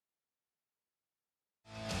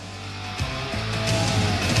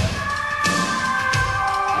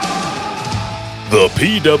The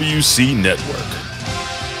PWC Network.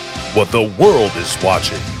 What the world is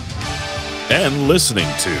watching and listening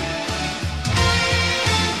to.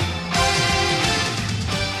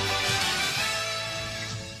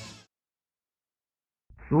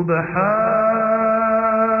 سبحان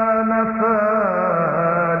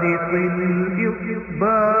فالق الإصباح.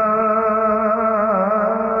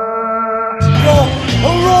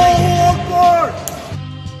 Allahu Akbar!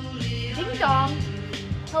 Ding dong.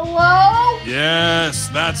 Hello? Yes,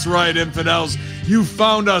 that's right, infidels. You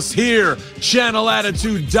found us here,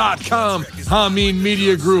 channelattitude.com, Hameen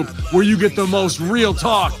Media Group, where you get the most real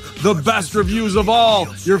talk, the best reviews of all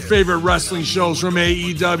your favorite wrestling shows from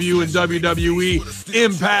AEW and WWE,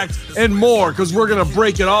 Impact, and more, because we're going to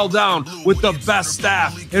break it all down with the best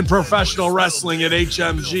staff in professional wrestling at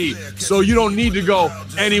HMG. So you don't need to go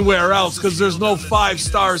anywhere else, because there's no 5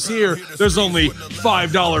 stars here. There's only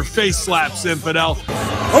 $5 face slaps, infidel.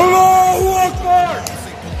 Allahu Akbar!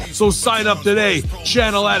 So sign up today,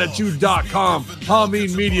 channelattitude.com,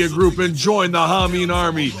 Hameen Media Group, and join the Hameen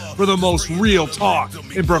Army for the most real talk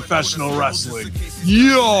in professional wrestling.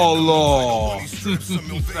 YOLO!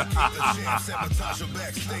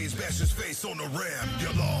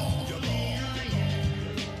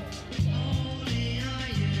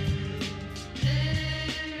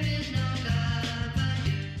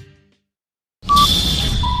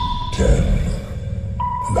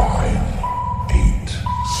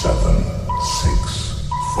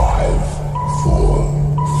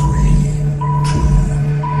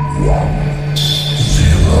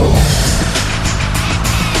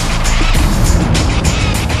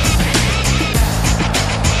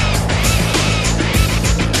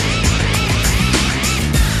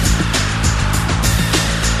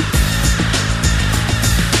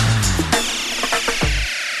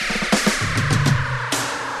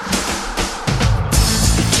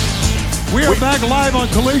 We are back live on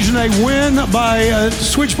Collision, a win by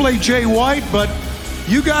Switchblade Jay White, but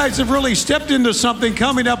you guys have really stepped into something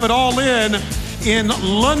coming up at All In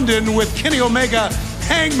London with Kenny Omega,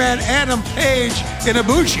 Hangman Adam Page, and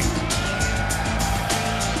Ibushi.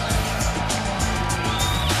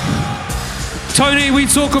 Tony, we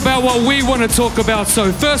talk about what we want to talk about.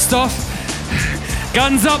 So first off,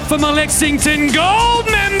 guns up for my Lexington Gold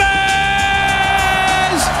members!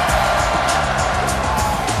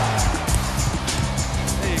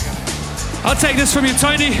 I'll take this from you,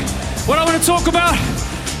 Tony. What I want to talk about?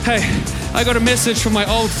 Hey, I got a message from my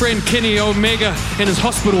old friend Kenny Omega in his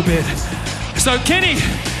hospital bed. So Kenny,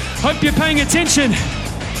 hope you're paying attention.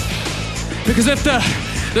 Because if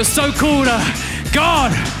the so-called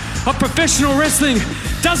God of professional wrestling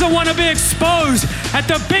doesn't want to be exposed at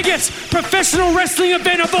the biggest professional wrestling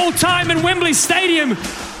event of all time in Wembley Stadium,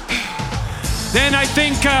 then I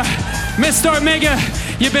think, Mr. Omega,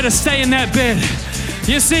 you better stay in that bed.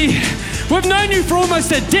 You see, we've known you for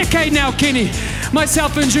almost a decade now, Kenny,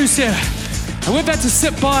 myself and Juice here, and we've had to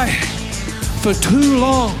sit by for too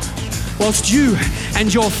long whilst you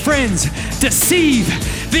and your friends deceive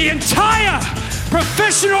the entire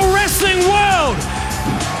professional wrestling world.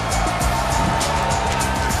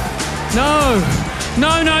 No,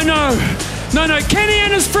 Kenny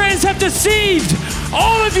and his friends have deceived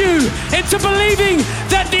all of you into believing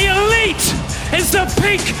that the elite is the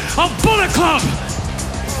peak of Bullet Club.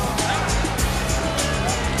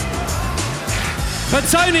 But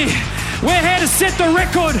Tony, we're here to set the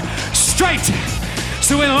record straight.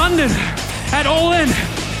 So in London, at All In,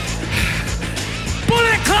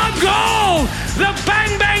 Bullet Club Gold, the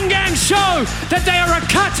Bang Bang Gang show that they are a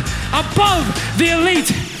cut above the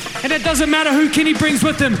elite. And it doesn't matter who Kenny brings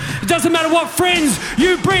with him. It doesn't matter what friends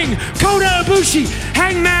you bring. Kota Ibushi,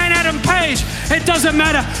 Hangman Adam Page. It doesn't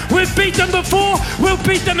matter. We've beat them before. We'll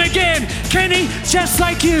beat them again. Kenny, just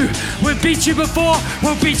like you. We've beat you before.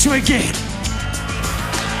 We'll beat you again.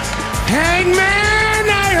 Hangman,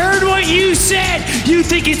 I heard what you said. You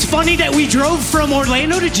think it's funny that we drove from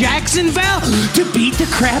Orlando to Jacksonville to beat the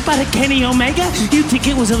crap out of Kenny Omega? You think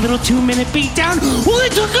it was a little 2-minute beatdown? Well,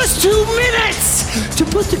 it took us 2 minutes to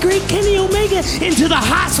put the great Kenny Omega into the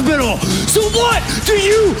hospital. So what do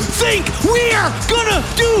you think we're gonna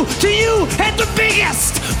do to you at the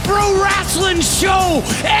biggest pro wrestling show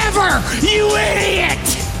ever, you idiot?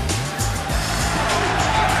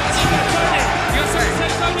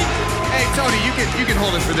 Hey, Tony, you can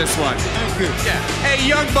hold it for this one. Yeah. Hey,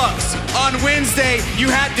 Young Bucks, on Wednesday, you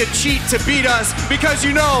had to cheat to beat us because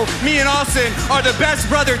you know me and Austin are the best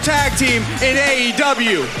brother tag team in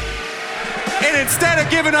AEW. And instead of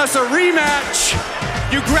giving us a rematch,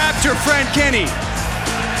 you grabbed your friend Kenny.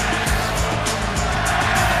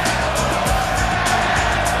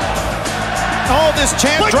 All this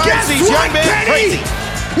champ But drives guess these what, young men Kenny? crazy.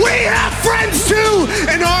 We have friends too,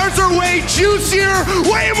 and ours are way juicier,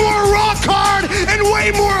 way more rock hard, and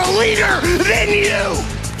way more leader than you.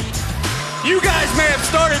 You guys may have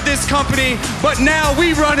started this company, but now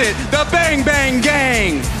we run it. The Bang Bang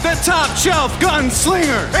Gang, the top shelf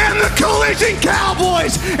gunslinger, And the Collision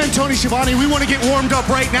Cowboys. And Tony Schiavone, we want to get warmed up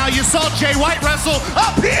right now. You saw Jay White wrestle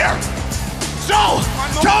up here. So,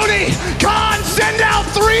 Tony, Khan, send out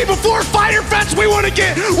 3 before Fighter Fest. We want to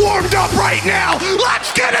get warmed up right now.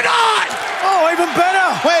 Let's get it on. Oh, even better.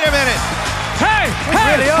 Wait a minute. Hey,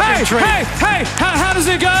 how does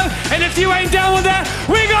it go? And if you ain't down with that,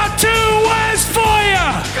 we got 2 words for you.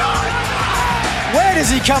 Where does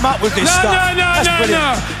he come up with this stuff?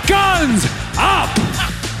 No. Guns up.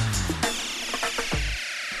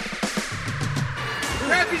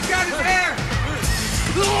 He's got his hair.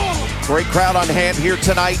 Great crowd on hand here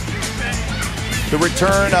tonight. The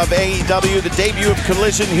return of AEW, the debut of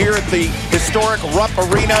Collision here at the historic Rupp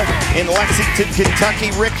Arena in Lexington,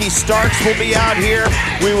 Kentucky. Ricky Starks will be out here.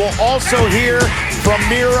 We will also hear from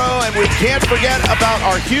Miro, and we can't forget about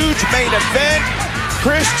our huge main event,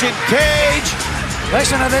 Christian Cage.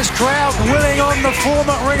 Listen to this crowd willing on the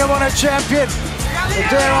former Ring of Honor champion.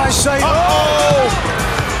 Dare I say,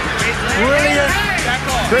 brilliant.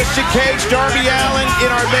 Christian Cage, Darby Allin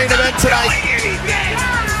in our main event tonight.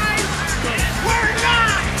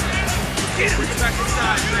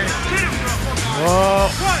 Oh,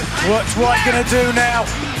 what's White gonna do now?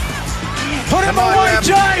 Put him Come on, away, Reb.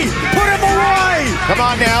 Jay! Put him away! Come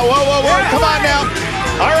on now, whoa, come on now.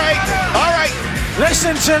 All right.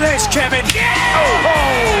 Listen to this, Kevin.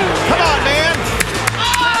 Come on, man.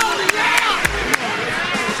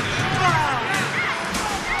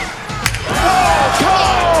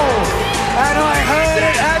 And I heard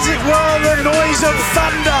it as it were the noise of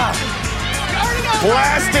thunder.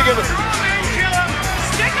 Blasting him.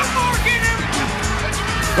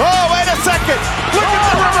 Oh, wait a second. Look at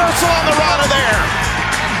the reversal on the Rana there.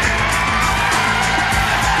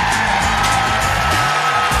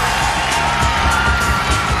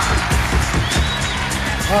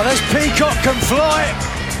 Oh, this peacock can fly.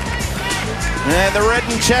 And the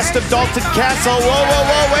reddened chest of Dalton Castle.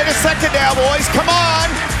 Whoa, wait a second now, boys. Come on.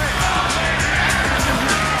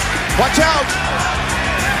 Watch out.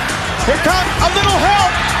 Here comes a little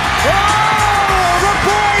help. Oh, the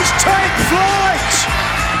boys take flight.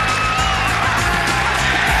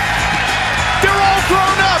 They're all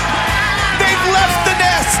grown up. They've left the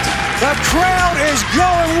nest. The crowd is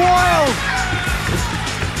going wild.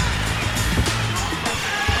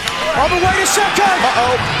 Oh, but wait a second.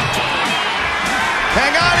 Uh-oh.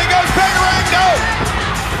 Hang on, he goes Bangarang, no!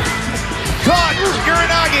 Caught,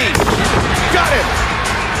 Uranagi. Got him.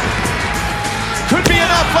 Could be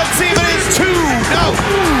enough, let's see if it is 2. No.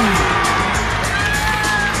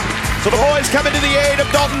 So the boys coming to the aid of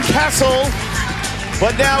Dalton Castle.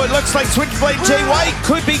 But now it looks like Switchblade Jay White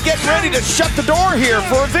could be getting ready to shut the door here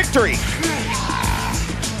for a victory.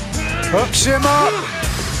 Hooks him up.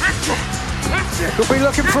 Could be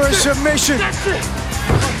looking for a submission.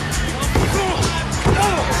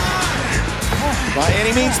 By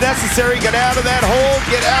any means necessary, get out of that hold,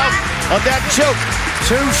 get out of that choke.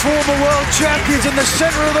 2 former world champions in the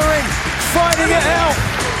center of the ring, fighting it out.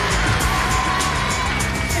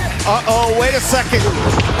 Uh-oh, wait a second.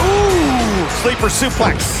 Ooh, sleeper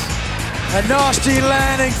suplex. A nasty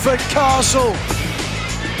landing for Castle.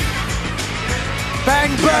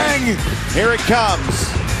 Bang, bang. Here it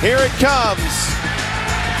comes. Here it comes.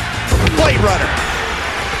 Blade Runner.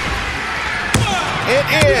 It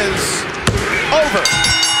is over.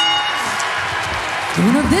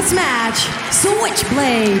 Winner of this match,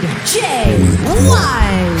 Switchblade Jay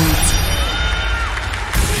White.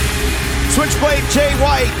 Switchblade Jay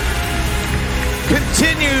White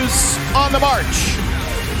continues on the march,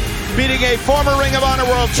 beating a former Ring of Honor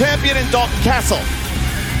World Champion in Dalton Castle.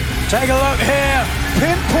 Take a look here.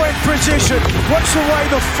 Pinpoint precision. Watch the way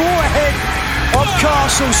the forehead of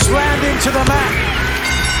Castle slammed into the mat.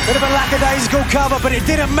 Bit of a lackadaisical cover, but it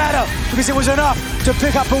didn't matter because it was enough to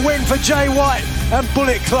pick up a win for Jay White and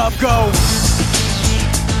Bullet Club Gold.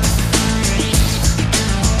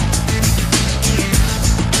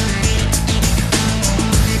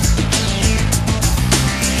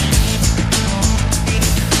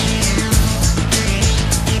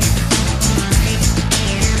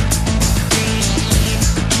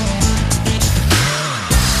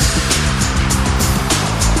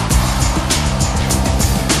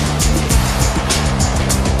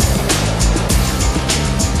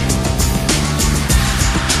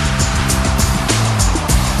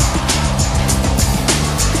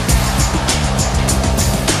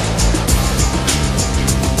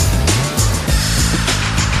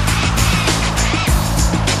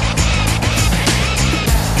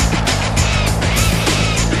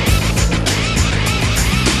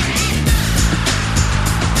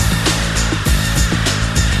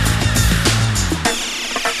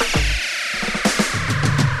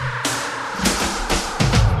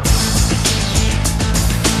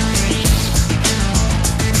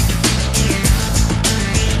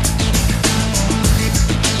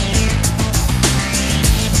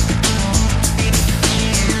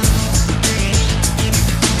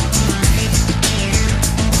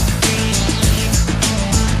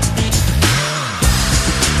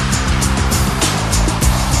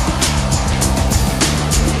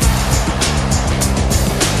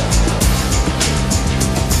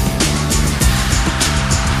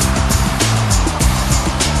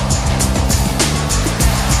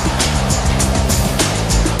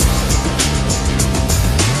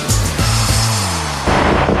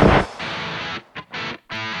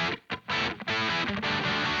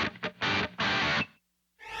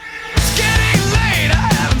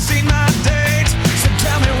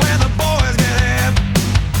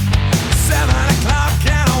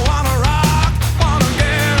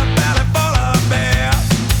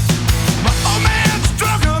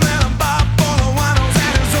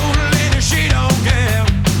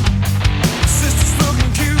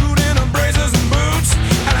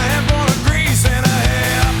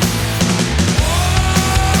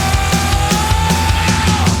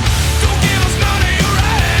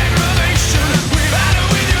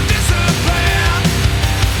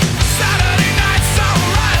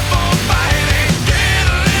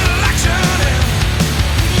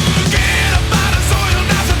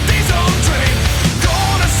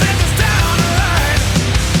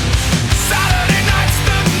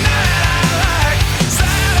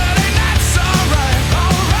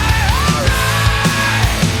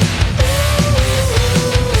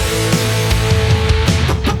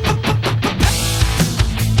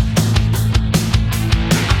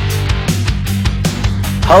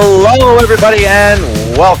 Hello, everybody, and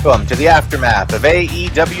welcome to the aftermath of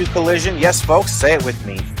AEW Collision. Yes, folks, say it with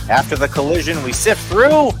me. After the collision, we sift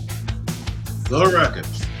through the Wreckage.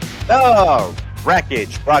 The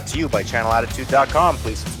Wreckage, brought to you by ChannelAttitude.com.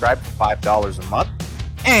 Please subscribe for $5 a month.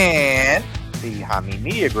 And the Hami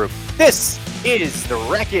Media Group. This is the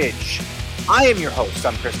Wreckage. I am your host.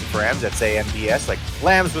 I'm Christopher Ambs. That's AMBS, like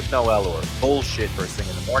lambs with no L or bullshit first thing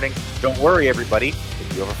in the morning. Don't worry, everybody.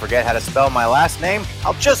 If you ever forget how to spell my last name,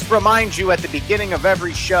 I'll just remind you at the beginning of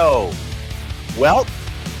every show. Well,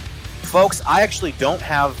 folks, I actually don't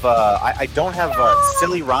have I don't have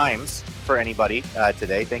silly rhymes for anybody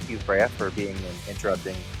today. Thank you, Freya, for being an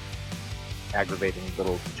interrupting, aggravating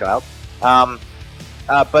little child.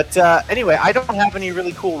 But anyway, I don't have any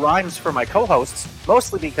really cool rhymes for my co-hosts,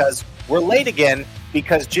 mostly because we're late again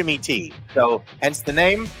because Jimmy T. So, hence the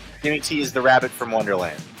name. Jimmy T is the rabbit from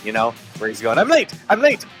Wonderland, you know, where he's going, I'm late, I'm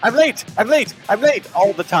late, I'm late, I'm late, I'm late,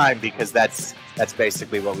 all the time, because that's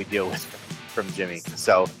basically what we deal with from Jimmy.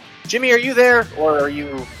 So, Jimmy, are you there, or are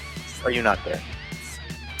you not there?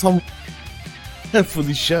 Tom, for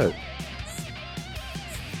this show.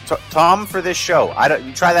 Tom, for this show.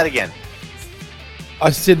 You try that again.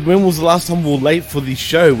 I said, when was the last time we were late for this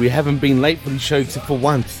show? We haven't been late for this show except for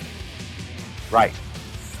once. Right.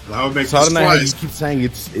 That would make so I don't know how you twice. keep saying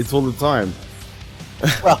it's all the time.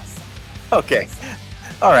 Well, okay.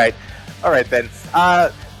 All right then.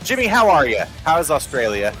 Jimmy, how are you? How's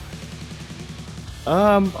Australia?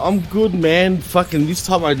 I'm good, man. Fucking this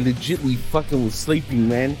time I legitly fucking was sleeping,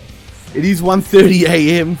 man. It is 1:30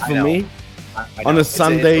 a.m. for me. On a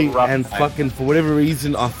Sunday, and fucking for whatever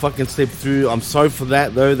reason I fucking slept through. I'm sorry for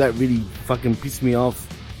that though. That really fucking pissed me off.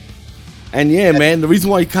 And yeah, man, the reason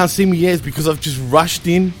why you can't see me yet is because I've just rushed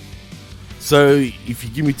in. So if you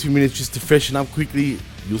give me 2 minutes just to freshen up quickly,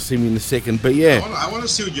 you'll see me in a second. But yeah, I want to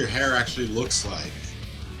see what your hair actually looks like.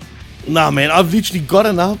 Nah, man, I've literally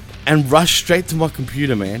gotten up and rushed straight to my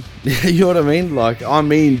computer, man. You know what I mean? Like,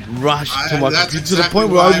 rushed to my computer to the point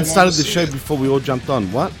where I even started the show before we all jumped on.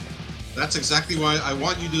 What? That's exactly why I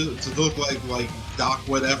want you to look like Doc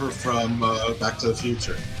whatever from Back to the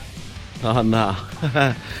Future. Oh, nah.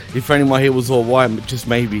 If only my hair was all white, just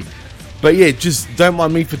maybe. But yeah, just don't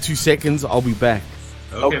mind me for 2 seconds. I'll be back.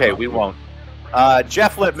 Okay, we won't.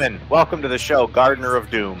 Jeff Lippman, welcome to the show, Gardener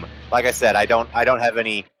of Doom. Like I said, I don't have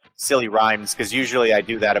any silly rhymes, because usually I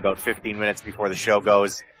do that about 15 minutes before the show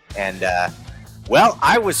goes. And, well,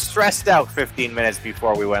 I was stressed out 15 minutes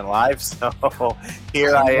before we went live, so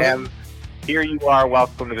here I am. Here you are.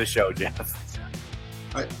 Welcome to the show, Jeff.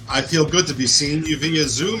 I feel good to be seeing you via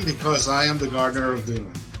Zoom because I am the Gardener of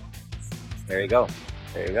Doom. There you go.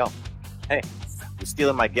 There you go. Hey, you're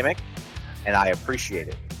stealing my gimmick, and I appreciate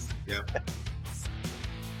it. Yeah.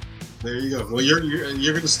 There you go. Well, you're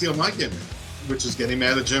going to steal my gimmick, which is getting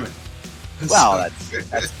mad at Jimmy. Well,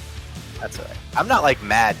 that's all right. I'm not like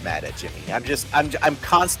mad at Jimmy. I'm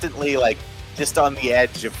constantly like just on the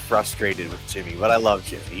edge of frustrated with Jimmy, but I love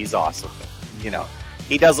Jimmy. He's awesome. You know,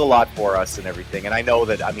 he does a lot for us and everything. And I know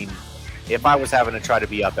that, I mean, if I was having to try to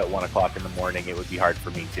be up at 1 o'clock in the morning, it would be hard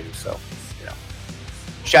for me too. So, you know,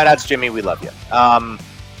 shout outs, Jimmy. We love you.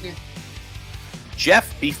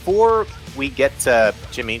 Jeff, before we get to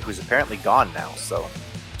Jimmy, who's apparently gone now. So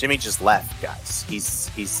Jimmy just left, guys.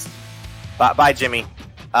 He's bye, Jimmy.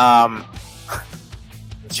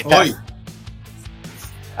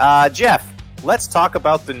 Jeff, let's talk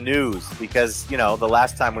about the news, because, you know, the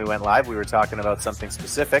last time we went live, we were talking about something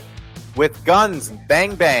specific with guns and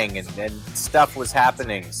bang and stuff was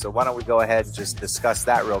happening. So why don't we go ahead and just discuss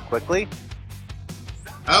that real quickly?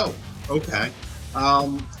 Oh, okay.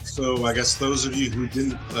 So I guess those of you who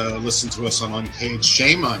didn't listen to us on Uncaged,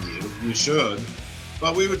 shame on you. You should.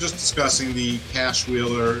 But we were just discussing the Cash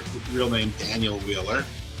Wheeler, real name Daniel Wheeler.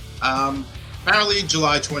 Apparently,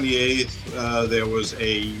 July 28th, there was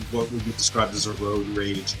what would be described as a road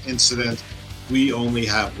rage incident. We only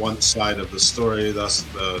have one side of the story, thus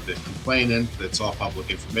the complainant. It's all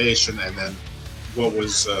public information, and then what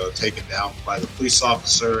was taken down by the police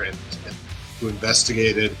officer and who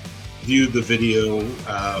investigated, viewed the video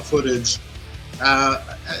footage.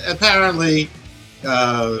 Apparently,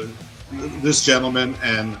 this gentleman,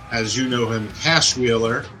 and as you know him, Cash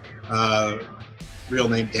Wheeler, real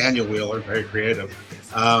name Daniel Wheeler, very creative,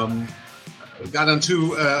 got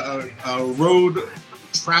into a road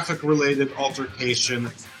traffic-related altercation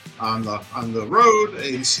on the road,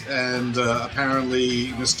 and apparently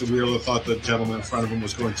Mr. Wheeler thought the gentleman in front of him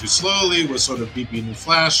was going too slowly, was sort of beeping and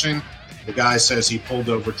flashing. The guy says he pulled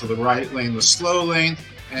over to the right lane, the slow lane,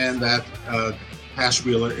 and that Cash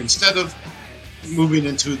Wheeler, instead of moving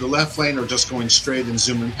into the left lane or just going straight and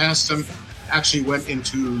zooming past him, actually went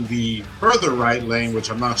into the further right lane,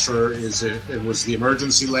 which I'm not sure it was the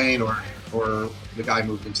emergency lane or the guy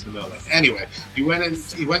moved into the middle lane. Anyway, he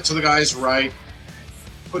went to the guy's right,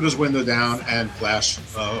 put his window down, and flashed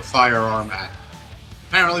a firearm at him.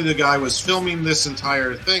 Apparently, the guy was filming this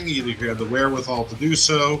entire thing. Either he had the wherewithal to do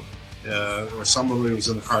so, or somebody was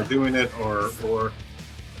in the car doing it, or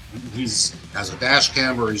he's has a dash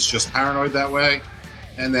cam, or he's just paranoid that way.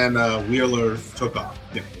 And then Wheeler took off,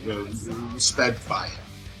 sped by him.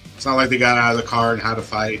 It's not like they got out of the car and had to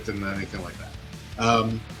fight and anything like that.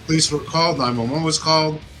 Police were called, 911 was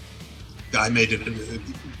called. Guy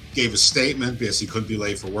gave a statement because he couldn't be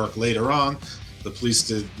late for work later on. The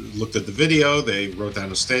police looked at the video, they wrote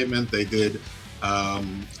down a statement. They did a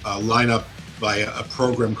lineup by a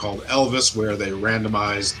program called Elvis, where they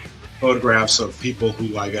randomized photographs of people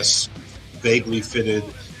who, I guess, vaguely fitted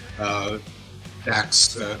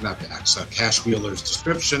Cash Wheeler's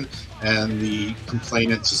description, and the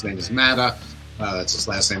complainant, his name is Matta, that's his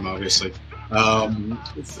last name obviously,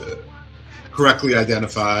 correctly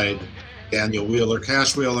identified Daniel Wheeler,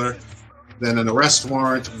 Cash Wheeler. Then an arrest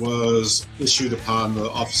warrant was issued upon the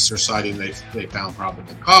officer citing they found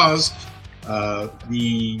probable cause.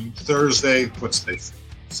 The Thursday,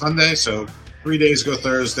 Sunday, so 3 days ago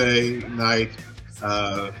Thursday night,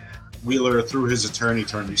 Wheeler, through his attorney,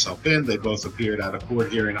 turned himself in. They both appeared at a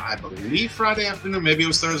court hearing, I believe, Friday afternoon. Maybe it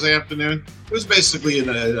was Thursday afternoon. It was basically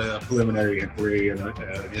a preliminary inquiry and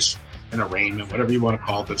an arraignment, whatever you want to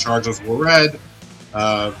call it. The charges were read.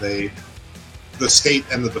 The state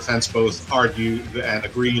and the defense both argued and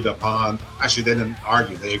agreed upon. Actually, they didn't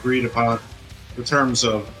argue. They agreed upon the terms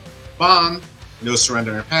of bond, no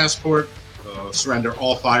surrender and passport, surrender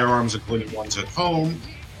all firearms, including ones at home,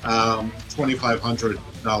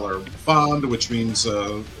 $2,500 bond, which means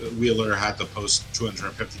Wheeler had to post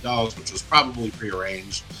 $250, which was probably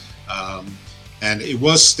prearranged. And it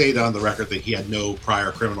was stated on the record that he had no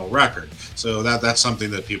prior criminal record. So that's something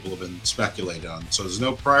that people have been speculating on. So there's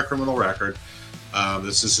no prior criminal record.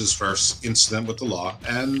 This is his first incident with the law.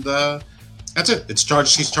 And that's it. He's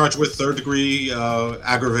charged with third-degree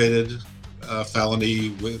aggravated felony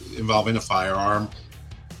involving a firearm.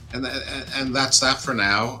 And that's that for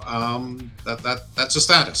now. That's a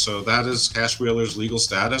status. So that is Cash Wheeler's legal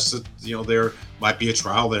status. That, there might be a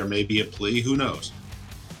trial, there may be a plea. Who knows?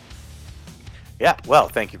 Yeah, well,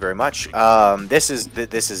 thank you very much. This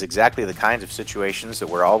is exactly the kinds of situations that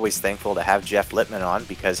we're always thankful to have Jeff Lippman on,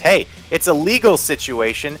 because, hey, it's a legal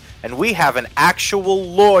situation, and we have an actual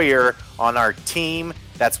lawyer on our team.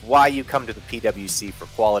 That's why you come to the PWC for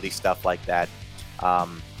quality stuff like that.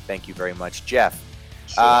 Thank you very much, Jeff.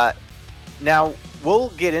 Sure. Now we'll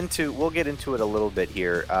get into it a little bit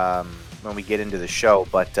here when we get into the show.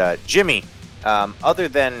 But Jimmy, other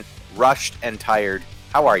than rushed and tired,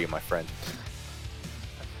 how are you, my friend?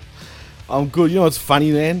 I'm good. It's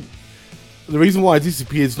funny, man. The reason why I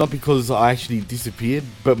disappeared is not because I actually disappeared,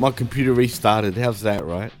 but my computer restarted. How's that,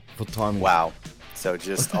 right? For timing. Wow. So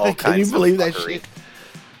just all kinds of Can you believe that shit?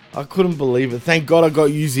 I couldn't believe it. Thank God I got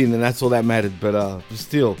using, and that's all that mattered. But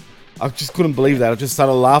still, I just couldn't believe that. I just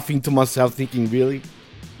started laughing to myself, thinking, really?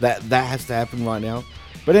 That has to happen right now?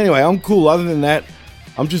 But anyway, I'm cool. Other than that,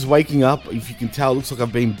 I'm just waking up. If you can tell, it looks like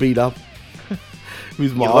I've been beat up.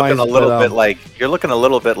 With my you're looking eyes, a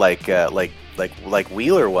little bit like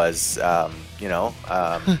Wheeler was, at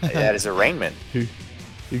his arraignment.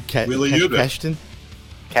 Wheeler Yuta. Cashton?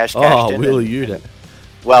 Cash Wheeler Yuta.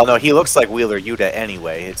 Well, no, he looks like Wheeler Yuta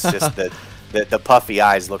anyway. It's just that the puffy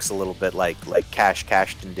eyes looks a little bit like Cash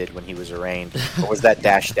Cashton did when he was arraigned. Or was that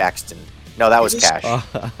Dash Daxton? No, that was Cash.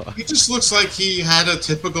 He just looks like he had a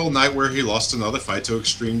typical night where he lost another fight to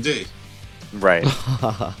Extreme D. Right.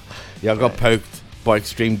 Yeah, I got poked by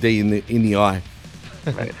Extreme D in the eye.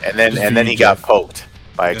 Right. And then he got poked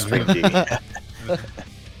by Extreme D.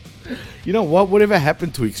 You know what? Whatever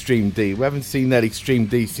happened to Extreme D? We haven't seen that Extreme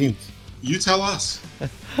D since. You tell us.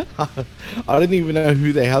 I don't even know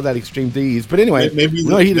who the hell that Extreme D is. But anyway, maybe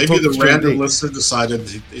the random listener decided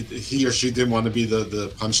he or she didn't want to be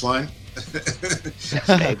the punchline.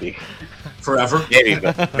 Maybe. Forever.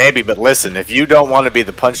 Maybe, but listen, if you don't want to be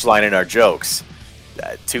the punchline in our jokes,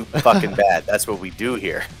 too fucking bad. That's what we do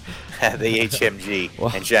here at the HMG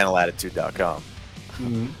and channelattitude.com.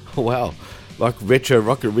 Wow. Like Retro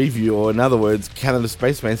Rocket Review, or in other words, Canada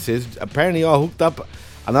Spaceman says, apparently I hooked up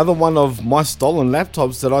another one of my stolen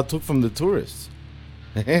laptops that I took from the tourists.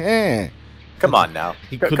 Come on now.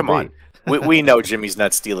 Come on. We know Jimmy's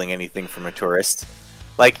not stealing anything from a tourist.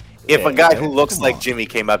 Like, if a guy who looks like Jimmy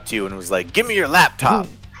came up to you and was like, give me your laptop.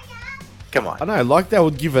 Come on. I know, like that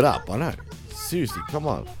would give it up. I know. Seriously, come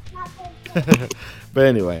on. But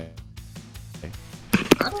anyway.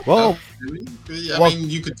 Well, I mean,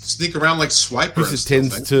 you could sneak around like Swiper. Chris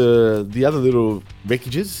tends to the other little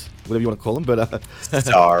wreckages, whatever you want to call them. But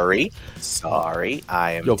sorry,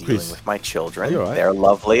 I am dealing with my children. Right. They're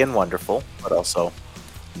lovely and wonderful, but also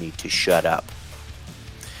need to shut up.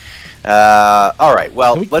 All right,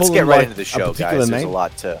 well, let's get right into the show, guys. There's a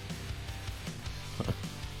lot to.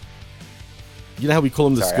 You know how we call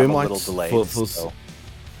them the Sorry, I'm a spermites? little delayed, so.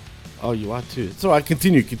 Oh, you are too. It's all right.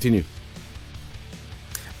 Continue.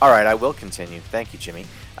 All right, I will continue. Thank you, Jimmy.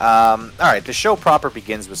 All right, the show proper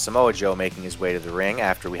begins with Samoa Joe making his way to the ring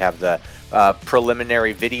after we have the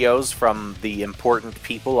preliminary videos from the important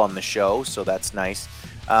people on the show, so that's nice.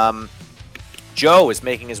 Joe is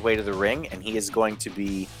making his way to the ring, and he is going to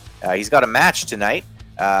be... he's got a match tonight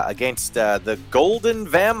against the Golden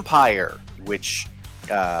Vampire, which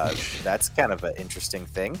that's kind of an interesting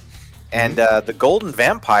thing. And the Golden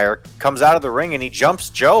Vampire comes out of the ring and he jumps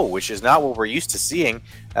Joe, which is not what we're used to seeing.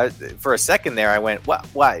 For a second there, I went,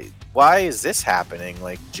 why is this happening?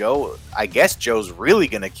 Like, Joe, I guess Joe's really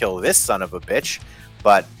going to kill this son of a bitch.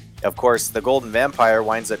 But, of course, the Golden Vampire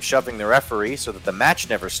winds up shoving the referee so that the match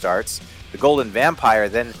never starts. The Golden Vampire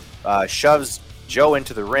then shoves Joe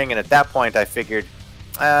into the ring. And at that point, I figured,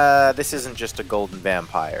 this isn't just a Golden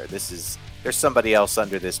Vampire. There's somebody else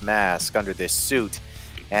under this mask, under this suit.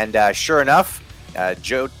 And sure enough,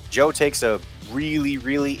 Joe takes a really,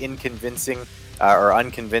 really unconvincing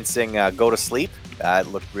go to sleep. It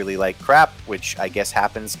looked really like crap, which I guess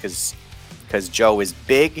happens because Joe is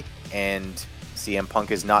big and CM Punk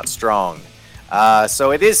is not strong.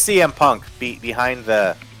 So it is CM Punk behind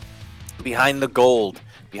the gold,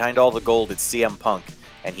 behind all the gold. It's CM Punk,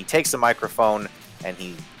 and he takes the microphone and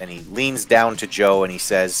he leans down to Joe and he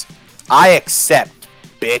says, "I accept,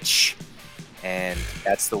 bitch." And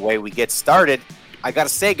that's the way we get started. I gotta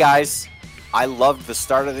say, guys, I loved the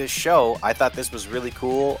start of this show. I thought this was really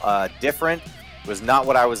cool, different. It was not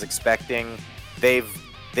what I was expecting. They've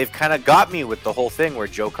kind of got me with the whole thing where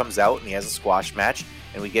Joe comes out and he has a squash match,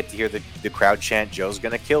 and we get to hear the crowd chant, "Joe's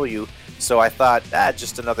gonna kill you." So I thought,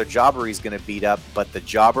 just another jobber he's gonna beat up. But the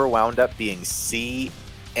jobber wound up being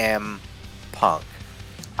CM Punk.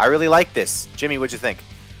 I really like this. Jimmy, what'd you think?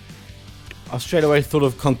 I straight away thought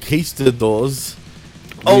of Conquistadors.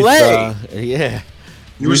 Olé! Yeah.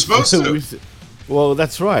 You were supposed to. Well,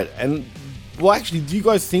 that's right. And, well, actually, do you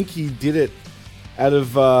guys think he did it out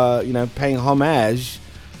of, paying homage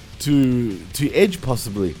to Edge,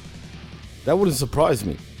 possibly? That wouldn't surprise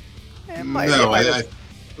me. Well,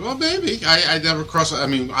 maybe. I never crossed... I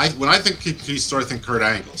mean, when I think Conquistador, I think Kurt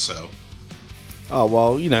Angle, so... Oh,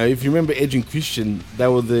 well, if you remember Edge and Christian, they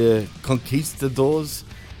were the Conquistadors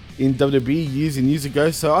in WWE years and years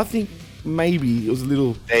ago, so I think maybe it was a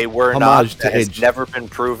little they were not. That has never been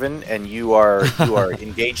proven, and you are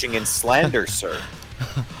engaging in slander, sir.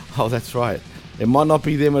 Oh, that's right. It might not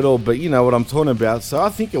be them at all, but you know what I'm talking about. So I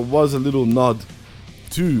think it was a little nod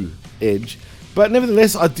to Edge, but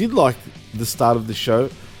nevertheless, I did like the start of the show.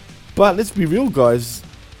 But let's be real, guys.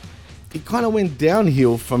 It kind of went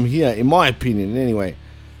downhill from here, in my opinion, anyway.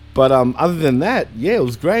 But other than that, yeah, it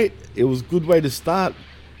was great. It was a good way to start.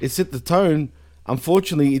 It set the tone.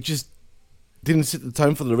 Unfortunately, it just didn't set the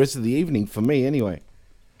tone for the rest of the evening for me, anyway.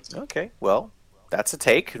 Okay, well, that's a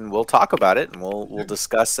take, and we'll talk about it, and we'll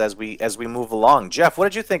discuss as we move along. Jeff, what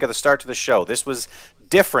did you think of the start to the show? This was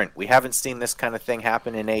different. We haven't seen this kind of thing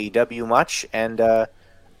happen in AEW much, and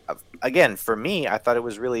again, for me, I thought it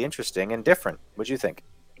was really interesting and different. What did you think?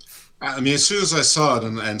 I mean, as soon as I saw it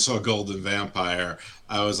and saw Golden Vampire,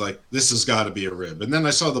 I was like, "This has got to be a rib." And then I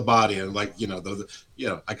saw the body, and I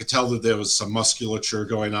could tell that there was some musculature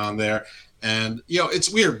going on there. And it's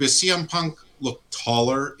weird because CM Punk looked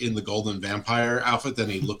taller in the Golden Vampire outfit than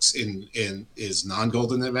he looks in his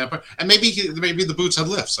non-Golden Vampire. And maybe the boots had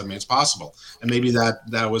lifts. I mean, it's possible. And maybe that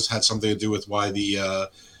had something to do with why the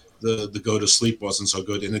go to sleep wasn't so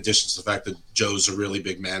good, in addition to the fact that Joe's a really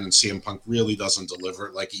big man and CM Punk really doesn't deliver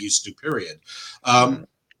it like he used to, period.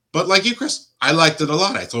 But like you, Chris, I liked it a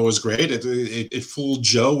lot. I thought it was great. It fooled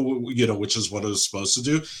Joe, which is what it was supposed to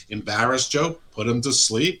do. Embarrassed Joe, put him to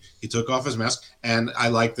sleep. He took off his mask. And I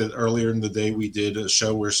liked that earlier in the day we did a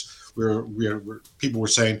show where people were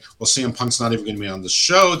saying, well, CM Punk's not even going to be on the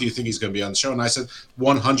show. Do you think he's going to be on the show? And I said,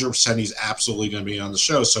 100% he's absolutely going to be on the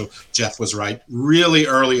show. So Jeff was right really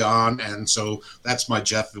early on. And so that's my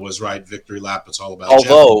Jeff was right victory lap. It's all about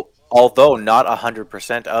Jeff. Although not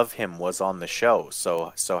 100% of him was on the show,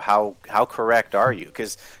 so how correct are you?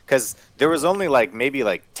 Because there was only maybe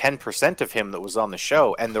 10% of him that was on the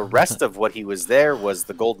show, and the rest of what he was there was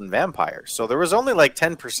the Golden Vampire. So there was only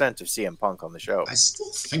 10% of CM Punk on the show. I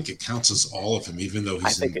still think it counts as all of him, even though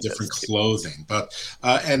he's in different clothing. But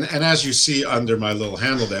and as you see under my little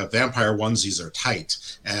handle there, vampire onesies are tight,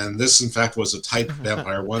 and this in fact was a tight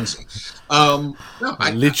vampire onesie.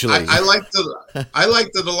 Literally, I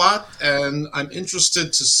liked it a lot. And I'm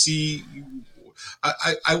interested to see.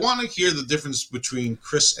 I want to hear the difference between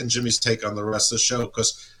Chris and Jimmy's take on the rest of the show,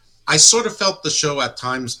 because I sort of felt the show at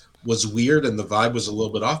times was weird and the vibe was a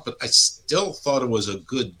little bit off, but I still thought it was a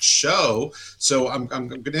good show. So I'm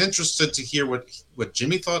interested to hear what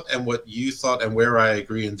Jimmy thought and what you thought, and where I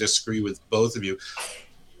agree and disagree with both of you.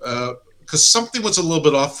 Because something was a little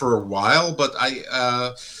bit off for a while, but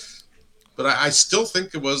I still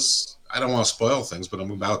think it was. I don't want to spoil things, but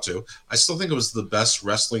I'm about to. I still think it was the best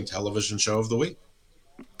wrestling television show of the week.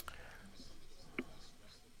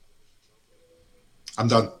 I'm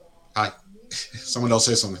done. Hi. Someone else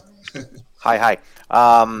say something. Hi.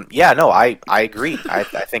 Yeah, no, I agree. I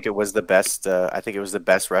think it was the best. I think it was the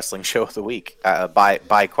best wrestling show of the week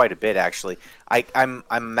by quite a bit, actually. I'm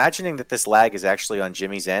imagining that this lag is actually on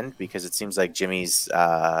Jimmy's end, because it seems like Jimmy's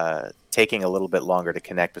taking a little bit longer to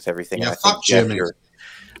connect with everything. Yeah, fuck Jimmy.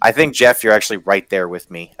 I think, Jeff, you're actually right there with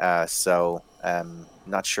me. So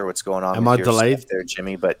not sure what's going on. Am I delayed there,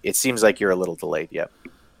 Jimmy? But it seems like you're a little delayed. Yep.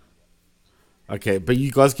 Okay, but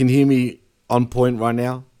you guys can hear me on point right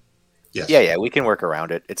now? Yes. Yeah, we can work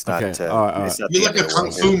around it. It's not. Okay. All right. It's not You're like a kung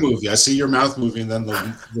fu movie. I see your mouth moving, then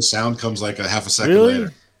the sound comes like a half a second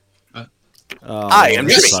later. I am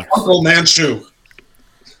Jimmy. Uncle Manchu.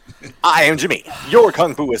 I am Jimmy. Your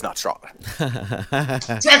kung fu is not strong.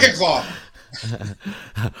 Dragon Claw.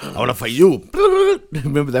 I want to fight you.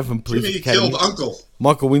 Remember that from Police Jimmy Academy? killed Uncle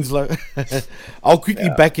Michael Winslow. I'll quickly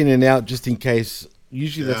back in and out just in case.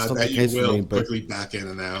 Usually that's not the case for me. But quickly back in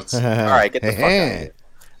and out. All right, get the fuck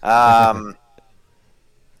out.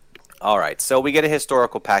 All right, so we get a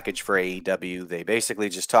historical package for AEW. They basically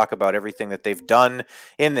just talk about everything that they've done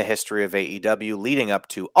in the history of AEW leading up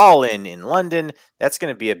to All In London. That's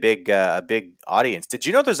going to be a big audience. Did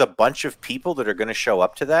you know there's a bunch of people that are going to show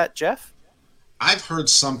up to that, Jeff? I've heard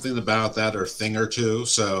something about that, or thing or two.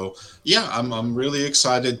 So yeah, I'm really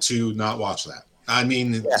excited to not watch that. I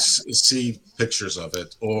mean, see pictures of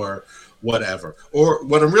it or whatever. Or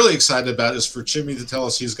what I'm really excited about is for Jimmy to tell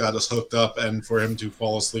us he's got us hooked up, and for him to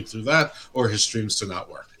fall asleep through that, or his streams to not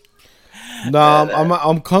work. No,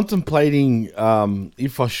 I'm contemplating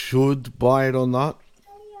if I should buy it or not.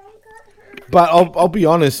 But I'll be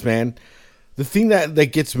honest, man. The thing that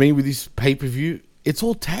gets me with this pay-per-view, it's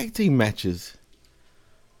all tag team matches.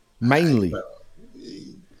 Mainly.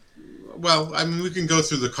 Well, I mean, we can go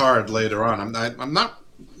through the card later on. I'm not.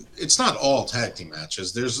 It's not all tag team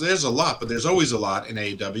matches. There's a lot, but there's always a lot in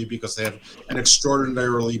AEW because they have an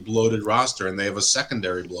extraordinarily bloated roster, and they have a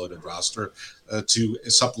secondary bloated roster to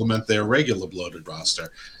supplement their regular bloated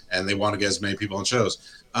roster, and they want to get as many people on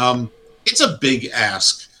shows. It's a big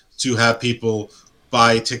ask to have people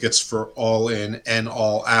buy tickets for All In and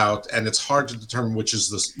All Out, and it's hard to determine which is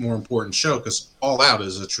the more important show, because All Out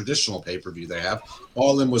is a traditional pay-per-view they have.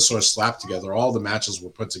 All In was sort of slapped together. All the matches were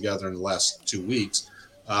put together in the last 2 weeks.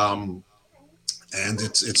 And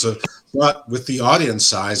but with the audience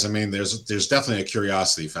size, I mean, there's definitely a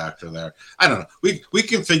curiosity factor there. I don't know. We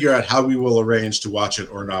can figure out how we will arrange to watch it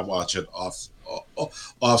or not watch it off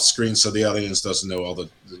screen, so the audience doesn't know all the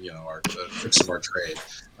our tricks of our trade.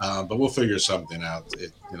 But we'll figure something out.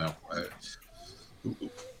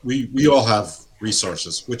 We all have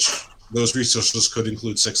resources, which those resources could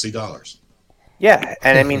include $60. Yeah,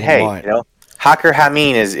 and I mean, hey, Hacker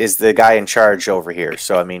Hameen is the guy in charge over here.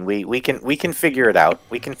 So I mean, we can figure it out.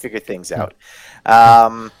 We can figure things out.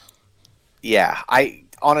 Yeah, I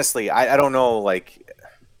honestly I don't know, like,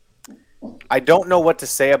 I don't know what to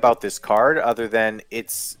say about this card other than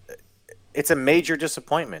it's a major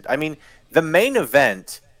disappointment. I mean, the main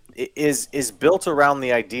event is built around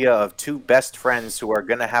the idea of two best friends who are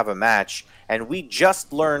going to have a match, and we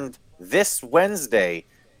just learned this Wednesday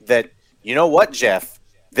that, you know what, Jeff?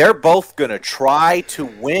 They're both going to try to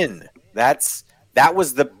win. That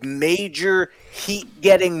was the major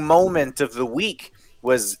heat-getting moment of the week,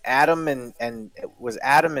 was Adam and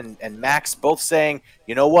Max both saying,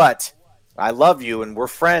 you know what? I love you and we're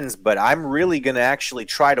friends, but I'm really going to actually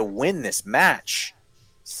try to win this match.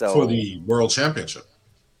 So for the World Championship.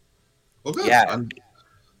 Well, good. Yeah.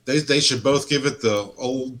 They should both give it the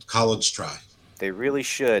old college try. They really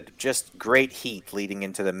should. Just great heat leading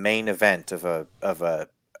into the main event of a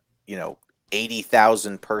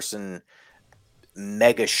 80,000 person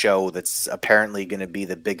mega show that's apparently going to be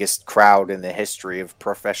the biggest crowd in the history of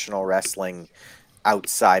professional wrestling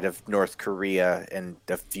outside of North Korea and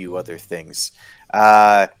a few other things.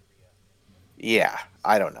 Yeah,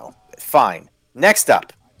 I don't know. Fine. Next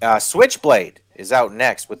up, Switchblade is out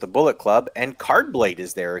next with the Bullet Club, and Cardblade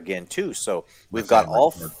is there again too. So we've got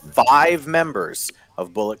all 5 members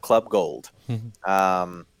of Bullet Club Gold.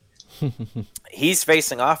 He's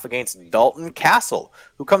facing off against Dalton Castle,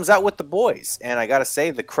 who comes out with the boys. And I got to say,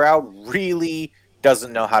 the crowd really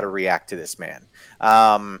doesn't know how to react to this man.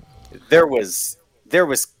 There was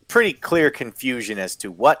pretty clear confusion as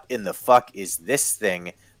to what in the fuck is this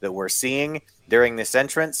thing that we're seeing during this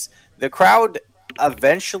entrance. The crowd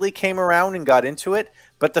eventually came around and got into it,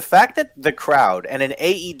 but the fact that the crowd, and an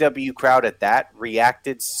AEW crowd at that,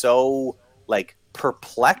 reacted so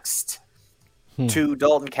perplexed to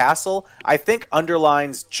Dalton Castle, I think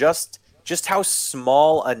underlines just how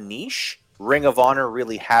small a niche Ring of Honor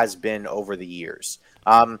really has been over the years.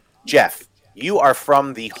 Jeff, you are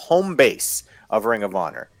from the home base of Ring of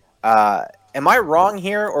Honor. Am I wrong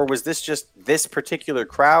here, or was this just this particular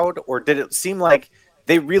crowd, or did it seem like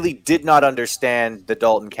they really did not understand the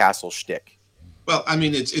Dalton Castle shtick? Well, I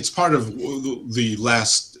mean, it's part of the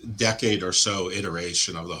last decade or so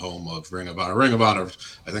iteration of the home of Ring of Honor. Ring of Honor,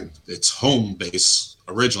 I think its home base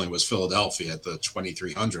originally was Philadelphia at the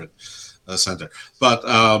 2300 Center. But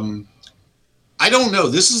I don't know.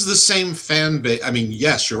 This is the same fan base. I mean,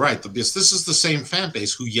 yes, you're right. This is the same fan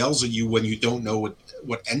base who yells at you when you don't know what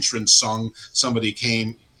entrance song somebody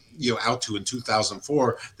came out to in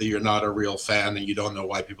 2004, that you're not a real fan and you don't know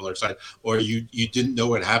why people are excited, or you didn't know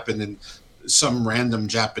what happened in some random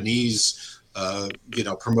Japanese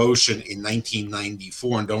promotion in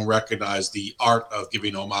 1994 and don't recognize the art of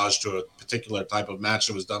giving homage to a particular type of match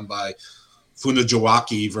that was done by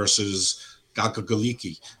Funajiwaki versus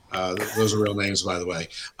Gakagaliki. Those are real names, by the way.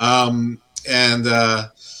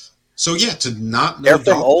 So yeah, to not know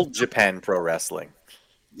they're from old Japan Pro Wrestling.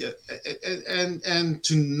 Yeah, and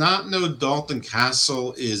to not know Dalton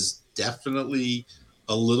Castle is definitely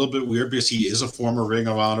a little bit weird, because he is a former Ring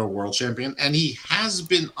of Honor world champion, and he has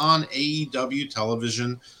been on AEW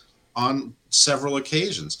television on several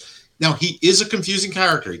occasions. Now, he is a confusing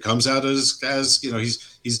character. He comes out as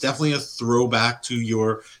he's definitely a throwback to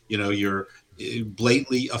your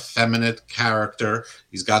blatantly effeminate character.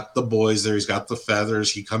 He's got the boys there. He's got the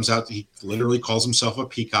feathers. He comes out. He literally calls himself a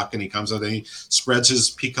peacock, and he comes out and he spreads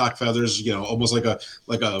his peacock feathers, almost like a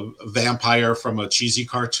vampire from a cheesy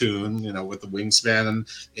cartoon, with the wingspan and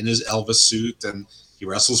in his Elvis suit, and he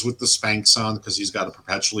wrestles with the Spanx on because he's got a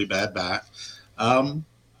perpetually bad back.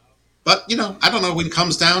 But I don't know. When he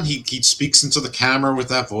comes down, he speaks into the camera with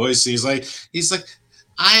that voice. He's like.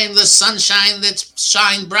 I'm the sunshine that's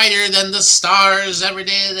shine brighter than the stars every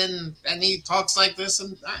day. And he talks like this,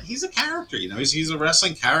 and he's a character, he's a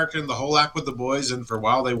wrestling character in the whole act with the boys. And for a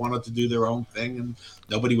while they wanted to do their own thing, and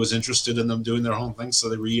nobody was interested in them doing their own thing. So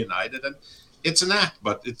they reunited, and it's an act,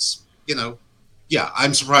 but it's,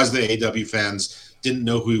 I'm surprised the AEW fans didn't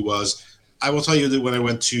know who he was. I will tell you that when I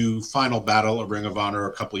went to Final Battle of Ring of Honor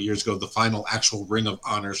a couple of years ago, the final actual Ring of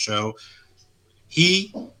Honor show,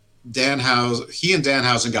 he and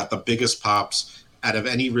Danhausen got the biggest pops out of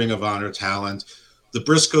any Ring of Honor talent. The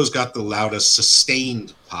Briscoes got the loudest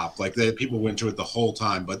sustained pop. People went to it the whole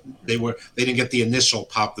time, but they didn't get the initial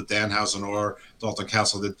pop that Danhausen or Dalton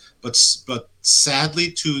Castle did. But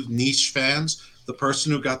sadly, to niche fans, the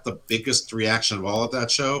person who got the biggest reaction of all at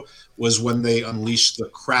that show was when they unleashed the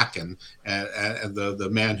Kraken, and the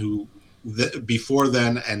man who before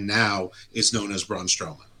then and now is known as Braun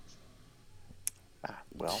Strowman.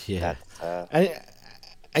 Well, yeah.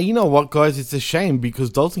 And you know what, guys? It's a shame,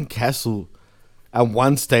 because Dalton Castle, at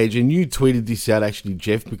one stage, and you tweeted this out actually,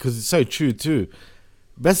 Jeff, because it's so true too.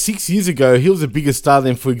 About 6 years ago, he was a bigger star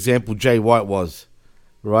than, for example, Jay White was,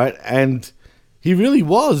 right? And he really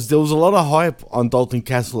was. There was a lot of hype on Dalton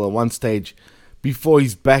Castle at one stage before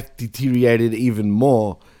his back deteriorated even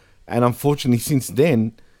more. And unfortunately, since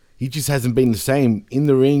then, he just hasn't been the same in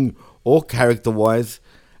the ring or character-wise.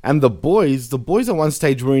 And the boys at one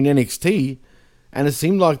stage were in NXT, and it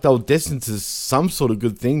seemed like they were destined to some sort of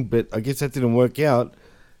good thing, but I guess that didn't work out.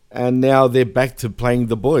 And now they're back to playing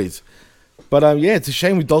the boys. But it's a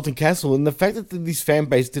shame with Dalton Castle, and the fact that this fan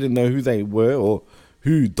base didn't know who they were or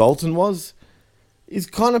who Dalton was is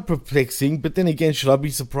kind of perplexing. But then again, should I be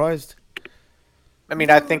surprised? I mean,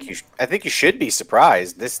 I think you should be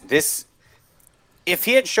surprised. This, if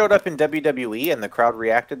he had showed up in WWE and the crowd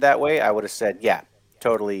reacted that way, I would have said, yeah,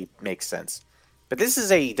 totally makes sense. But this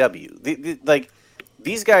is AEW.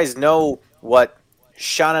 These guys know what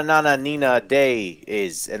Shananana Nina Day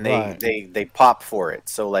is, and Right. they pop for it.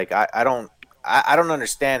 So like I don't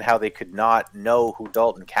understand how they could not know who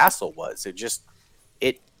Dalton Castle was.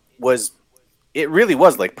 It was it really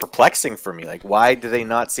was like perplexing for me. Like, why do they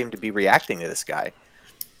not seem to be reacting to this guy?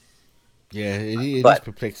 Yeah, it is But-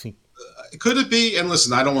 perplexing. Could it be, and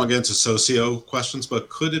listen, I don't want to get into socio questions, but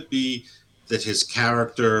could it be that his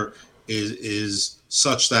character is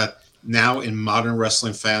such that now in modern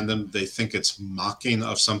wrestling fandom, they think it's mocking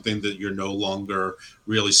of something that you're no longer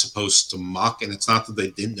really supposed to mock? And it's not that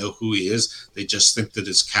they didn't know who he is. They just think that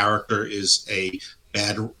his character is a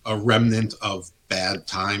remnant of bad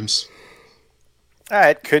times.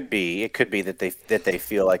 It could be. It could be that they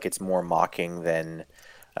feel like it's more mocking than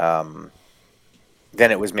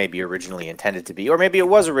it was maybe originally intended to be, or maybe it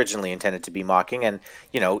was originally intended to be mocking, and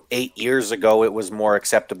 8 years ago it was more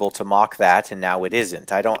acceptable to mock that, and now it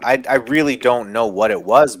isn't. I really don't know what it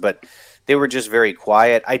was, but they were just very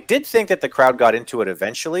quiet. I did think that the crowd got into it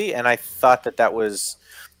eventually, and I thought that was,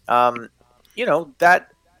 that.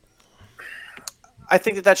 I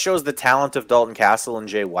think that shows the talent of Dalton Castle and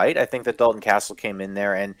Jay White. I think that Dalton Castle came in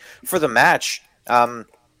there, and for the match,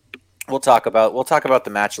 we'll talk about the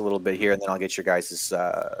match a little bit here, and then I'll get your guys'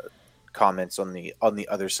 comments on the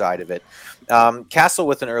other side of it. Castle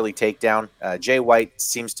with an early takedown. Jay White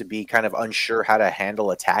seems to be kind of unsure how to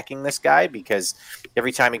handle attacking this guy, because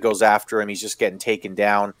every time he goes after him, he's just getting taken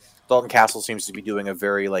down. Dalton Castle seems to be doing a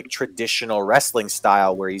very like traditional wrestling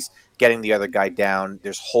style where he's getting the other guy down.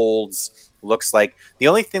 There's holds. Looks like the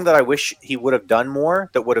only thing that I wish he would have done more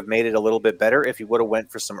that would have made it a little bit better if he would have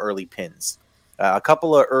went for some early pins. A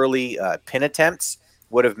couple of early pin attempts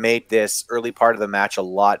would have made this early part of the match a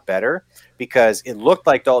lot better, because it looked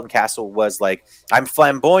like Dalton Castle was like, I'm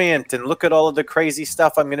flamboyant and look at all of the crazy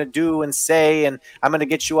stuff I'm going to do and say, and I'm going to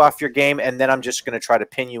get you off your game, and then I'm just going to try to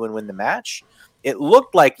pin you and win the match. It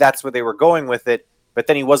looked like that's where they were going with it, but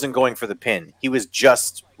then he wasn't going for the pin. He was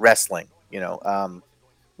just wrestling,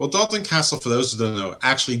 Well, Dalton Castle, for those who don't know,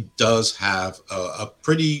 actually does have a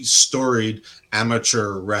pretty storied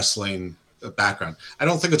amateur wrestling background. I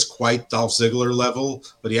don't think it's quite Dolph Ziggler level,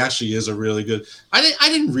 but he actually is a really good.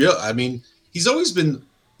 I mean, he's always been,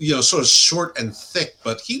 sort of short and thick,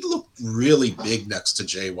 but he looked really big next to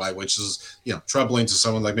Jay White, which is, troubling to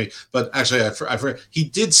someone like me. But actually, he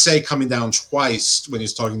did say coming down twice when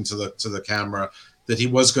he's talking to the camera that he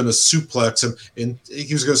was going to suplex him, and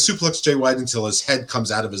he was going to suplex Jay White until his head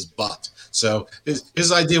comes out of his butt. So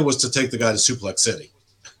his idea was to take the guy to Suplex City.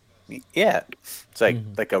 Yeah, it's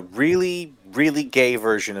like a really, really gay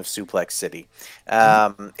version of Suplex City.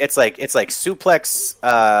 It's like Suplex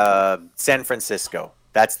San Francisco.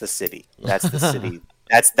 That's the city. That's the city.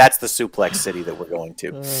 That's the Suplex City that we're going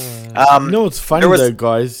to. What's funny though,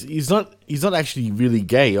 guys? He's not actually really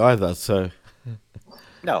gay either. So.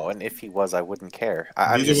 No, and if he was, I wouldn't care.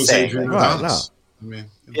 I'm just saying. Right, no.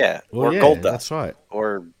 Yeah, well, or Goldust. That's right.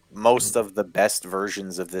 Or most of the best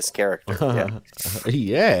versions of this character. Yeah,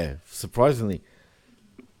 yeah, surprisingly.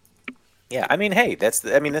 Yeah, I mean, hey, this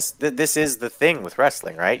is the thing with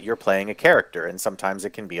wrestling, right? You're playing a character, and sometimes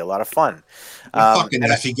it can be a lot of fun. Fucking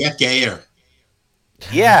if you get gayer.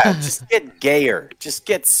 Yeah, just get gayer. Just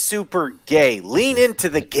get super gay. Lean into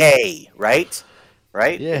the gay, right?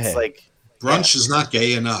 Right? Yeah. It's like brunch is not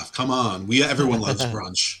gay enough. Come on, everyone loves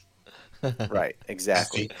brunch. Right,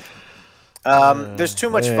 exactly. There's too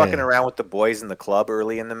much fucking around with the boys in the club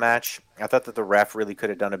early in the match. I thought that the ref really could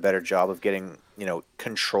have done a better job of getting,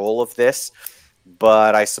 control of this.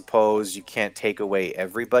 But I suppose you can't take away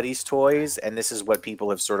everybody's toys, and this is what people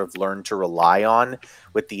have sort of learned to rely on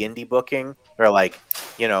with the indie booking. They're like,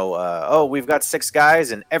 we've got 6 guys,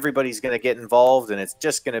 and everybody's going to get involved, and it's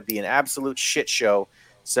just going to be an absolute shit show.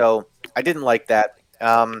 So I didn't like that.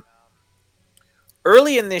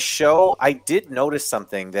 Early in this show, I did notice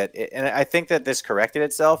something and I think that this corrected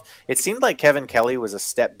itself. It seemed like Kevin Kelly was a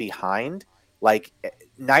step behind. Like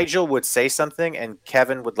Nigel would say something and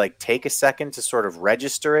Kevin would take a second to sort of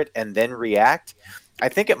register it and then react. I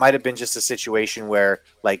think it might have been just a situation where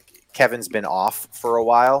Kevin's been off for a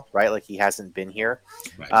while, right? Like he hasn't been here.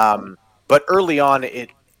 Right. But early on,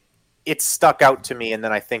 it stuck out to me, and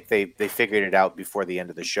then I think they figured it out before the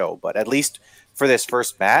end of the show. But at least for this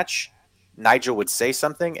first match, Nigel would say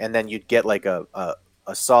something, and then you'd get a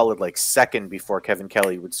solid second before Kevin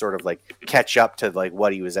Kelly would sort of catch up to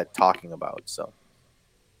what he was talking about. So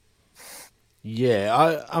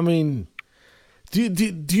yeah, I mean, do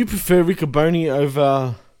you prefer Riccoboni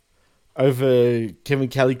over Kevin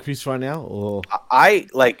Kelly, Chris, right now? Or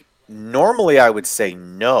normally I would say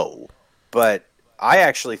no, but I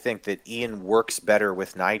actually think that Ian works better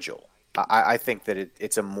with Nigel. I think that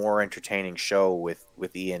it's a more entertaining show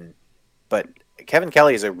with Ian, but Kevin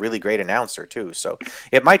Kelly is a really great announcer too. So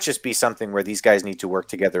it might just be something where these guys need to work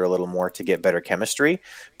together a little more to get better chemistry.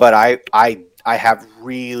 But I have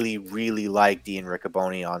really, really liked Ian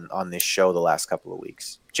Riccoboni on this show the last couple of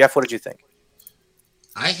weeks. Jeff, what did you think?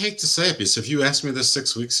 I hate to say it, because if you asked me this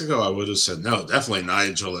 6 weeks ago, I would have said, no, definitely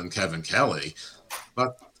Nigel and Kevin Kelly.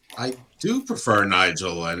 But I do prefer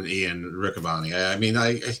Nigel and Ian Riccoboni. I mean,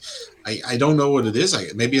 I don't know what it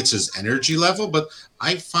is. Maybe it's his energy level, but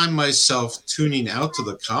I find myself tuning out to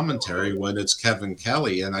the commentary when it's Kevin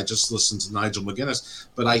Kelly, and I just listen to Nigel McGuinness.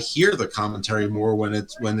 But I hear the commentary more when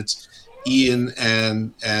it's Ian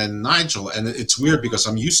and Nigel, and it's weird because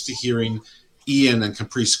I'm used to hearing Ian and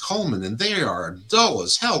Caprice Coleman, and they are a dull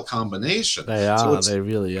as hell combination. They are. They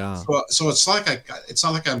really are. So it's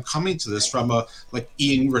not like I'm coming to this from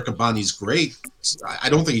Ian Riccoboni's great. I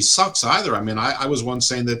don't think he sucks either. I mean, I was once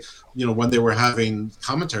saying that, when they were having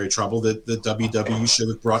commentary trouble, that the WWE should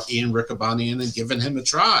have brought Ian Riccoboni in and given him a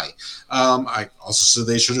try. I also said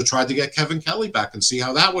they should have tried to get Kevin Kelly back and see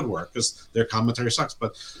how that would work, because their commentary sucks.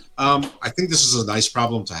 But I think this is a nice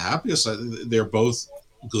problem to have, because they're both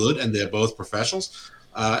good and they're both professionals,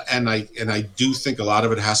 and I do think a lot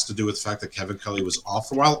of it has to do with the fact that Kevin Kelly was off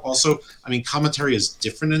for a while. Also, I mean, commentary is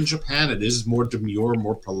different in Japan. It is more demure,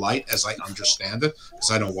 more polite, as I understand it,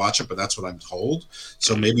 because I don't watch it, but that's what I'm told.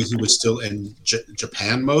 So maybe he was still in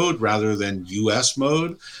Japan mode rather than US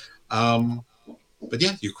mode. But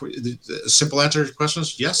yeah, the simple answer to your question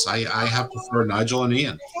is yes, I have preferred Nigel and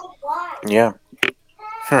Ian. Yeah.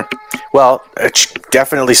 Well,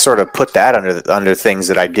 definitely sort of put that under things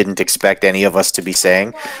that I didn't expect any of us to be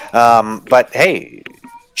saying. But hey,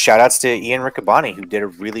 shout outs to Ian Riccoboni, who did a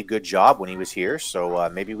really good job when he was here. So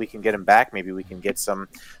maybe we can get him back. Maybe we can get some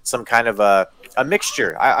kind of a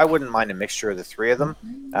mixture. I wouldn't mind a mixture of the three of them.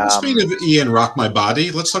 Speaking of Ian Rock My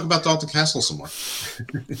Body, let's talk about Dalton Castle some more.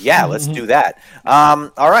 Yeah, let's do that.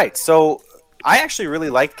 All right, so I actually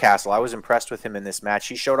really liked Castle. I was impressed with him in this match.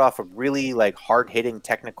 He showed off a really hard-hitting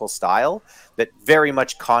technical style that very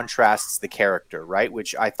much contrasts the character, right?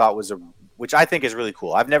 Which I think is really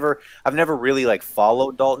cool. I've never really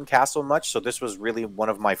followed Dalton Castle much, so this was really one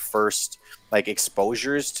of my first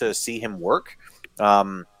exposures to see him work.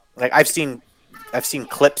 I've seen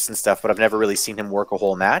clips and stuff, but I've never really seen him work a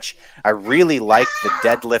whole match. I really liked the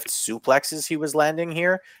deadlift suplexes he was landing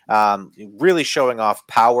here, really showing off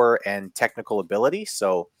power and technical ability.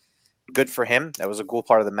 So good for him. That was a cool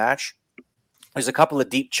part of the match. There's a couple of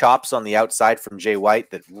deep chops on the outside from Jay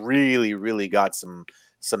White that really, really got some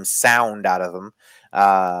sound out of him.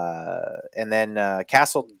 And then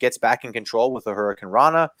Castle gets back in control with the Hurricane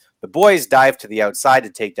Rana. The boys dive to the outside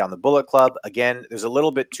to take down the Bullet Club. Again, there's a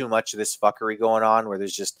little bit too much of this fuckery going on where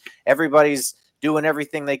there's just everybody's doing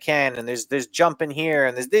everything they can, and there's jumping here,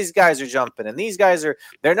 and these guys are jumping, and these guys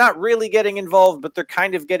they're not really getting involved, but they're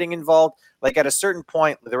kind of getting involved. At a certain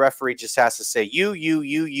point, the referee just has to say,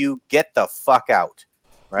 you get the fuck out,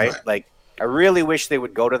 right? I really wish they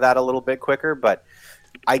would go to that a little bit quicker, but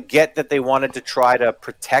I get that they wanted to try to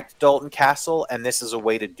protect Dalton Castle, and this is a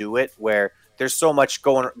way to do it where there's so much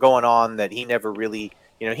going on that he never really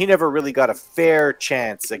got a fair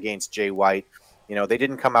chance against Jay White. They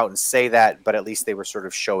didn't come out and say that, but at least they were sort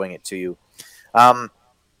of showing it to you.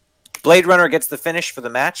 Blade Runner gets the finish for the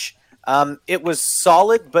match. It was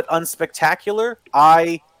solid but unspectacular.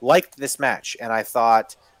 I liked this match, and I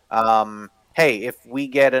thought, hey, if we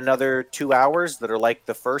get another 2 hours that are like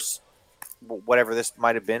the first, whatever this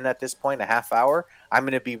might have been at this point, a half hour, I'm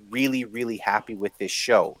going to be really, really happy with this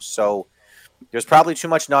show. So there's probably too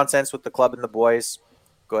much nonsense with the club and the boys.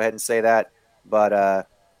 Go ahead and say that. But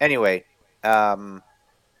anyway,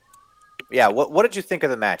 yeah, what did you think of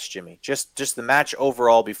the match, Jimmy? Just the match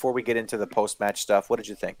overall before we get into the post-match stuff. What did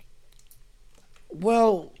you think?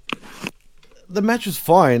 Well, the match was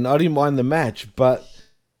fine. I didn't mind the match, but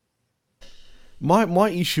my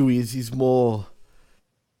issue is more,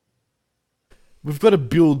 we've got to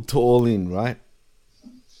build to All In, right?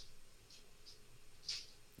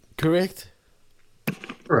 Correct?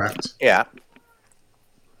 Correct. Yeah.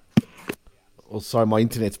 Oh, sorry, my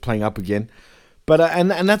internet's playing up again. But and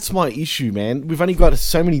that's my issue, man. We've only got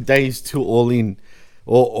so many days till All In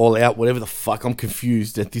or All Out, whatever the fuck. I'm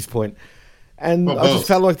confused at this point. And I just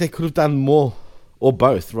felt like they could have done more, or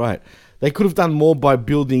both, right? They could have done more by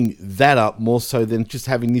building that up more so than just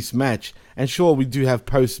having this match. And sure, we do have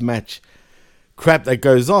post-match crap that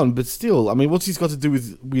goes on, but still, I mean, what's this got to do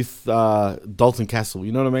with Dalton Castle?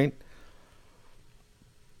 You know what I mean?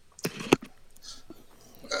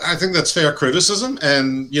 I think that's fair criticism,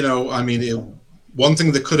 and I mean, one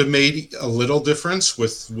thing that could have made a little difference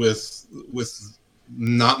with with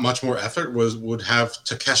not much more effort would have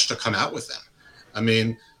Takeshita come out with them. I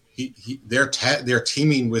mean, they're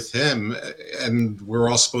teaming with him, and we're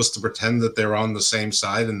all supposed to pretend that they're on the same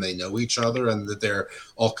side and they know each other and that they're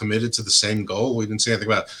all committed to the same goal. We didn't see anything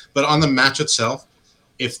about it. But on the match itself,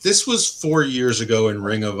 if this was 4 years ago in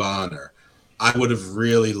Ring of Honor, I would have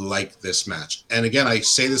really liked this match. And again, I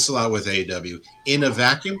say this a lot with AEW. In a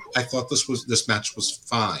vacuum, I thought this match was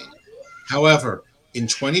fine. However, in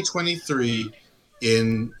 2023,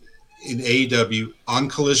 in AEW, on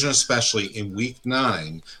Collision especially, in Week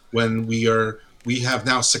 9, when we have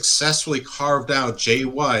now successfully carved out Jay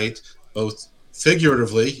White, both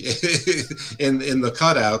figuratively in the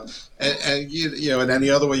cutout, and in any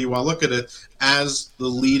other way you want to look at it, as the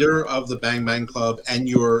leader of the Bang Bang Club and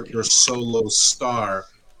your solo star.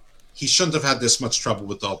 He shouldn't have had this much trouble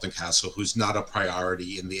with Dalton Castle, who's not a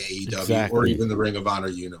priority in the AEW or even the Ring of Honor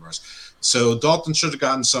universe. So Dalton should have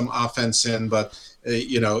gotten some offense in, but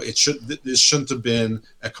this shouldn't have been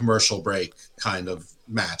a commercial break kind of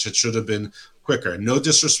match. It should have been quicker. No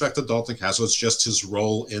disrespect to Dalton Castle, it's just his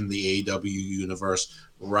role in the AEW universe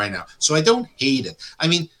right now. So I don't hate it. I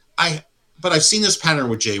mean, but I've seen this pattern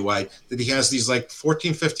with Jay White that he has these like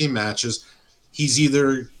 14, 15 matches. He's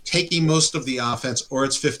either taking most of the offense or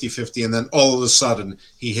it's 50-50, and then all of a sudden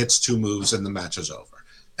he hits 2 moves and the match is over.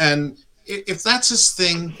 And if that's his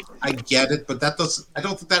thing, I get it, but I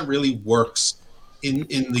don't think that really works in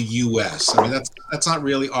the US. I mean, that's not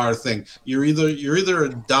really our thing. You're either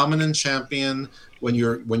a dominant champion when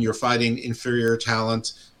you're fighting inferior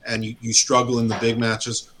talent and you struggle in the big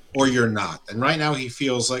matches, or you're not. And right now he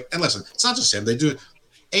feels like, and listen, it's not just him. They do.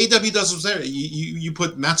 AEW does what's there. You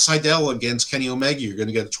put Matt Sydal against Kenny Omega, you're going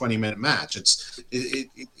to get a 20-minute match. It's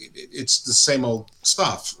the same old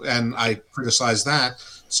stuff, and I criticize that.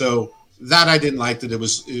 So that I didn't like that it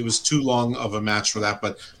was too long of a match for that.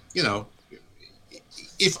 But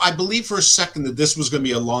if I believe for a second that this was going to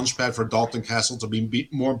be a launch pad for Dalton Castle to be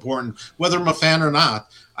more important, whether I'm a fan or not,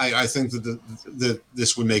 I think that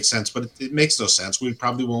this would make sense. But it makes no sense. We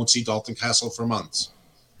probably won't see Dalton Castle for months.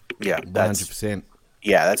 Yeah, 100%.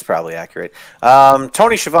 Yeah, that's probably accurate.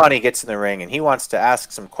 Tony Schiavone gets in the ring, and he wants to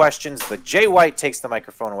ask some questions, but Jay White takes the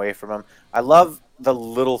microphone away from him. I love the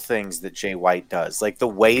little things that Jay White does, like the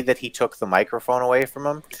way that he took the microphone away from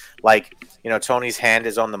him. Like, Tony's hand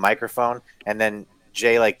is on the microphone, and then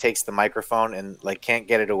Jay, takes the microphone and, can't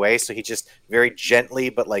get it away, so he just very gently,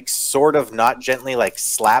 but, sort of not gently,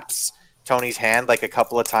 slaps Tony's hand a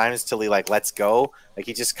couple of times till he lets go.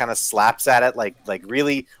 He just kind of slaps at it like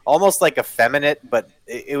really almost effeminate, but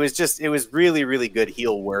it was really, really good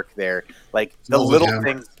heel work there. The little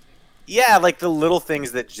things. Yeah, the little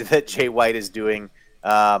things that Jay White is doing.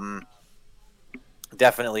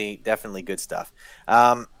 Definitely good stuff.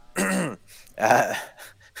 Hitman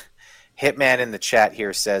in the chat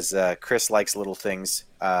here says Chris likes little things.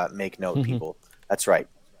 Make note, people. That's right.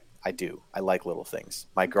 I do. I like little things.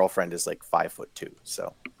 My girlfriend is 5'2",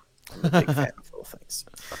 so I'm a big fan of little things.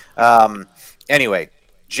 Anyway,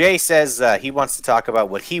 Jay says he wants to talk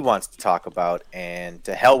about what he wants to talk about, and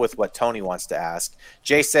to hell with what Tony wants to ask.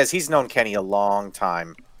 Jay says he's known Kenny a long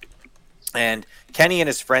time, and Kenny and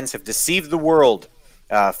his friends have deceived the world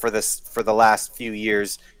for the last few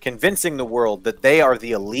years, convincing the world that they are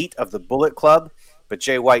the elite of the Bullet Club. But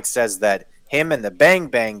Jay White says that him and the Bang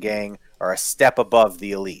Bang Gang are a step above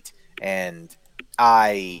the elite. And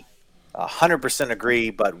I 100%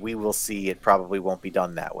 agree, but we will see. It probably won't be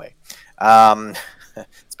done that way.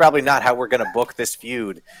 It's probably not how we're going to book this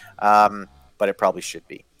feud, but it probably should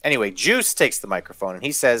be. Anyway, Juice takes the microphone, and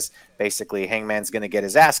he says, basically, Hangman's going to get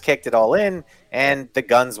his ass kicked at All In, and the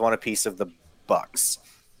Guns want a piece of the Bucks.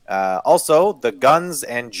 Also, the Guns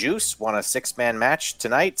and Juice want a 6-man match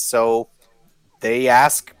tonight, so they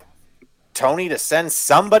ask Tony to send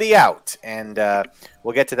somebody out, and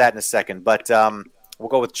we'll get to that in a second. But we'll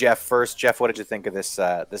go with Jeff first. Jeff, what did you think of this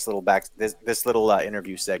little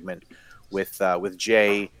interview segment with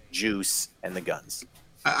Jay, Juice, and the Guns?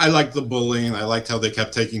 I liked the bullying. I liked how they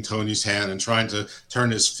kept taking Tony's hand and trying to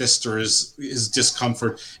turn his fist or his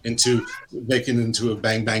discomfort into making it into a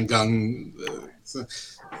bang bang gun.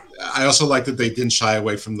 I also liked that they didn't shy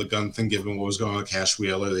away from the gun thing, given what was going on with Cash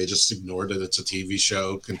Wheeler. They just ignored it. It's a TV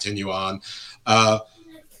show. Continue on.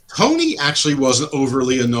 Tony actually wasn't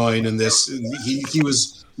overly annoying in this. He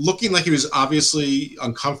was looking like he was obviously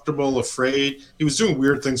uncomfortable, afraid. He was doing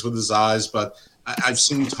weird things with his eyes, but I've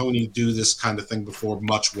seen Tony do this kind of thing before,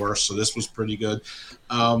 much worse. So this was pretty good.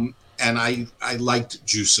 And I liked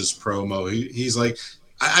Juice's promo. He's like,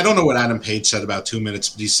 I don't know what Adam Page said about 2 minutes,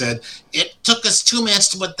 but he said, it took us 2 minutes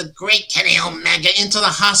to put the great Kenny Omega into the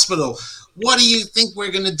hospital. What do you think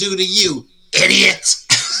we're going to do to you, idiot?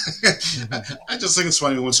 I just think it's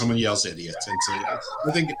funny when someone yells idiot.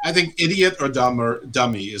 I think idiot or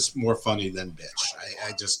dummy is more funny than bitch.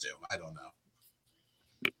 I just do. I don't know.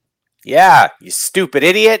 Yeah, you stupid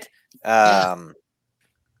idiot. Yeah,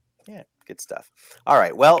 good stuff. All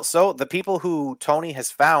right. Well, so the people who Tony has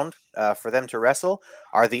found for them to wrestle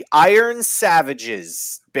are the Iron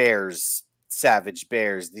Savages, Savage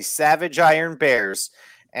Bears, the Savage Iron Bears.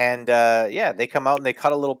 And yeah, they come out and they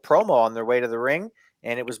cut a little promo on their way to the ring.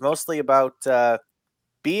 And it was mostly about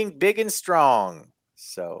being big and strong.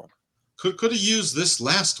 So could have used this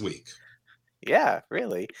last week. Yeah,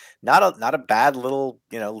 really. Not a bad little,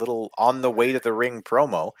 little on the way to the ring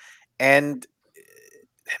promo. And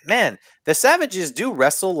man, the Savages do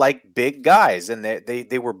wrestle like big guys, and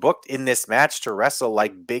they were booked in this match to wrestle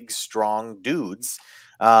like big, strong dudes.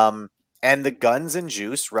 And the Guns and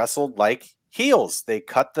Juice wrestled like heels. They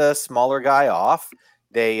cut the smaller guy off.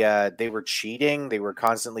 They were cheating. They were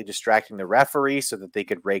constantly distracting the referee so that they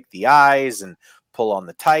could rake the eyes and pull on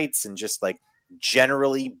the tights and just like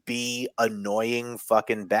generally be annoying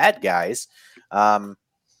fucking bad guys. I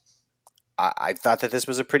thought that this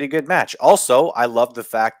was a pretty good match. Also, I love the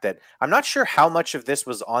fact that I'm not sure how much of this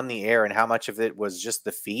was on the air and how much of it was just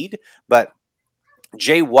the feed, but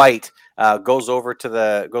Jay White goes over to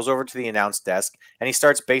the announce desk and he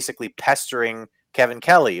starts basically pestering Kevin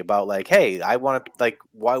Kelly about like, hey, I want to like,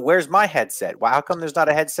 where's my headset? Why? How come there's not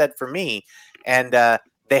a headset for me? And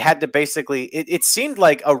they had to basically, it seemed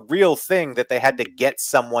like a real thing that they had to get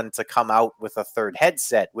someone to come out with a third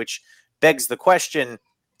headset, which begs the question,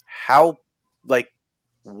 how, like,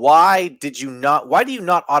 why do you not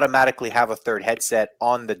automatically have a third headset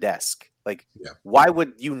on the desk? Like, why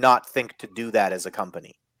would you not think to do that as a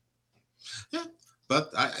company? Yeah.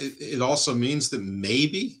 But it also means that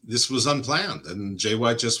maybe this was unplanned, and Jay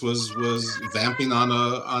White just was vamping on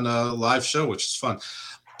a live show, which is fun.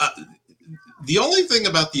 The only thing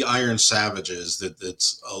about the Iron Savages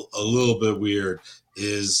that's a little bit weird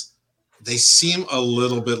is they seem a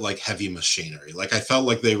little bit like Heavy Machinery. Like I felt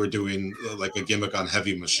like they were doing like a gimmick on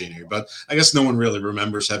Heavy Machinery, but I guess no one really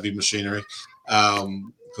remembers Heavy Machinery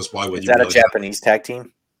because why would is you? Is that a Japanese tag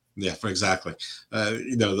team? Yeah, exactly.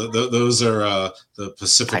 Those are the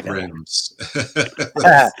Pacific Rims. But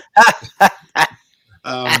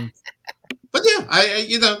yeah,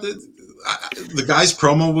 the guy's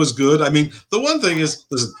promo was good. I mean, the one thing is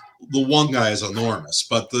the one guy is enormous,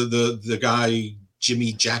 but the guy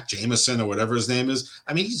Jimmy Jack Jameson or whatever his name is,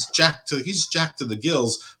 I mean, he's jacked to the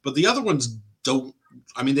gills, but the other ones don't.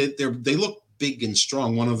 I mean, they look big and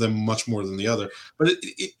strong. One of them much more than the other, but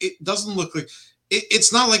it doesn't look like.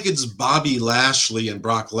 It's not like it's Bobby Lashley and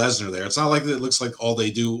Brock Lesnar there. It's not like it looks like all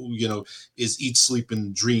they do, is eat, sleep,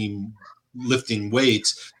 and dream, lifting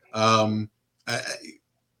weights. So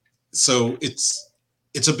it's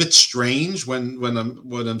a bit strange when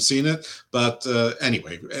I'm seeing it. But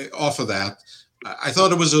anyway, off of that, I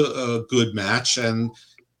thought it was a good match, and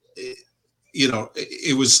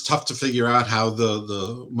it was tough to figure out how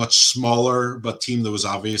the much smaller but team that was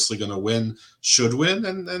obviously going to win should win,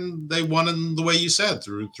 and they won in the way you said,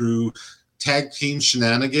 through tag team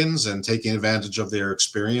shenanigans and taking advantage of their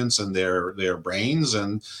experience and their brains,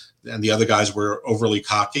 and the other guys were overly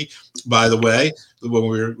cocky. By the way,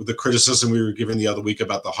 when the criticism we were giving the other week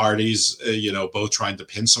about the Hardys, both trying to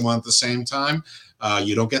pin someone at the same time.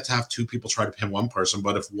 You don't get to have two people try to pin one person,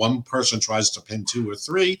 but if one person tries to pin two or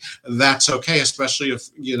three, that's okay, especially if,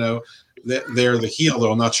 they're the heel,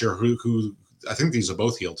 though I'm not sure who. I think these are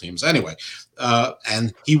both heel teams. Anyway,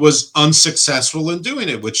 and he was unsuccessful in doing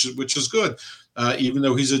it, which is good, even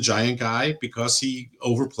though he's a giant guy, because he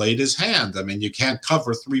overplayed his hand. I mean, you can't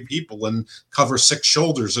cover three people and cover six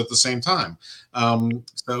shoulders at the same time.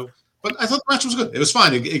 But I thought the match was good. It was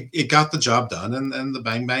fine. It got the job done, and the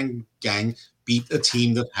Bang Bang Gang beat a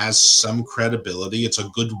team that has some credibility. It's a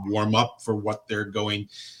good warm-up for what they're going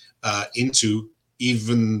into,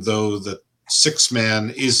 even though the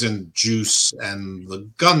six-man isn't Juice and the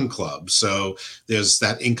Gun Club. So there's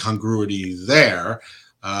that incongruity there.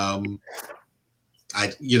 So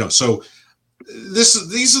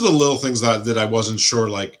these are the little things that I wasn't sure,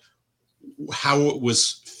 like, how it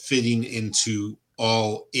was fitting into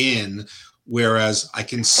All In, whereas I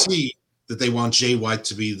can see that they want Jay White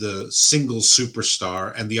to be the single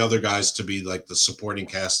superstar and the other guys to be like the supporting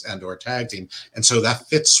cast and or tag team. And so that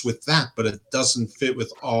fits with that, but it doesn't fit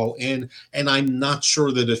with All In. And I'm not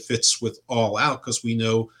sure that it fits with All Out, because we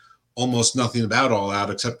know almost nothing about All Out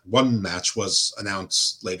except one match was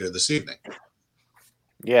announced later this evening.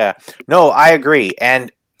 Yeah, no, I agree. And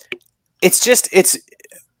it's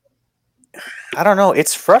I don't know.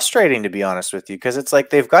 It's frustrating, to be honest with you, because it's like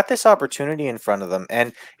they've got this opportunity in front of them,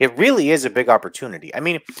 and it really is a big opportunity. I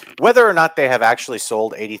mean, whether or not they have actually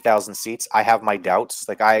sold 80,000 seats, I have my doubts.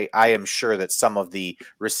 Like, I am sure that some of the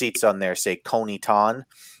receipts on there say Coney Ton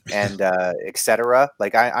and etc.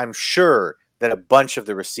 Like, I'm sure that a bunch of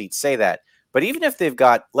the receipts say that. But even if they've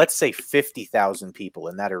got, let's say, 50,000 people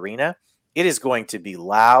in that arena, it is going to be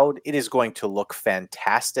loud. It is going to look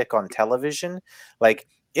fantastic on television. Like,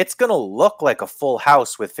 it's going to look like a full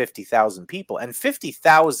house with 50,000 people, and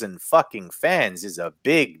 50,000 fucking fans is a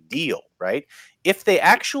big deal, right? If they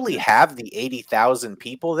actually have the 80,000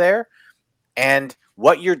 people there, and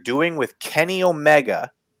what you're doing with Kenny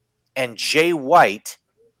Omega and Jay White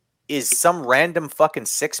is some random fucking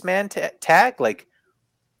six-man tag, like,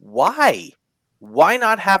 why? Why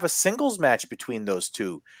not have a singles match between those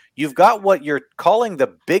two? You've got what you're calling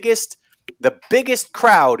the biggest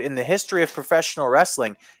crowd in the history of professional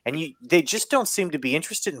wrestling, and they just don't seem to be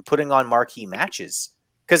interested in putting on marquee matches,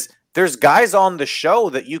 because there's guys on the show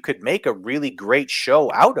that you could make a really great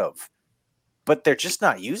show out of, but they're just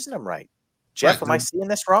not using them right. Jeff, am I seeing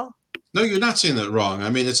this wrong? No, you're not seeing that wrong. I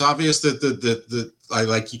mean, it's obvious that I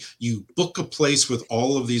like you book a place with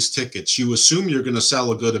all of these tickets. You assume you're going to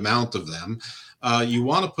sell a good amount of them. You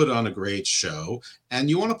want to put on a great show, and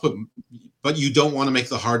you want to but you don't want to make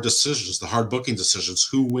the hard decisions, the hard booking decisions,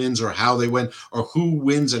 who wins or how they win, or who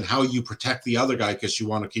wins and how you protect the other guy, because you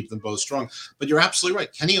want to keep them both strong. But you're absolutely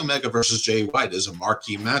right. Kenny Omega versus Jay White is a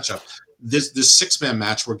marquee matchup. This six-man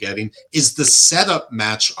match we're getting is the setup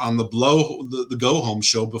match on the go home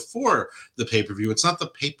show before the pay-per-view. It's not the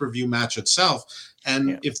pay-per-view match itself.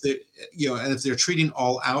 And if they're treating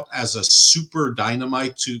All Out as a super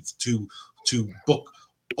dynamite to book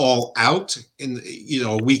All Out in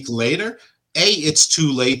a week later, it's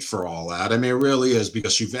too late for All Out. I mean, it really is,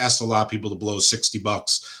 because you've asked a lot of people to blow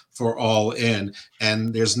 $60 for All In,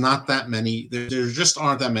 and there's not that many. There just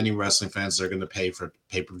aren't that many wrestling fans that are going to pay for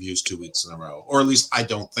pay-per-views 2 weeks in a row, or at least I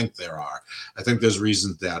don't think there are. I think there's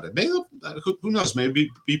reasons to doubt it. Maybe who knows?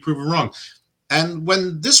 Maybe be proven wrong. And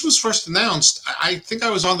when this was first announced, I think I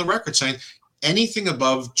was on the record saying anything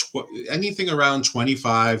around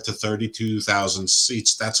 25 to 32,000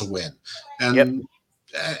 seats, that's a win.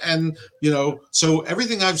 And so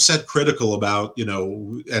everything I've said critical about,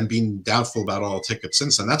 and being doubtful about all tickets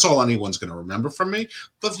since then, that's all anyone's going to remember from me.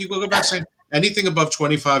 But if you go back saying anything above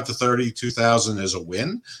 25 to 32,000 is a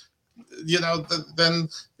win, then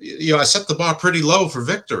I set the bar pretty low for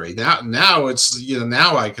victory. Now it's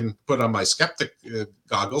now I can put on my skeptic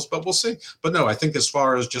goggles, but we'll see. But no, I think as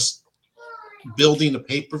far as just building a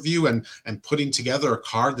pay-per-view and putting together a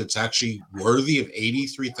card that's actually worthy of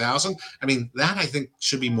 83,000, I mean, that I think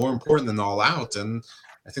should be more important than All Out. And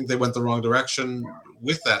I think they went the wrong direction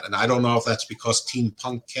with that. And I don't know if that's because Team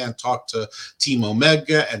Punk can't talk to Team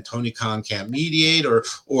Omega and Tony Khan can't mediate,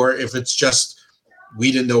 or if it's just we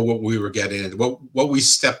didn't know what we were getting into, what we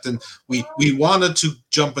stepped in. We wanted to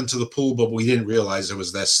jump into the pool, but we didn't realize it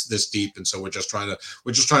was this deep. And so we're just trying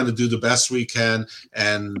to do the best we can,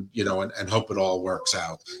 and and hope it all works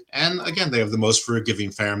out. And again, they have the most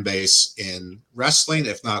forgiving fan base in wrestling,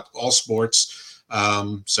 if not all sports.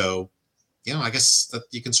 So I guess that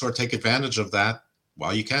you can sort of take advantage of that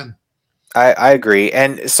while you can. I agree.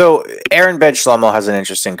 And so Aaron Ben Shlomo has an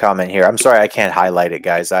interesting comment here. I'm sorry I can't highlight it,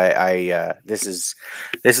 guys. This is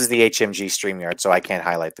the HMG StreamYard, so I can't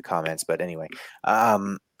highlight the comments. But anyway,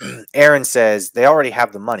 Aaron says they already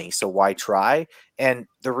have the money, so why try? And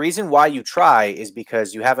the reason why you try is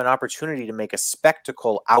because you have an opportunity to make a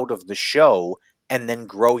spectacle out of the show and then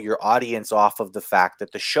grow your audience off of the fact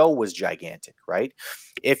that the show was gigantic, right?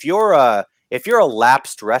 If you're a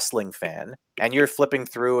lapsed wrestling fan and you're flipping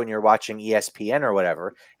through and you're watching ESPN or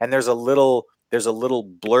whatever, and there's a little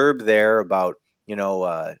blurb there about,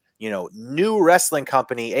 new wrestling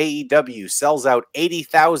company AEW sells out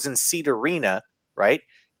 80,000 seat arena, right?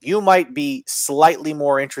 You might be slightly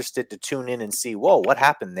more interested to tune in and see, whoa, what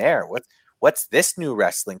happened there? What's this new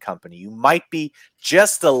wrestling company? You might be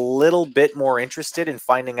just a little bit more interested in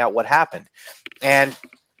finding out what happened. And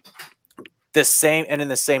in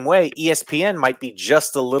the same way, ESPN might be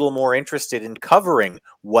just a little more interested in covering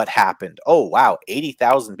what happened. Oh, wow,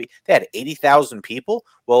 80,000 people. They had 80,000 people.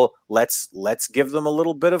 Well, let's give them a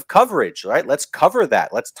little bit of coverage, right? Let's cover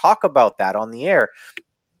that. Let's talk about that on the air.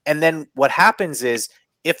 And then what happens is,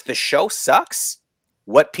 if the show sucks,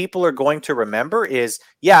 what people are going to remember is,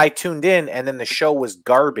 yeah, I tuned in and then the show was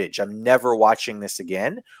garbage. I'm never watching this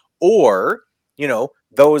again. Or,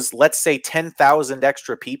 those, let's say, 10,000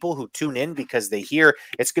 extra people who tune in because they hear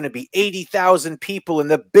it's going to be 80,000 people in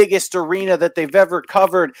the biggest arena that they've ever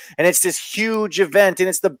covered, and it's this huge event, and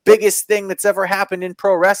it's the biggest thing that's ever happened in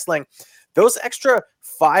pro wrestling. Those extra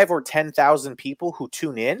 5 or 10,000 people who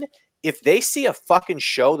tune in, if they see a fucking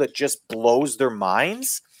show that just blows their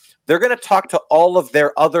minds, they're going to talk to all of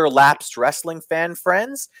their other lapsed wrestling fan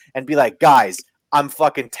friends and be like, guys, I'm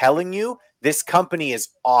fucking telling you, this company is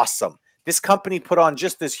awesome. This company put on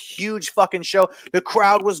just this huge fucking show. The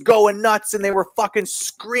crowd was going nuts and they were fucking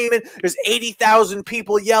screaming. There's 80,000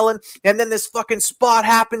 people yelling. And then this fucking spot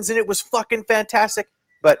happens and it was fucking fantastic.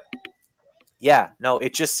 But yeah, no,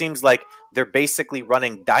 it just seems like they're basically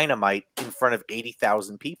running Dynamite in front of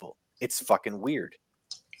 80,000 people. It's fucking weird.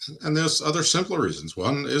 And there's other simpler reasons.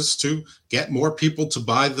 One is to get more people to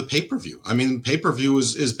buy the pay-per-view. I mean, pay-per-view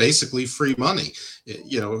is basically free money,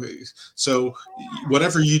 so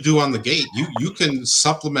whatever you do on the gate, you can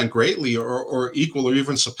supplement greatly or equal or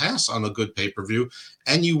even surpass on a good pay-per-view.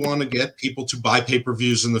 And you want to get people to buy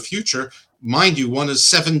pay-per-views in the future. Mind you, one is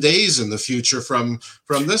 7 days in the future from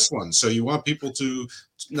this one. So you want people to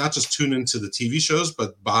not just tune into the TV shows,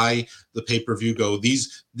 but buy the pay-per-view. Go,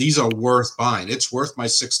 these are worth buying. It's worth my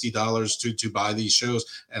 $60 to buy these shows,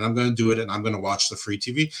 and I'm going to do it, and I'm going to watch the free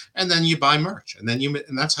TV. And then you buy merch, and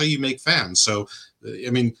that's how you make fans. So,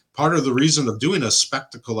 I mean, part of the reason of doing a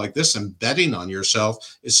spectacle like this and betting on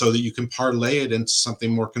yourself is so that you can parlay it into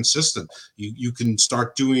something more consistent. You can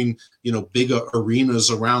start doing, big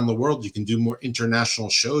arenas around the world. You can do more international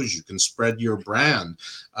shows. You can spread your brand.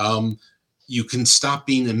 You can stop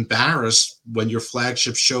being embarrassed when your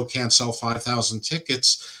flagship show can't sell 5,000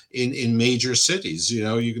 tickets in major cities.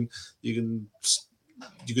 You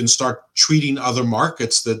can start treating other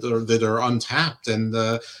markets that are untapped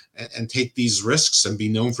and take these risks and be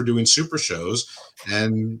known for doing super shows.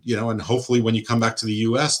 And hopefully when you come back to the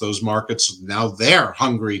US, those markets, now they're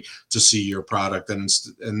hungry to see your product. And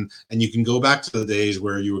you can go back to the days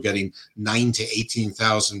where you were getting 9,000 to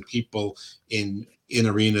 18,000 people in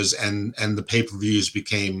arenas, and the pay-per-views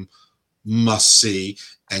became must see,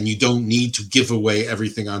 and you don't need to give away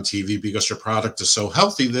everything on TV because your product is so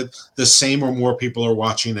healthy that the same or more people are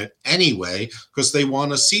watching it anyway because they want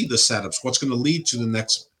to see the setups, what's going to lead to the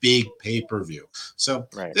next big pay-per-view. So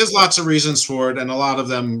There's lots of reasons for it, and a lot of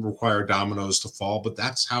them require dominoes to fall, but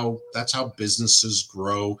that's how businesses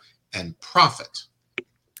grow and profit.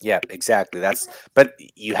 Yeah, exactly. But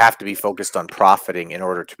you have to be focused on profiting in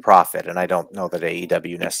order to profit, and I don't know that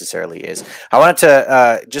AEW necessarily is. I wanted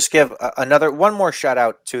to just give one more shout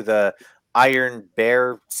out to the Iron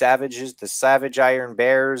Bear Savages, the Savage Iron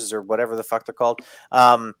Bears, or whatever the fuck they're called.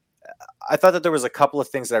 I thought that there was a couple of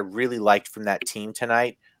things that I really liked from that team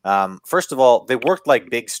tonight. First of all, they worked like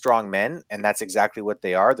big, strong men, and that's exactly what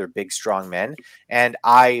they are. They're big, strong men. And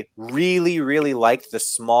I really, really liked the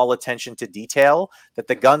small attention to detail that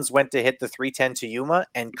the Guns went to hit the 310 to Yuma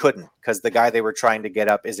and couldn't because the guy they were trying to get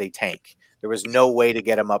up is a tank. There was no way to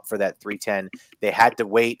get him up for that 310. They had to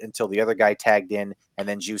wait until the other guy tagged in, and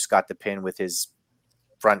then Juice got the pin with his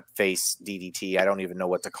front face DDT. I don't even know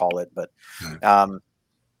what to call it, but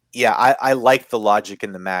I like the logic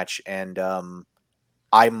in the match, and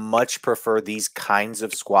I much prefer these kinds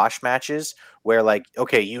of squash matches where, like,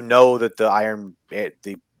 okay, that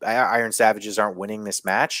the Iron Savages aren't winning this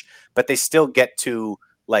match, but they still get to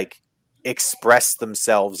like express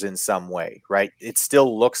themselves in some way, right? It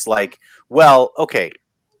still looks like, well, okay,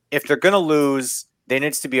 if they're gonna lose, there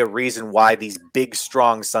needs to be a reason why these big,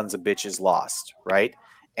 strong sons of bitches lost, right?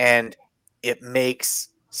 And it makes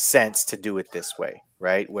sense to do it this way.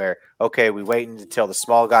 Right, where okay, we wait until the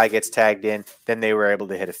small guy gets tagged in, then they were able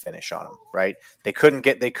to hit a finish on him. Right, they couldn't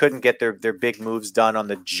get their big moves done on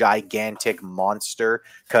the gigantic monster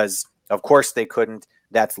because of course they couldn't.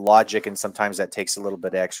 That's logic, and sometimes that takes a little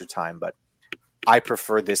bit of extra time. But I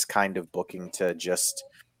prefer this kind of booking to just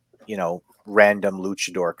random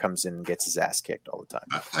luchador comes in and gets his ass kicked all the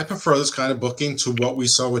time. I prefer this kind of booking to what we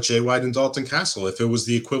saw with Jay White and Dalton Castle. If it was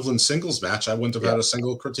the equivalent singles match, I wouldn't have had a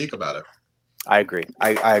single critique about it. I agree.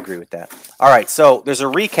 I agree with that. All right, so there's a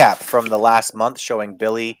recap from the last month showing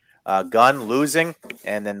Billy Gunn losing,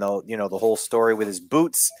 and then the whole story with his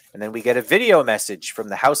boots, and then we get a video message from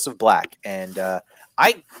the House of Black, and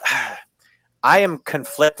I am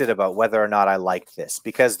conflicted about whether or not I like this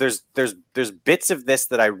because there's bits of this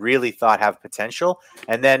that I really thought have potential,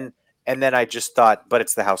 and then I just thought, but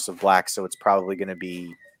it's the House of Black, so it's probably going to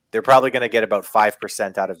be. They're probably going to get about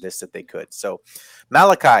 5% out of this that they could. So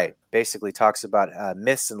Malachi basically talks about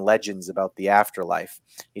myths and legends about the afterlife.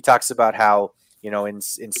 He talks about how, in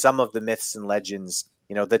some of the myths and legends,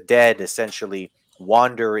 the dead essentially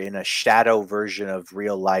wander in a shadow version of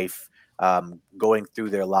real life, going through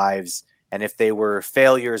their lives. And if they were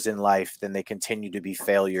failures in life, then they continue to be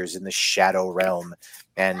failures in the shadow realm.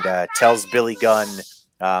 And tells Billy Gunn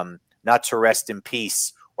not to rest in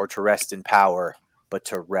peace or to rest in power, but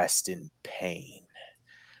to rest in pain.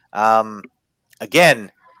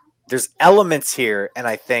 Again, there's elements here, and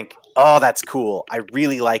I think, oh, that's cool. I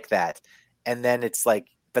really like that. And then it's like,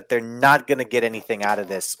 but they're not going to get anything out of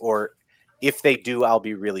this, or if they do, I'll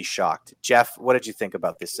be really shocked. Jeff, what did you think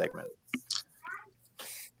about this segment?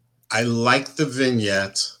 I like the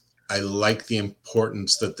vignette. I like the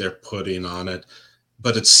importance that they're putting on it,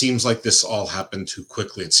 but it seems like this all happened too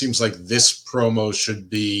quickly. It seems like this promo should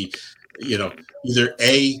be, either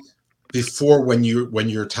before when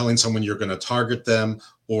you're telling someone you're going to target them,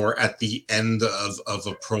 or at the end of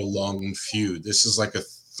a prolonged feud. This is like a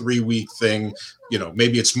 3-week thing.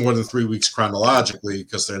 Maybe it's more than 3 weeks chronologically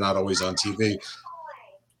because they're not always on TV.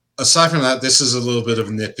 Aside from that, this is a little bit of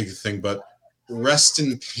a nitpicky thing, but rest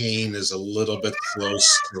in pain is a little bit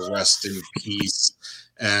close to rest in peace.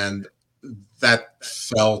 And that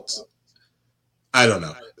felt, I don't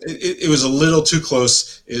know. It was a little too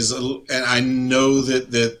close. And I know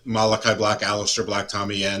that Malachi Black, Aleister Black,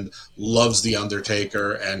 Tommy End loves The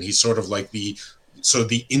Undertaker, and he's sort of like the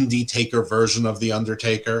indie taker version of The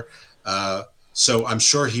Undertaker. So I'm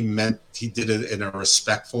sure he did it in a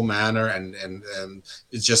respectful manner, and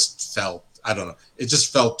it just felt, I don't know, it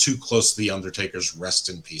just felt too close to The Undertaker's rest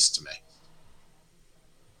in peace to me.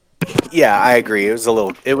 Yeah, I agree. It was a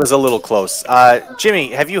little close.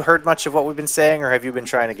 Jimmy, have you heard much of what we've been saying, or have you been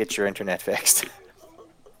trying to get your internet fixed?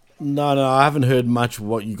 No, I haven't heard much of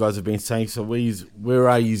what you guys have been saying. So where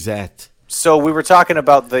are you at? So we were talking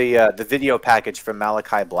about the video package from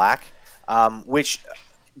Malachi Black, which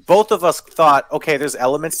both of us thought, okay, there's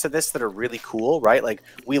elements to this that are really cool, right? Like,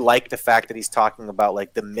 we like the fact that he's talking about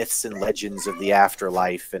like the myths and legends of the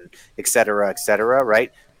afterlife and et cetera,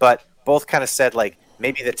 right? But both kind of said, like,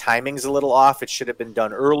 maybe the timing's a little off. It should have been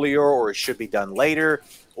done earlier, or it should be done later.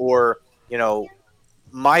 Or,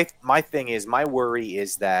 my worry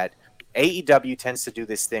is that AEW tends to do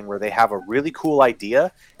this thing where they have a really cool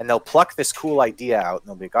idea, and they'll pluck this cool idea out, and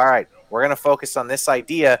they'll be like, all right, we're going to focus on this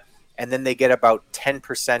idea, and then they get about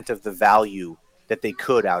 10% of the value that they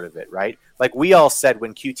could out of it, right? Like we all said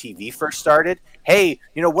when QTV first started, hey,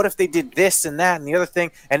 what if they did this and that and the other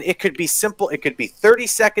thing? And it could be simple. It could be 30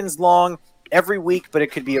 seconds long every week, but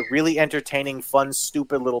it could be a really entertaining, fun,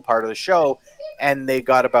 stupid little part of the show, and they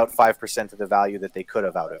got about 5% of the value that they could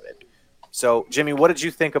have out of it. So, Jimmy, what did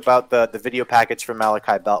you think about the video package from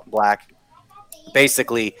Malachi Black,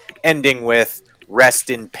 basically ending with "Rest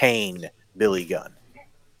in pain, Billy Gunn"?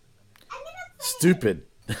 Stupid.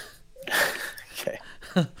 Okay.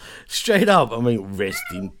 Straight up, rest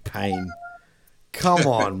in pain. Come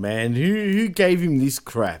on, man. Who gave him this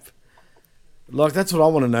crap? Like, that's what I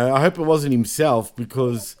want to know. I hope it wasn't himself,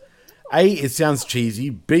 because A, it sounds cheesy.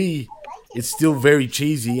 B, it's still very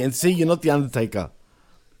cheesy. And C, you're not The Undertaker.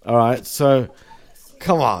 All right, so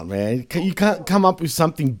come on, man. You can't come up with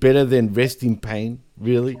something better than rest in pain,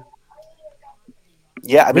 really?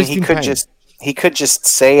 Yeah, he could just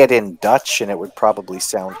say it in Dutch, and it would probably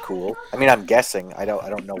sound cool. I'm guessing. I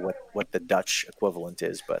don't know what the Dutch equivalent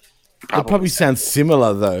is, but it probably sounds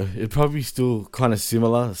similar, though. It probably still kind of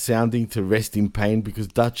similar sounding to rest in pain, because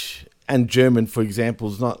Dutch and German, for example,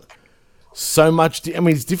 is not so much.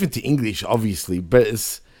 It's different to English, obviously, but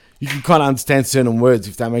you can kind of understand certain words,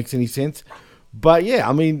 if that makes any sense. But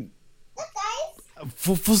yeah,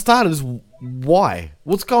 for starters, why?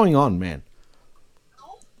 What's going on, man?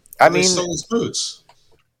 They stole his boots.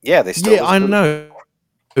 Yeah, they stole his boots. I know.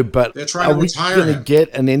 But they're trying to retire are we going to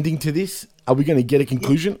get an ending to this? Are we going to get a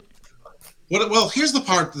conclusion? Well, here's the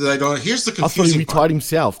part that I don't. Here's the confusing part. I thought he retired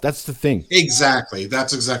himself. That's the thing. Exactly.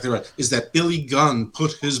 That's exactly right. Is that Billy Gunn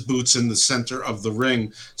put his boots in the center of the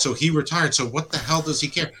ring, so he retired. So what the hell does he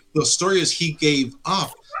care? The story is he gave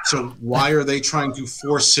up. So why are they trying to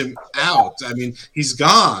force him out? He's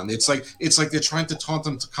gone. It's like they're trying to taunt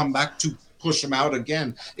him to come back to push him out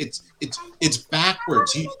again. It's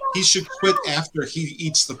backwards. He should quit after he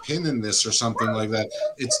eats the pin in this or something like that.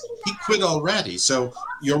 He quit already. So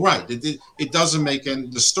you're right. It doesn't make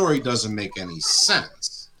the story doesn't make any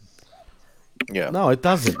sense. Yeah. No, it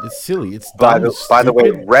doesn't. It's silly. It's by the way,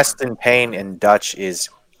 rest in pain in Dutch is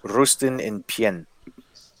rusten in pien.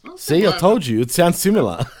 See, I told you. It sounds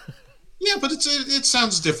similar. Yeah, but it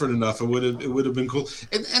sounds different enough. It would have been cool.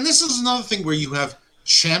 And this is another thing where you have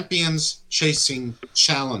champions chasing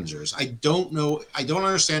challengers. I don't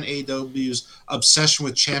understand AEW's obsession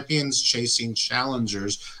with champions chasing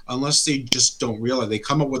challengers unless they just don't realize. They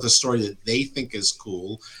come up with a story that they think is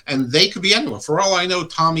cool, and they could be anyone. For all I know,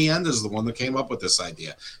 Tommy End is the one that came up with this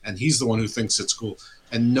idea, and he's the one who thinks it's cool.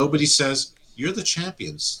 And nobody says, you're the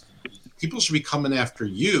champions. People should be coming after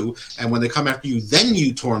you, and when they come after you, then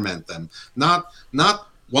you torment them. Not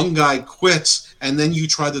one guy quits, and then you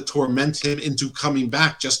try to torment him into coming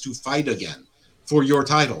back just to fight again for your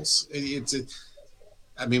titles.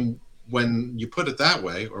 I mean, when you put it that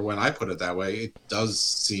way, or when I put it that way, it does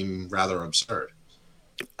seem rather absurd.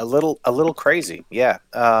 A little crazy, yeah.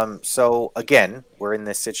 So again, we're in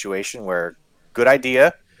this situation where good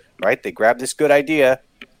idea, right? They grab this good idea,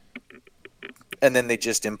 and then they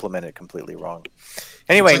just implement it completely wrong.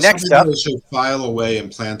 Anyway, next up, they should file away and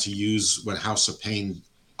plan to use when House of Pain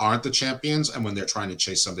aren't the champions, and when they're trying to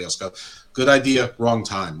chase somebody else. Go, good idea, wrong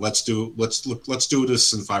time. Let's do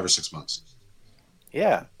this in 5 or 6 months.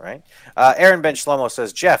 Yeah, right. Aaron Ben Shlomo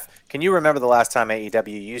says, Jeff, can you remember the last time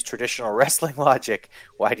AEW used traditional wrestling logic?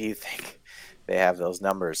 Why do you think they have those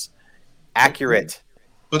numbers? Accurate.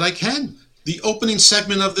 But I can. The opening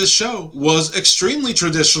segment of this show was extremely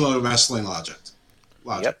traditional wrestling logic.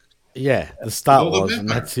 Yep. Yeah, the start was, and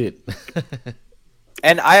that's it.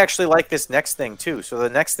 And I actually like this next thing too. So the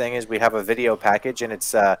next thing is we have a video package, and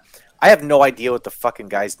it's I have no idea what the fucking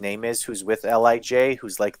guy's name is who's with LIJ,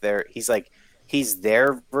 who's like he's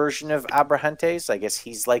their version of Abrahantes. I guess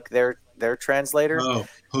he's like their translator. Oh,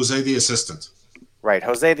 Jose the assistant. Right,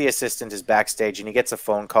 Jose the assistant is backstage, and he gets a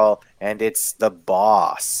phone call, and it's the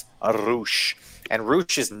boss, Roosh. And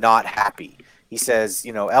Roosh is not happy. He says,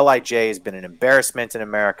 LIJ has been an embarrassment in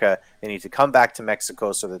America. They need to come back to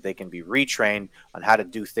Mexico so that they can be retrained on how to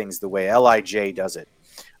do things the way LIJ does it.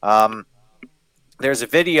 There's a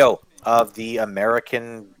video of the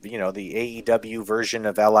American, the AEW version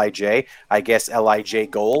of LIJ. I guess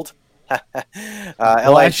LIJ Gold.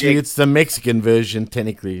 Well, actually, it's the Mexican version,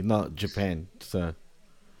 technically, not Japan. So.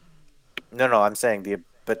 No, I'm saying the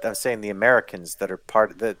Americans that are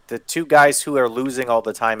part of the two guys who are losing all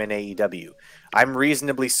the time in AEW. I'm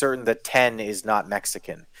reasonably certain that 10 is not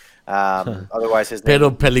Mexican. Otherwise, his name Pero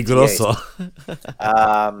peligroso.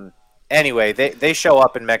 Anyway, they show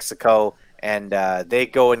up in Mexico, and they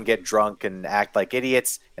go and get drunk and act like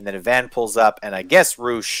idiots. And then a van pulls up, and I guess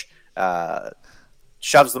Roosh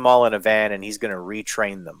shoves them all in a van, and he's going to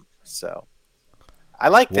retrain them. So I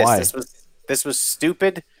like this. Why? This was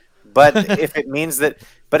stupid. But if it means that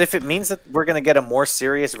we're going to get a more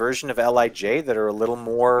serious version of LIJ that are a little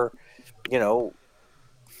more,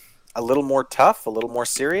 a little more tough, a little more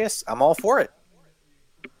serious, I'm all for it.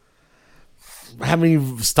 How many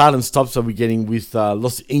start and stops are we getting with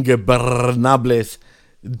Los Ingobernables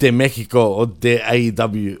de Mexico or de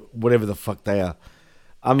AEW, whatever the fuck they are?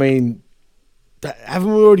 I mean,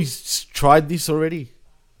 haven't we already tried this already?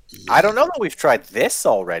 I don't know that we've tried this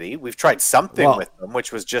already. We've tried something with them,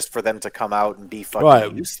 which was just for them to come out and be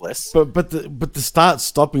fucking useless. But the start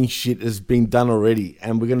stopping shit has been done already,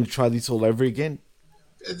 and we're going to try this all over again.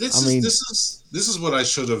 This is what I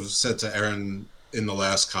should have said to Aaron in the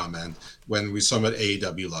last comment when we saw him at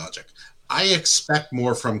AEW Logic. I expect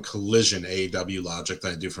more from Collision AEW Logic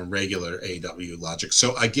than I do from regular AEW Logic.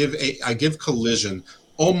 So I give Collision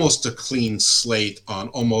almost a clean slate on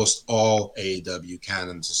almost all AEW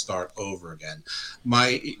canon to start over again.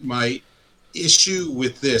 My issue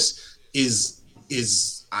with this is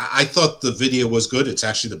I thought the video was good. It's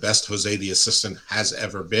actually the best Jose the Assistant has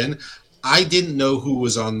ever been. I didn't know who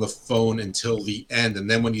was on the phone until the end. And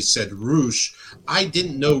then when he said Roosh, I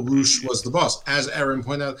didn't know Roosh was the boss. As Aaron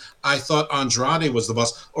pointed out, I thought Andrade was the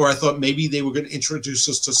boss, or I thought maybe they were going to introduce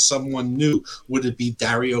us to someone new. Would it be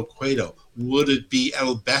Dario Cueto? Would it be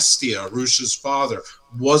El Bestia, Roosh's father?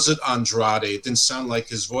 Was it Andrade? It didn't sound like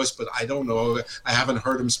his voice, but I don't know. I haven't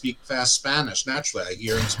heard him speak fast Spanish. Naturally, I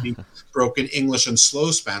hear him speak broken English and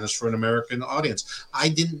slow Spanish for an American audience. I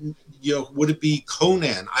didn't, would it be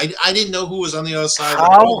Conan? I didn't know who was on the other side.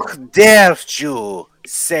 How dare you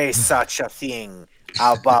say such a thing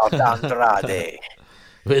about Andrade?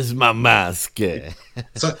 Where's my mask?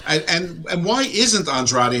 So and why isn't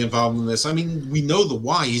Andrade involved in this? I mean, we know the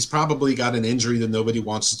why. He's probably got an injury that nobody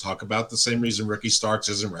wants to talk about. The same reason Ricky Starks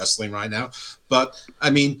isn't wrestling right now. But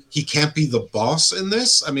I mean, he can't be the boss in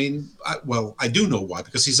this. I mean, I do know why,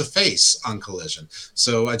 because he's a face on Collision.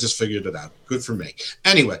 So I just figured it out. Good for me.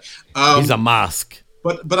 Anyway, he's a mask.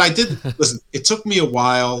 But I did listen. It took me a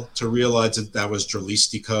while to realize that was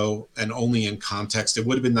Dralistico, and only in context. It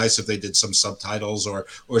would have been nice if they did some subtitles or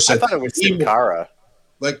said. I thought it was Sin Cara.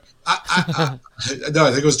 Like, no,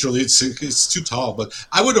 I think it was Julie. It's too tall, but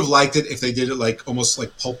I would have liked it if they did it like almost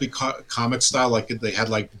like pulpy comic style, like they had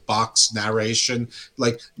like box narration.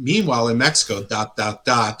 Like, meanwhile in Mexico, ...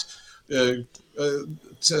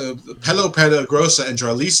 Pelo Peligrosa and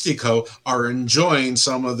Jalisco are enjoying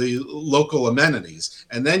some of the local amenities,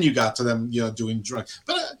 and then you got to them, doing drugs.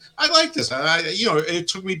 But I like this. It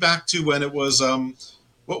took me back to when it was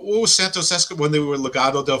what was Santos Escobar when they were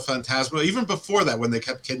Legado del Fantasma? Even before that, when they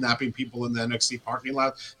kept kidnapping people in the NXT parking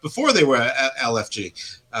lot, before they were at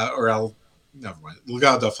LFG never mind,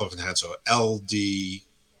 Legado del Fantasma, LD.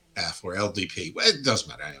 F or LDP. Well, it doesn't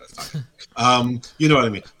matter anyway. You know what I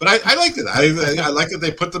mean. But I liked it. I like it.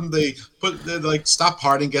 They stop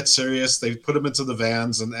partying, get serious. They put them into the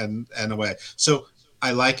vans and away. So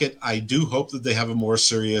I like it. I do hope that they have a more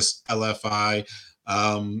serious LFI.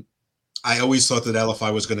 I always thought that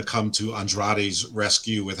LFI was going to come to Andrade's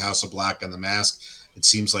rescue with House of Black and the Mask. It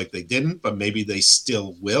seems like they didn't, but maybe they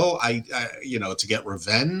still will. To get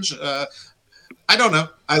revenge. I don't know.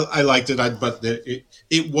 I liked it, but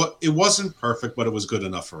it wasn't perfect, but it was good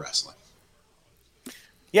enough for wrestling.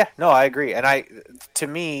 Yeah, no, I agree. And to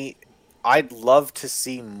me, I'd love to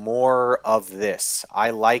see more of this.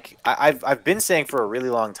 I've been saying for a really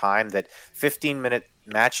long time that 15-minute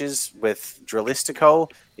matches with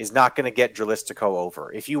Drilistico is not going to get Drilistico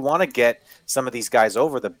over. If you want to get some of these guys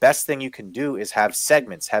over, the best thing you can do is have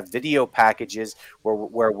segments, have video packages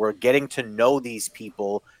where we're getting to know these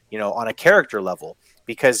people, on a character level,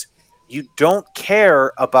 because you don't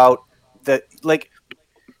care about the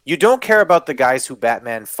guys who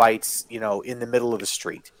Batman fights, in the middle of the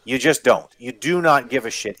street. You just don't. You do not give a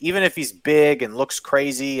shit. Even if he's big and looks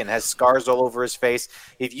crazy and has scars all over his face,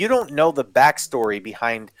 if you don't know the backstory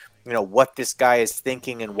behind, what this guy is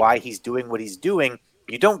thinking and why he's doing what he's doing,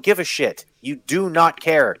 you don't give a shit. You do not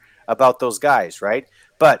care about those guys, right?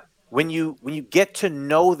 But when you get to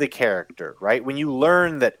know the character, right? When you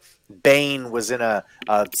learn that Bane was in a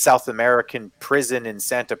South American prison in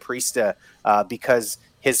Santa Prista because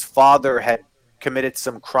his father had committed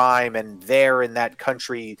some crime, and there in that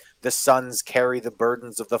country, the sons carry the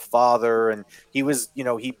burdens of the father, and he was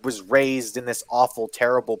raised in this awful,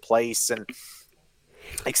 terrible place, and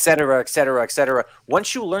et cetera, et cetera, et cetera.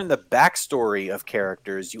 Once you learn the backstory of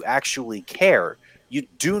characters, you actually care. You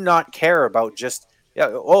do not care about just,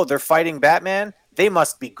 they're fighting Batman? They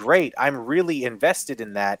must be great. I'm really invested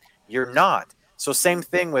in that. You're not. So same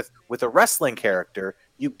thing with a wrestling character.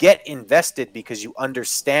 You get invested because you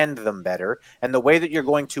understand them better. And the way that you're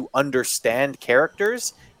going to understand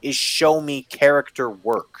characters is show me character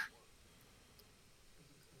work.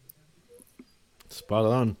 Spot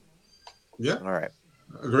on. Yeah. All right.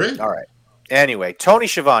 Agreed. All right. Anyway, Tony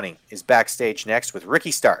Schiavone is backstage next with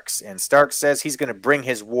Ricky Starks, and Starks says he's going to bring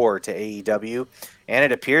his war to AEW, and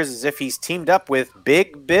it appears as if he's teamed up with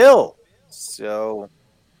Big Bill. So,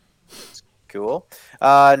 cool.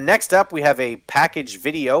 Next up, we have a package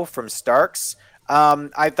video from Starks.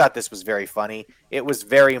 I thought this was very funny. It was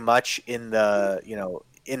very much in the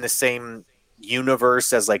same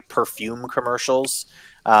universe as like perfume commercials.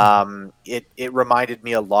 It reminded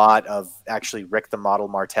me a lot of actually Rick the Model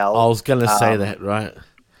Martel. I was gonna say that, right?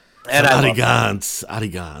 And Arigans.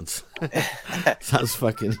 Sounds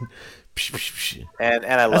fucking. And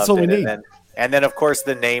I loved That's all it. we need. And then of course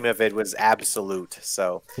the name of it was Absolute.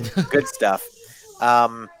 So good stuff.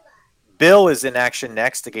 Bill is in action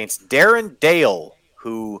next against Darren Dale,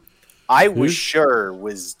 who I was sure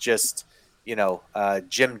was just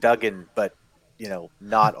Jim Duggan, but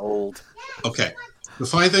not old. Okay. The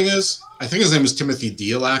funny thing is, I think his name is Timothy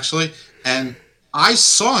Deal, actually, and I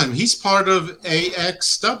saw him. He's part of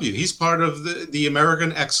AXW. He's part of the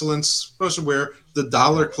American Excellence, where the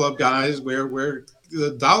Dollar Club guys, where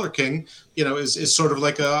the Dollar King, is sort of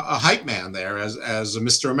like a hype man there as a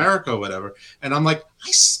Mr. America or whatever. And I'm like,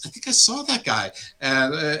 I think I saw that guy,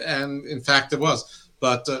 and in fact it was.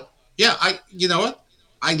 But you know what?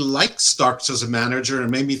 I like Starks as a manager, and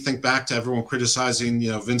it made me think back to everyone criticizing,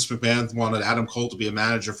 Vince McMahon wanted Adam Cole to be a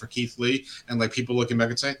manager for Keith Lee, and like people looking back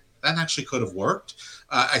and saying that actually could have worked.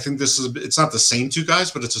 I think it's not the same two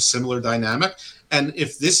guys, but it's a similar dynamic. And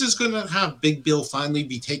if this is going to have Big Bill finally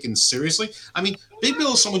be taken seriously, I mean, Big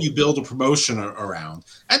Bill is someone you build a promotion around,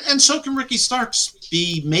 and so can Ricky Starks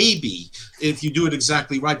be, maybe, if you do it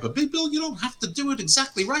exactly right. But Big Bill, you don't have to do it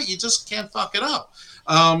exactly right. You just can't fuck it up.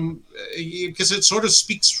 Because it sort of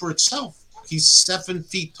speaks for itself. He's 7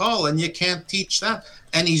 feet tall, and you can't teach that.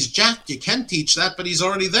 And he's jacked. You can teach that, but he's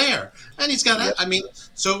already there. And he's got,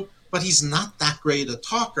 but he's not that great a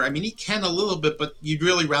talker. I mean, he can a little bit, but you'd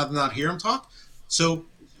really rather not hear him talk. So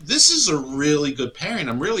this is a really good pairing.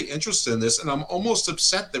 I'm really interested in this, and I'm almost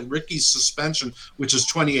upset that Ricky's suspension, which is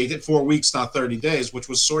 4 weeks, not 30 days, which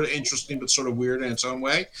was sort of interesting but sort of weird in its own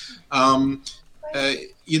way.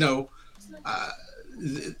 You know,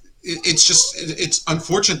 it's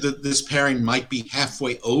unfortunate that this pairing might be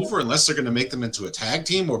halfway over unless they're going to make them into a tag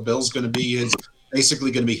team, or Bill's going to be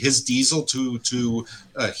basically going to be his Diesel to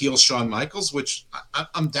heel Shawn Michaels, which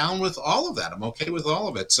I'm down with all of that. I'm okay with all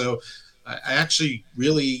of it. So I actually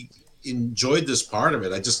really enjoyed this part of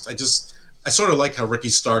it. I sort of like how Ricky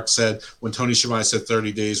Starks said when Tony Schiavone said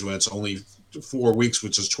 30 days when it's only 4 weeks,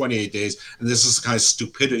 which is 28 days, and this is the kind of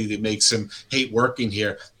stupidity that makes him hate working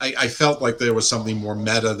here. I felt like there was something more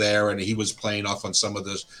meta there, and he was playing off on some of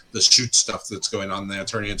the shoot stuff that's going on there,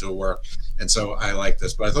 turning into a work. And so I like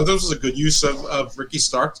this. But I thought this was a good use of Ricky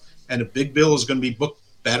Starks, and if Big Bill is going to be booked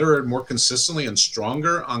better and more consistently and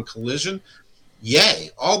stronger on Collision, yay,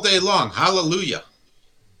 all day long. Hallelujah.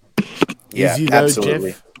 Yeah,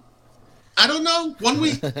 absolutely. Jeff? I don't know. 1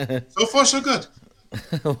 week. So far, so good.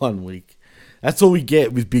 1 week. That's all we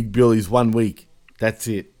get with Big Bill is 1 week. That's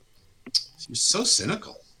it. You're so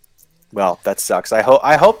cynical. Well, that sucks. I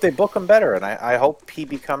hope they book him better, and I hope he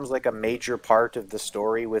becomes like a major part of the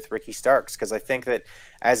story with Ricky Starks, because I think that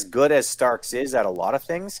as good as Starks is at a lot of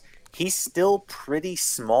things, he's still pretty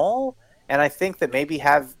small, and I think that maybe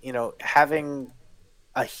having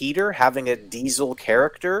a heater, having a Diesel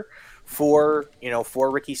character for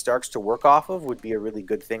Ricky Starks to work off of would be a really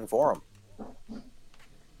good thing for him.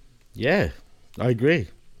 Yeah, I agree.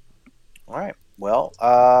 All right. Well,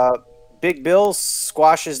 Big Bill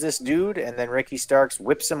squashes this dude, and then Ricky Starks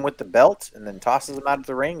whips him with the belt and then tosses him out of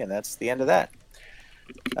the ring, and that's the end of that.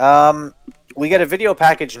 We get a video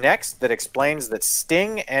package next that explains that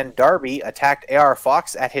Sting and Darby attacked AR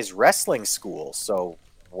Fox at his wrestling school. So,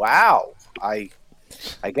 wow. I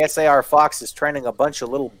guess AR Fox is training a bunch of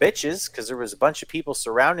little bitches, because there was a bunch of people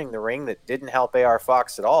surrounding the ring that didn't help AR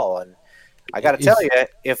Fox at all. And I got to tell you,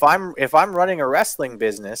 if I'm running a wrestling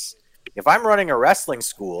business, if I'm running a wrestling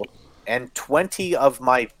school, and 20 of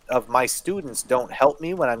my students don't help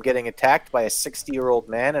me when I'm getting attacked by a 60-year-old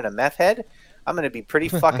man and a meth head, I'm going to be pretty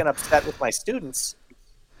fucking upset with my students.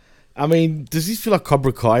 I mean, does this feel like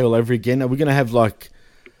Cobra Kai all over again? Are we going to have like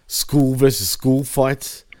school versus school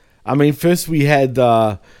fights? I mean, first we had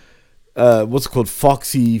what's it called,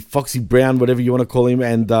 Foxy Brown, whatever you want to call him,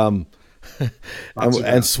 and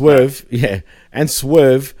Swerve, and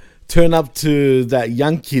Swerve turn up to that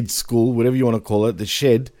young kid's school, whatever you want to call it, the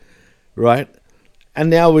Shed, right?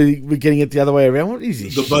 And now we're getting it the other way around. What is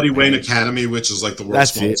this? The Buddy Wayne Academy, which is like the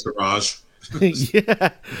world's smallest garage.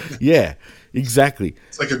 yeah, exactly.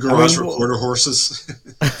 It's like a garage for quarter horses.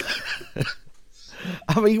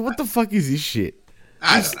 I mean, what the fuck is this shit?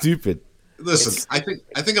 It's stupid. Listen, I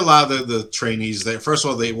think a lot of the trainees, first of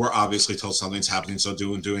all, they were obviously told something's happening, so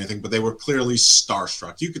don't do anything. But they were clearly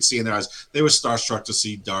starstruck. You could see in their eyes they were starstruck to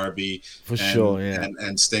see Darby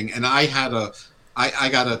and Sting. And I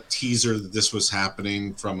got a teaser that this was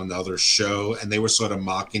happening from another show, and they were sort of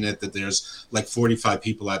mocking it that there's like 45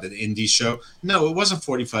 people at an indie show. No, it wasn't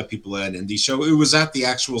 45 people at an indie show. It was at the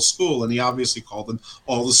actual school, and he obviously called in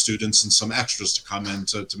all the students and some extras to come in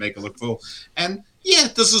to make it look full. And yeah,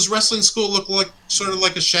 does this wrestling school look like sort of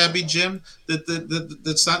like a shabby gym?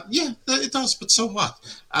 That's not. Yeah, it does. But so what?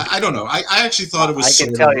 I don't know. I actually thought it was. I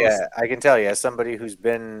can tell you, as somebody who's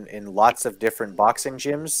been in lots of different boxing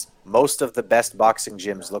gyms, most of the best boxing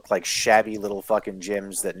gyms look like shabby little fucking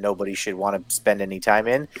gyms that nobody should want to spend any time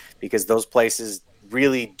in, because those places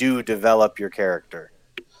really do develop your character.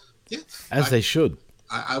 Yeah, as they should.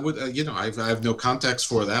 I would, I have no context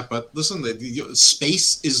for that, but listen, the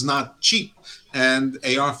space is not cheap, and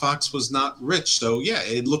AR Fox was not rich, so yeah,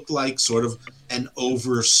 it looked like sort of an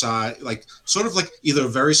oversized, like sort of like either a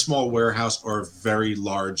very small warehouse or a very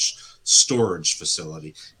large storage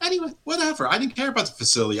facility. Anyway, whatever. I didn't care about the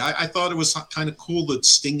facility. I thought it was kind of cool that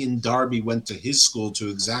Sting and Darby went to his school to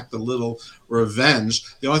exact a little revenge.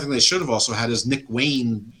 The only thing they should have also had is Nick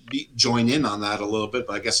Wayne join in on that a little bit,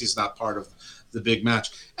 but I guess he's not part of the big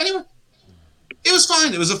match. Anyway, it was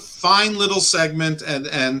fine. It was a fine little segment,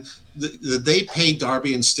 and they paid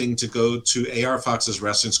Darby and Sting to go to AR Fox's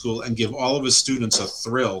wrestling school and give all of his students a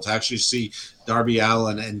thrill to actually see Darby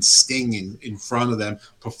Allin and Sting in front of them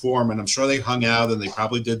perform. And I'm sure they hung out and they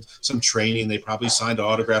probably did some training. They probably signed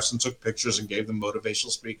autographs and took pictures and gave them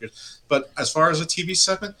motivational speakers. But as far as a TV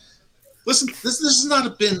segment, listen, this has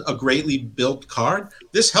not been a greatly built card.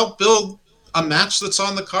 This helped build a match that's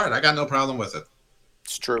on the card. I got no problem with it.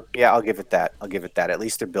 It's true. Yeah, I'll give it that. At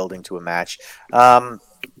least they're building to a match.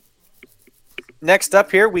 Next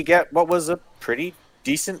up here, we get what was a pretty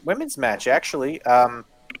decent women's match, actually.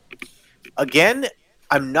 again,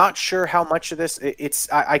 I'm not sure how much of this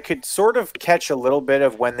I could sort of catch a little bit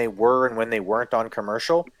of when they were and when they weren't on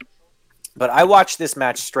commercial, but I watched this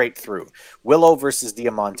match straight through. Willow versus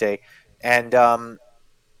Diamante, and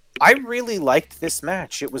I really liked this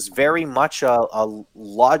match. It was very much a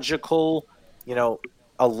logical,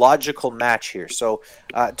 a logical match here. So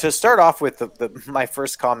to start off with, my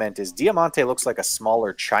first comment is Diamante looks like a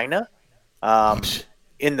smaller China.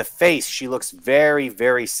 In the face, she looks very,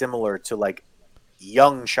 very similar to like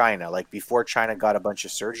young China, like before China got a bunch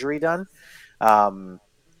of surgery done. And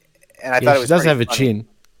I thought it was she does have funny. a chin.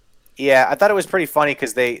 Yeah, I thought it was pretty funny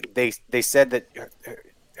because they said that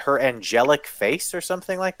her angelic face or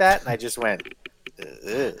something like that, and I just went,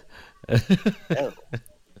 no.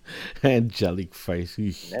 Angelic face.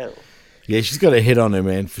 No. Yeah, she's got a hit on her,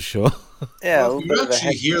 man, for sure. Yeah, well, if you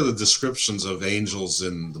actually hear the descriptions of angels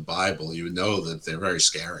in the Bible, you would know that they're very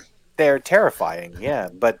scary. They're terrifying, yeah,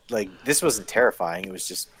 but like this wasn't terrifying. It was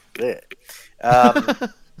just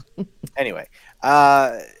anyway.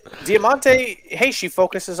 Diamante, hey, she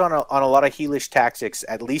focuses on a lot of heelish tactics,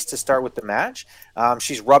 at least to start with the match.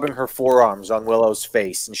 She's rubbing her forearms on Willow's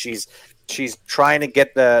face, and she's trying to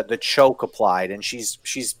get the choke applied, and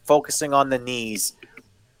she's focusing on the knees.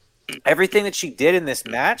 Everything that she did in this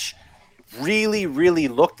match really, really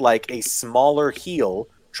looked like a smaller heel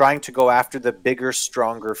trying to go after the bigger,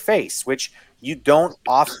 stronger face, which you don't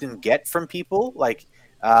often get from people. Like,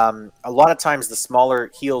 a lot of times the smaller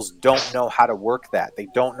heels don't know how to work that. They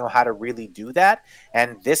don't know how to really do that.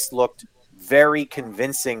 And this looked very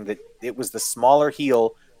convincing that it was the smaller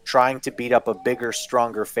heel trying to beat up a bigger,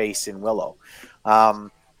 stronger face in Willow.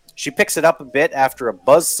 She picks it up a bit after a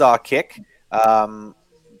buzzsaw kick.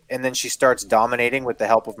 And then she starts dominating with the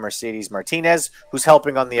help of Mercedes Martinez, who's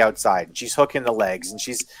helping on the outside. And she's hooking the legs, and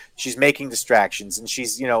she's making distractions, and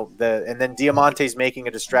and then Diamante's making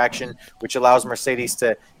a distraction, which allows Mercedes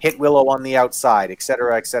to hit Willow on the outside,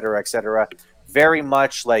 etc., etc., etc. Very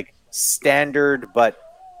much like standard but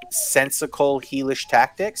sensical heelish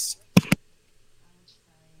tactics.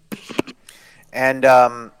 And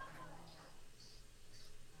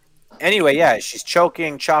anyway, yeah, she's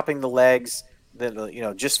choking, chopping the legs.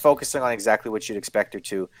 Just focusing on exactly what you'd expect her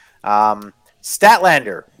to.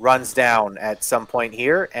 Statlander runs down at some point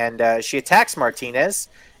here, and she attacks Martinez,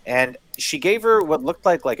 and she gave her what looked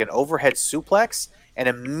like an overhead suplex, and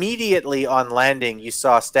immediately on landing, you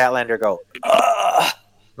saw Statlander go, ugh!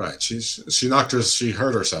 Right, she knocked her, she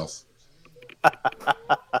hurt herself.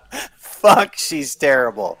 Fuck, she's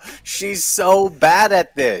terrible. She's so bad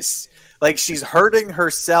at this. Like, she's hurting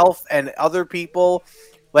herself and other people.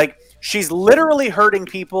 Like, she's literally hurting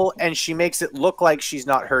people, and she makes it look like she's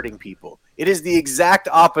not hurting people. It is the exact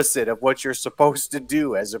opposite of what you're supposed to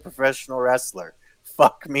do as a professional wrestler.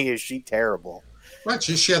 Fuck me, is she terrible? Right,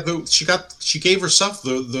 she gave herself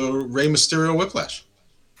the Rey Mysterio whiplash.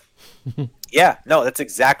 Yeah, no, that's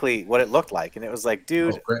exactly what it looked like, and it was like,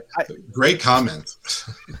 dude, great comment.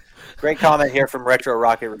 Great comment here from Retro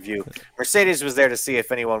Rocket Review. Mercedes was there to see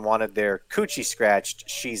if anyone wanted their coochie scratched.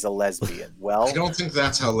 She's a lesbian. Well, I don't think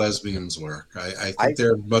that's how lesbians work. I think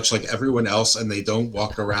they're much like everyone else, and they don't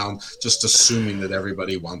walk around just assuming that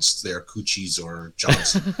everybody wants their coochies or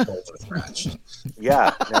Johnson scratched.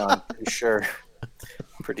 Yeah, no, I'm pretty sure.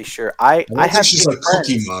 Pretty sure. I have she's a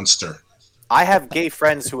cookie monster. I have gay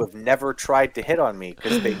friends who have never tried to hit on me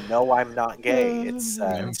because they know I'm not gay. It's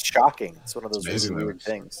shocking. It's one of those really weird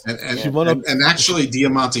things. And actually,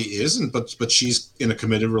 Diamante isn't, but she's in a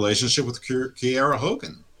committed relationship with Kiera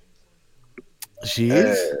Hogan. She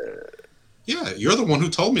is? Yeah, you're the one who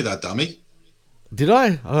told me that, dummy. Did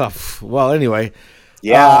I? Oh, well, anyway.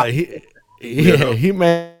 Yeah. He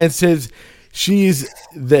says she's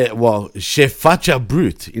Chefacha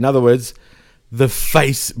Brute. In other words, the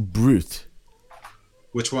face brute.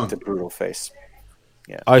 Which one? The brutal face.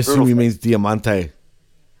 Yeah. I assume he means Diamante.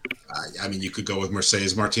 I mean, you could go with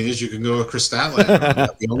Mercedes Martinez. You can go with Chris Statlander.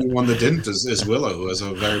 The only one that didn't is Willow, who has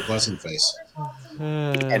a very pleasant face.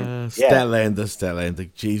 Statlander.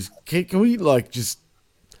 Jeez, can we just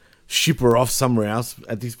ship her off somewhere else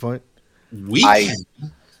at this point? Yeah,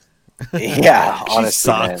 honestly, she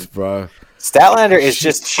sucks, man. Bro. Statlander is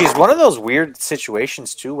she's one of those weird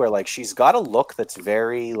situations too, where she's got a look that's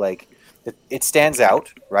very it stands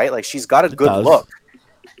out, right? Like she's got a good look,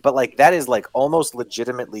 but that is almost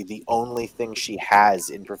legitimately the only thing she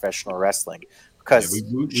has in professional wrestling. Because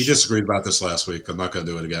we disagreed about this last week. I'm not going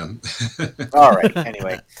to do it again. All right.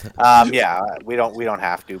 Anyway, we don't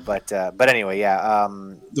have to, but anyway, yeah.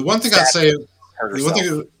 The one thing I'd say,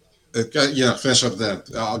 finish up then.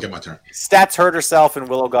 I'll get my turn. Stats hurt herself, and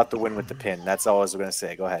Willow got the win with the pin. That's all I was going to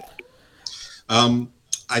say. Go ahead.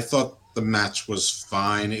 I thought the match was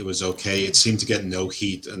fine. It was okay. It seemed to get no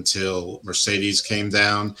heat until Mercedes came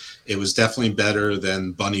down. It was definitely better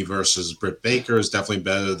than Bunny versus Britt Baker. It was definitely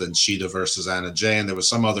better than Sheeta versus Anna Jay. And there was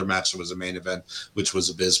some other match that was a main event, which was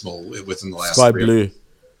abysmal within the last Sky 3 Blue.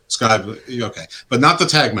 Sky Blue, okay. But not the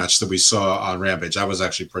tag match that we saw on Rampage. That was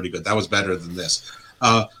actually pretty good. That was better than this.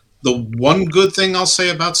 The one good thing I'll say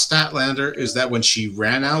about Statlander is that when she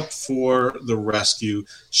ran out for the rescue,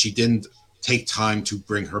 she didn't take time to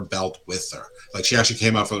bring her belt with her. Like, she actually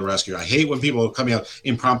came out for the rescue. I hate when people are coming out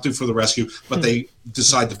impromptu for the rescue, but they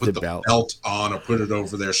decide to put the belt on or put it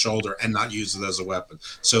over their shoulder and not use it as a weapon.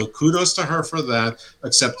 So kudos to her for that,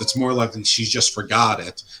 except it's more likely she just forgot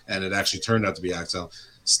it and it actually turned out to be accidental.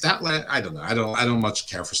 Statlander, I don't know. I don't much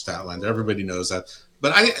care for Statlander. Everybody knows that.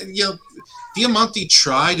 But Diamante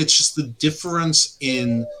tried. It's just the difference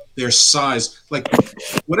in their size. Like,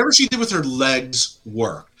 whatever she did with her legs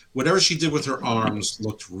worked. Whatever she did with her arms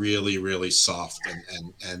looked really, really soft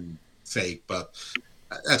and fake. But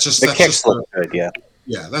that's just look good. Yeah.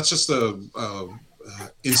 Yeah, that's just the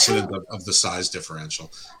incident of the size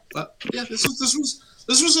differential. But yeah, this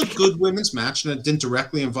was a good women's match, and it didn't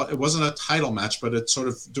directly involve. It wasn't a title match, but it sort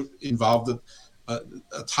of involved a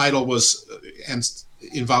title was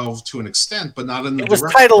involved to an extent, but not in the. It was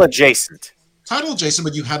title adjacent. Title adjacent,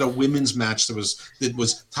 but you had a women's match that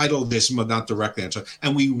was title adjacent, but not directly.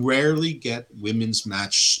 And we rarely get women's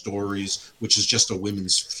match stories, which is just a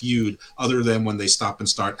women's feud, other than when they stop and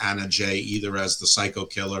start Anna Jay either as the Psycho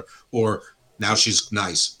Killer or now she's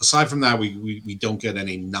nice. Aside from that, we don't get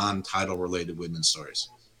any non-title related women's stories.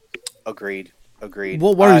 Agreed.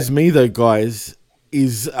 What worries me though, guys,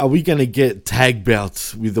 is are we going to get tag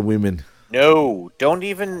bouts with the women? No, don't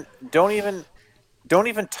even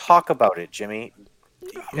talk about it, Jimmy.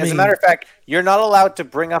 As a matter of fact, you're not allowed to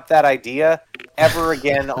bring up that idea ever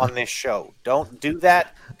again on this show. Don't do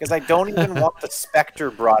that, because I don't even want the specter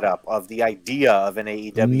brought up of the idea of an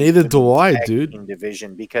AEW. Neither do I, dude.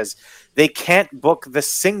 Division, because they can't book the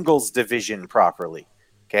singles division properly.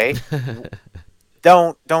 Okay,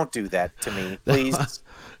 don't do that to me, please.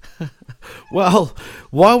 Well,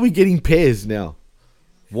 why are we getting pairs now?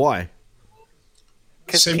 Wit's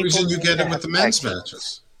the same reason you get it with the men's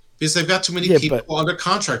matches. Because they've got too many people under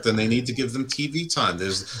contract and they need to give them TV time.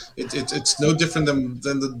 It's no different than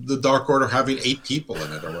the Dark Order having 8 people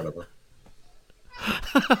in it or whatever.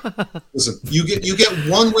 Listen, you get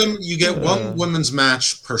one women's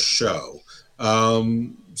match per show.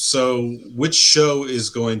 So which show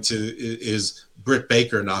is Britt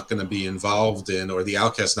Baker not going to be involved in, or the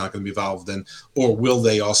Outcast not going to be involved in, or will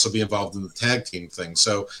they also be involved in the tag team thing?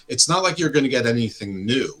 So it's not like you're going to get anything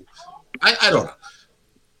new. I don't know.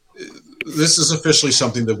 This is officially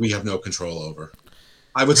something that we have no control over.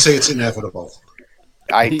 I would say it's inevitable.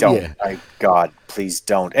 I don't. God, please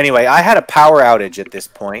don't. Anyway, I had a power outage at this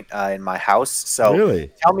point in my house. So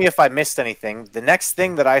really? Tell me if I missed anything. The next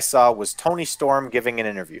thing that I saw was Tony Storm giving an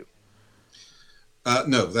interview.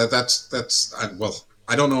 No, that's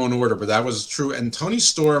I don't know in order, but that was true. And Tony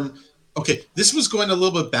Storm, okay, this was going a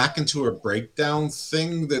little bit back into her breakdown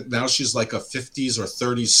thing that now she's like a 50s or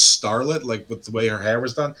 30s starlet, like with the way her hair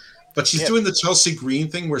was done. But she's doing the Chelsea Green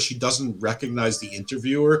thing where she doesn't recognize the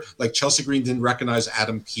interviewer. Like Chelsea Green didn't recognize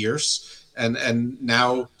Adam Pearce. And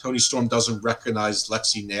now Tony Storm doesn't recognize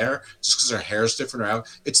Lexi Nair just because her hair is different.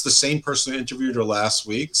 It's the same person who interviewed her last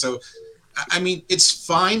week. So, I mean, it's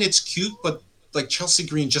fine. It's cute. But like Chelsea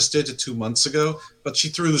Green just did it 2 months ago. But she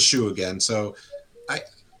threw the shoe again. So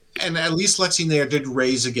and at least Lexi Nair did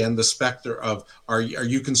raise again the specter of, are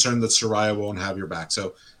you concerned that Saraya won't have your back?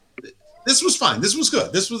 So this was fine. This was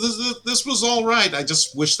good. This was all right. I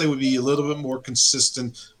just wish they would be a little bit more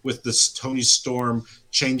consistent with this Tony Storm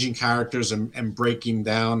changing characters and breaking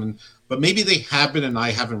down. But maybe they have been, and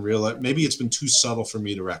I haven't realized. Maybe it's been too subtle for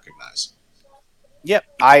me to recognize. Yep,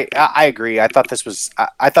 I agree. I thought this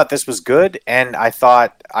was good, and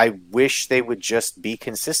I wish they would just be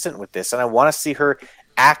consistent with this. And I want to see her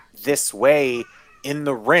act this way in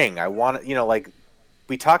the ring. I want to, like.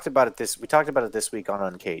 We talked about it this week on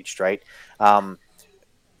Uncaged, right? On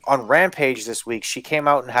Rampage this week, she came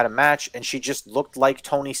out and had a match, and she just looked like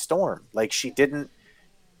Tony Storm. Like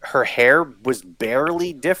her hair was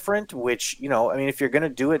barely different, which, I mean, if you're gonna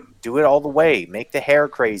do it all the way. Make the hair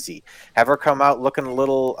crazy. Have her come out looking a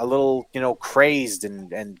little, crazed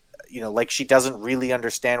and like she doesn't really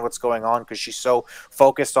understand what's going on because she's so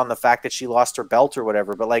focused on the fact that she lost her belt or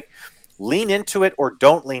whatever. But like, lean into it or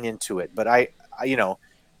don't lean into it. But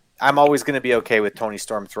I'm always going to be okay with Tony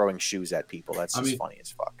Storm throwing shoes at people. That's just funny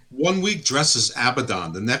as fuck. 1 week dresses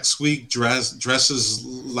Abaddon, the next week dresses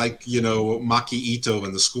like Maki Ito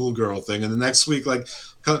and the schoolgirl thing, and the next week like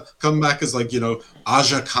come back as like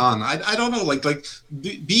Aja Khan. I don't know, like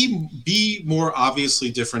be more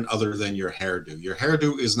obviously different other than your hairdo. Your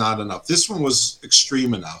hairdo is not enough. This one was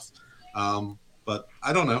extreme enough, but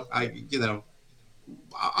I don't know. I'm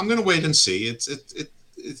gonna wait and see.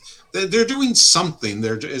 They're doing something.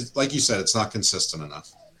 Like you said, it's not consistent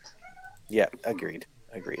enough. Yeah, agreed.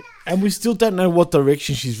 And we still don't know what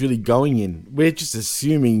direction she's really going in. We're just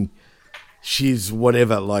assuming she's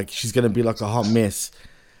whatever, like she's going to be like a hot mess.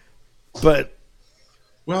 But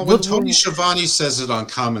when Tony Schiavone says it on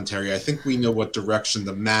commentary, I think we know what direction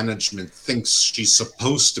the management thinks she's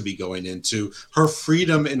supposed to be going into. Her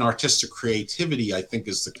freedom in artistic creativity, I think,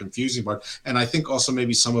 is the confusing part. And I think also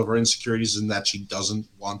maybe some of her insecurities in that she doesn't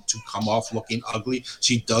want to come off looking ugly.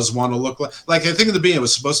 She does want to look like I think in the beginning it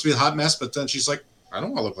was supposed to be a hot mess, but then she's like, I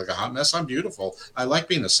don't want to look like a hot mess. I'm beautiful. I like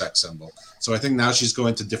being a sex symbol. So I think now she's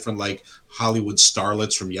going to different like Hollywood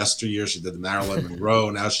starlets from yesteryear. She did the Marilyn Monroe.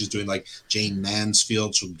 Now she's doing like Jane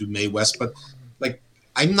Mansfield. She'll do Mae West. But like,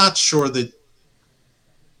 I'm not sure that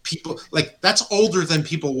people like that's older than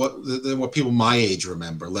what people my age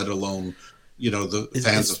remember, let alone, the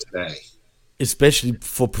fans of today. Especially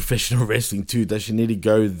for professional wrestling too. Does she need to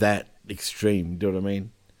go that extreme? Do you know what I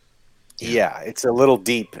mean? Yeah, it's a little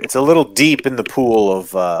deep. It's a little deep in the pool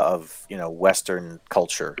of Western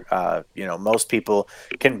culture. Most people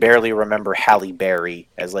can barely remember Halle Berry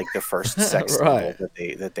as like the first sex symbol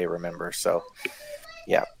that they remember. So,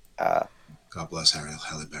 yeah. God bless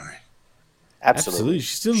Halle Berry. Absolutely.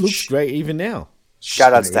 She still looks great even now.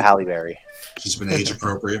 Shout outs to Halle Berry. She's been age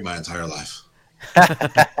appropriate my entire life.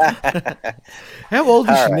 How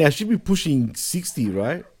old is she now? She'd be pushing 60,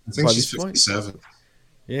 right? I think she's 57.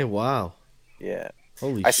 Yeah, wow. Yeah.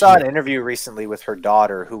 Holy I saw an interview recently with her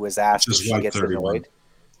daughter who was asked if she gets 31.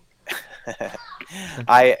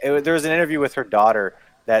 annoyed. There was an interview with her daughter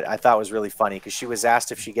that I thought was really funny because she was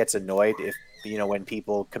asked if she gets annoyed if, when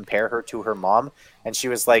people compare her to her mom. And she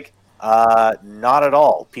was like, not at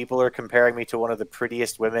all. People are comparing me to one of the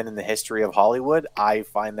prettiest women in the history of Hollywood. I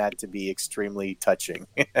find that to be extremely touching.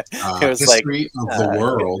 It was history of the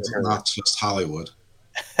world, not just Hollywood.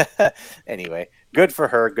 Anyway, good for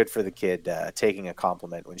her, good for the kid, taking a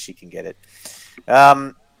compliment when she can get it.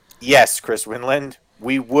 Yes, Chris Winland,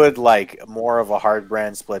 we would like more of a hard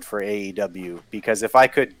brand split for AEW, because if I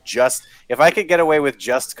could get away with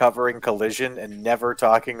just covering Collision and never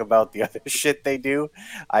talking about the other shit they do,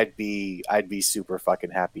 I'd be super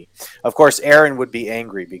fucking happy. Of course, Aaron would be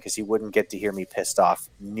angry because he wouldn't get to hear me pissed off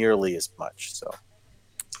nearly as much. So,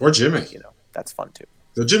 or Jimmy, that's fun too.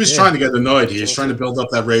 So Jimmy's trying to get annoyed. He's trying to build up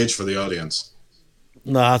that rage for the audience.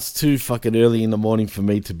 Nah, it's too fucking early in the morning for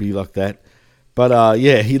me to be like that. But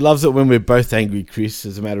yeah, he loves it when we're both angry, Chris,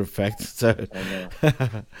 as a matter of fact. So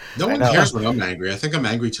no one cares when I'm angry. I think I'm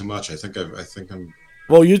angry too much. I think I'm.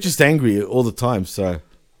 Well, you're just angry all the time, so.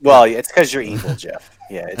 Well, it's because you're evil, Jeff.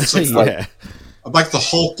 Yeah, it's like, I'm like the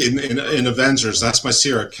Hulk in Avengers. That's my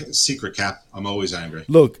secret, Cap. I'm always angry.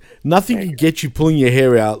 Look, nothing can get you pulling your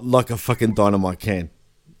hair out like a fucking dynamite can.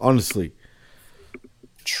 Honestly.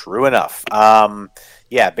 True enough.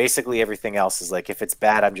 Yeah, basically everything else is like, if it's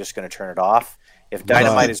bad, I'm just going to turn it off. If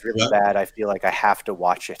Dynamite is really bad, I feel like I have to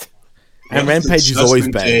watch it. And Rampage is always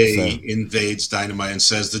bad. Day invades Dynamite and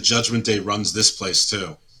says the Judgment Day runs this place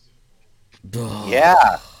too.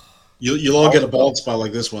 Yeah. You'll all get a bald spot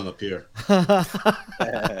like this one up here. Yeah,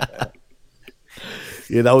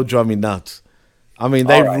 that would drive me nuts. I mean,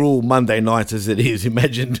 they rule Monday nights as it is.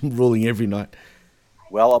 Imagine ruling every night.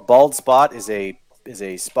 Well, a bald spot is a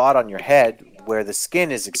spot on your head where the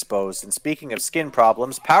skin is exposed. And speaking of skin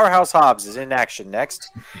problems, Powerhouse Hobbs is in action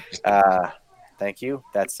next. Thank you.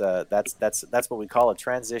 That's what we call a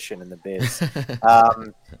transition in the biz.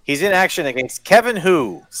 He's in action against Kevin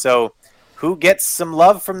Who. So, who gets some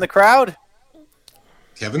love from the crowd?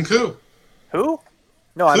 Kevin Koo. Who?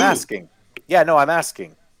 No, I'm asking. Yeah, no, I'm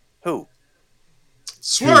asking. Who?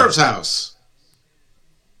 Swerve's house.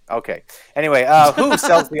 Okay. Anyway, who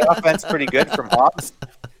sells the offense pretty good from Hobbs?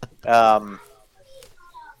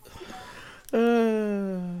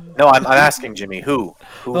 No, I'm asking Jimmy. Who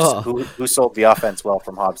sold the offense well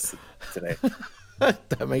from Hobbs today?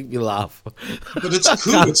 That make me laugh. But it's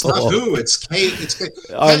Koo. It's not Who. It's K. It's K.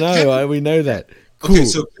 I know. We know that. Okay,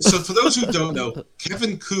 so for those who don't know,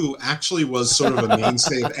 Kevin Koo actually was sort of a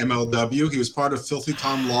mainstay of MLW. He was part of Filthy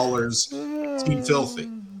Tom Lawler's Team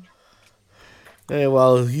Filthy. Yeah,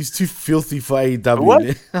 well, he's too filthy for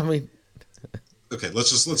AEW. I mean, okay, let's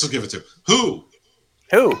just give it to him. Who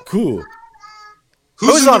Who? Cool.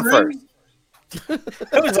 Who's on first?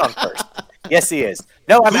 Who's on first? Yes, he is.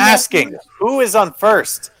 No, I'm asking. Who is on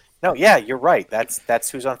first? No, yeah, you're right. That's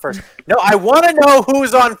who's on first. No, I want to know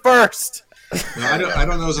who's on first. No, I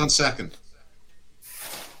don't know who's on second.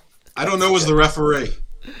 I don't know who's the referee.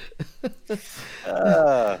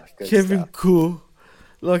 Kevin stuff. Cool.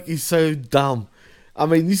 Like, he's so dumb. I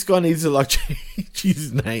mean, this guy needs to, like, change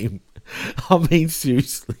his name. I mean,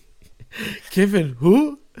 seriously. Kevin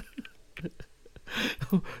who?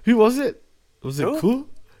 Who was it? Was it Cool?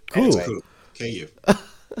 Cool. Anyway. KU.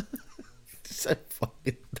 So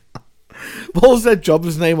fucking dumb. What was that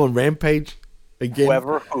jobber's name on Rampage again?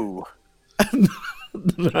 Whoever who. No.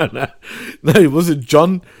 Was it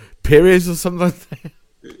John Perez or something like that?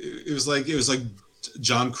 It was like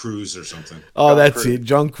John Cruz or something. Oh, John that's Cruz. it.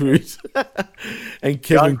 John Cruz. And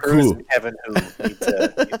Kevin John Cruz Cool. and Kevin Who need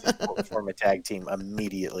to form a tag team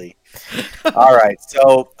immediately. All right,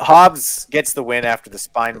 so Hobbs gets the win after the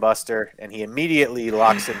spine buster, and he immediately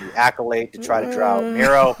locks in the accolade to try to draw out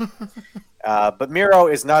Miro. But Miro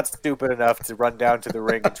is not stupid enough to run down to the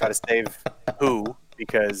ring and try to save Who,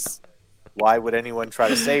 because why would anyone try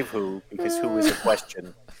to save Who? Because Who is a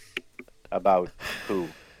question about Who.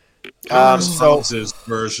 Hobbs'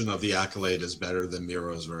 version of the accolade is better than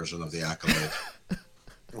Miro's version of the accolade.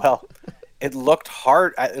 Well, it looked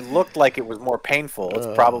hard. It looked like it was more painful. It's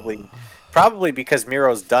probably because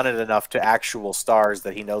Miro's done it enough to actual stars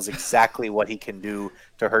that he knows exactly what he can do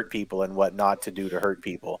to hurt people and what not to do to hurt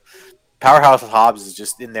people. Powerhouse Hobbs is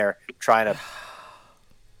just in there trying to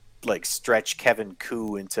like stretch Kevin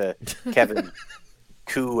Koo into Kevin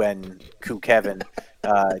Koo and Koo Kevin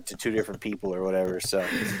to two different people or whatever. So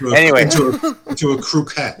anyway, into a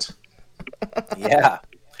croquette. Yeah.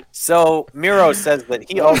 So Miro says that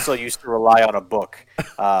he also used to rely on a book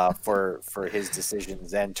for his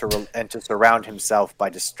decisions and to surround himself by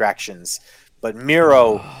distractions. But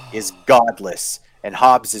Miro is godless and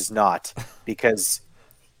Hobbs is not, because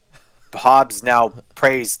Hobbs now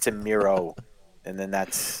prays to Miro, and then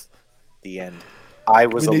that's the end. We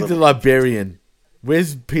need the librarian.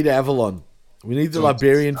 Where's Peter Avalon? We need the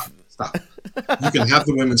librarian. Stop. You can have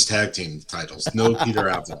the women's tag team titles. No Peter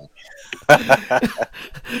Avalon.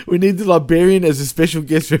 We need the librarian as a special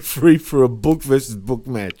guest referee for a book versus book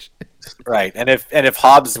match. Right, and if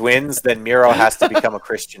Hobbs wins, then Miro has to become a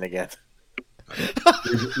Christian again.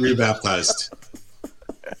 Rebaptized.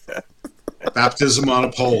 Baptism on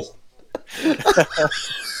a pole.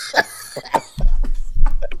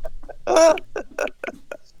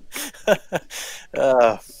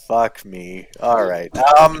 Fuck me. All right.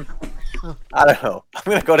 I don't know. I'm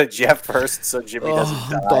gonna go to Jeff first, so Jimmy doesn't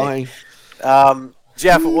die. I'm dying.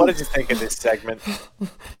 Jeff, what did you think of this segment?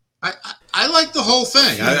 I liked the whole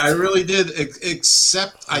thing. I really did.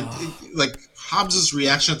 Except like Hobbs's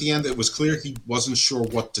reaction at the end. It was clear he wasn't sure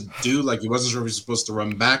what to do. Like he wasn't sure if he was supposed to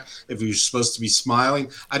run back, if he was supposed to be smiling.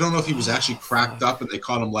 I don't know if he was actually cracked up and they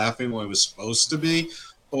caught him laughing when he was supposed to be,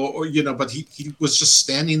 or you know. But he was just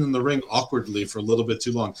standing in the ring awkwardly for a little bit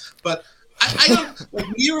too long. But I don't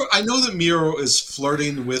like Miro. I know that Miro is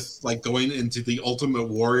flirting with like going into the Ultimate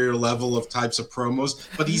Warrior level of types of promos,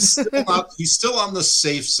 but he's still not. He's still on the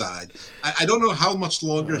safe side. I don't know how much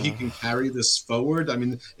longer he can carry this forward. I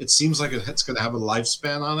mean, it seems like it's going to have a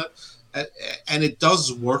lifespan on it, and it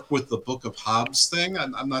does work with the Book of Hobbs thing.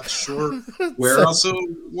 I'm not sure where else it will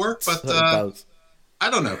work, but I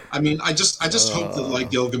don't know. I mean, I just hope that like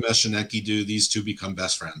Gilgamesh and Enkidu, these two become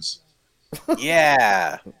best friends.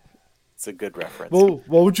 Yeah. It's a good reference. Well,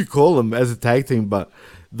 what would you call them as a tag team? But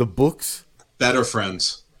the books, better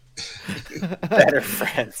friends, better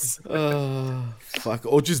friends. Fuck,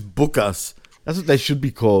 or just book us. That's what they should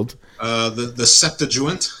be called. The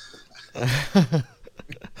Septuagint.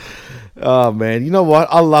 Oh man, you know what?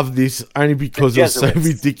 I love this only because it's so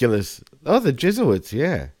ridiculous. Oh, the Jesuits,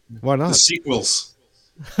 yeah. Why not? The sequels.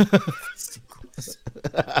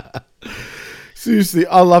 Seriously,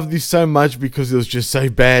 I love this so much because it was just so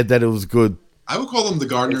bad that it was good. I would call them the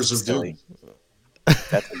Gardeners of Doom.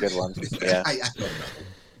 That's a good one. Yeah. I don't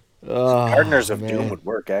know. Gardeners of Doom would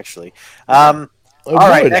work, actually. All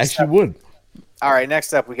right, next up, All right,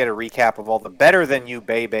 next up, we get a recap of all the Better Than You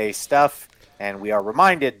Bebe stuff. And we are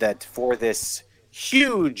reminded that for this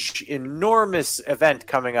huge, enormous event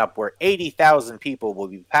coming up where 80,000 people will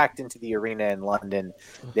be packed into the arena in London,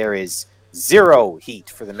 there is 0 heat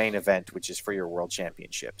for the main event, which is for your world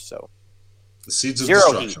championship. So, the seeds of 0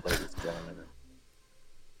 destruction. heat, ladies and gentlemen.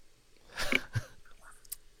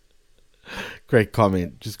 Great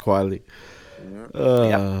comment, just quietly.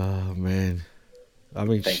 Man. I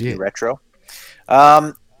mean, Thank shit. you, Retro.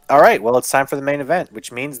 All All right, well, it's time for the main event,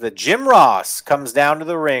 which means that Jim Ross comes down to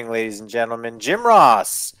the ring, ladies and gentlemen. Jim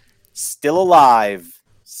Ross, still alive,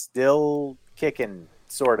 still kicking,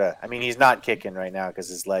 sort of. I mean, he's not kicking right now because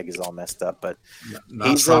his leg is all messed up, but Not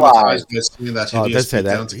he's alive. traumatized by seeing that Oh, don't hideous say beatdown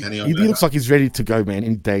that. to Kenny He Omega. looks like he's ready to go, man,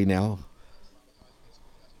 any day now.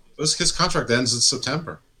 His contract ends in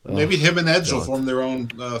September. Maybe him and Edge will form their own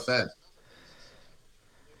Fed.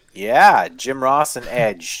 Yeah, Jim Ross and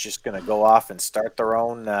Edge just gonna go off and start their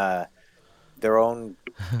own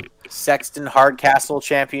Sexton Hardcastle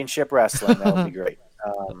Championship Wrestling. That would be great.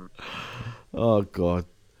 Oh God.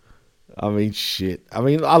 I mean, shit. I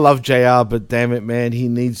mean, I love JR, but damn it, man, he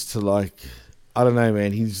needs to I don't know,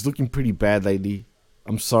 man. He's looking pretty bad lately.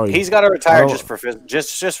 I'm sorry. He's got to retire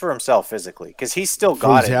just for himself physically, because he's still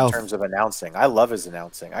got it health. in terms of announcing. I love his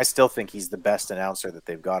announcing. I still think he's the best announcer that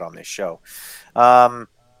they've got on this show.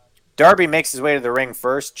 Darby makes his way to the ring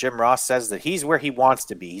first. Jim Ross says that he's where he wants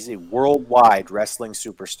to be. He's a worldwide wrestling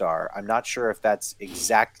superstar. I'm not sure if that's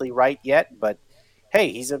exactly right yet, but hey,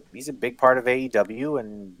 he's a big part of AEW,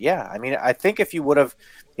 and yeah, I mean, I think if you would have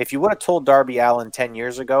told Darby Allin 10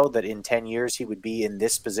 years ago that in 10 years he would be in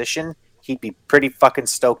this position, he'd be pretty fucking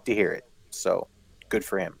stoked to hear it. So, good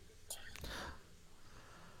for him.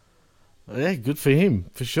 Yeah, good for him,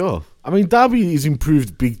 for sure. I mean, Darby is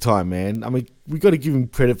improved big time, man. I mean, we got to give him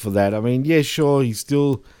credit for that. I mean, yeah, sure, he's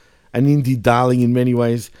still an indie darling in many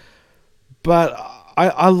ways, but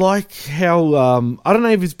I like how I don't know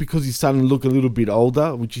if it's because he's starting to look a little bit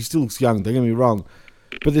older, which he still looks young. Don't get me wrong,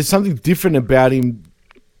 but there's something different about him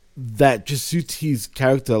that just suits his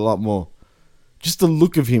character a lot more. Just the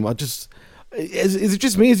look of him, is it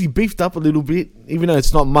just me? Is he beefed up a little bit, even though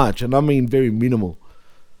it's not much, and I mean very minimal?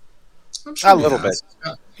 I'm sure a little bit.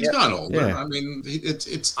 He's got older. Yeah. I mean,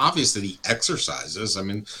 it's obvious that he exercises. I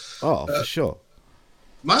mean, for sure.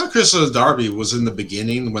 My Chris Darby was in the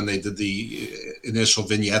beginning when they did the initial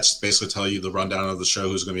vignettes, basically tell you the rundown of the show,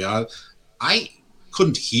 who's going to be on it. I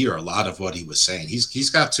couldn't hear a lot of what he was saying.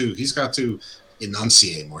 He's got to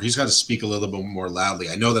enunciate more. He's got to speak a little bit more loudly.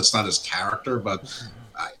 I know that's not his character, but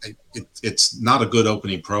it's not a good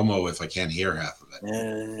opening promo if I can't hear half of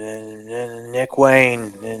it. Nick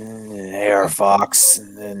Wayne and Air Fox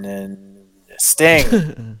and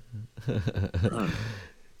Sting.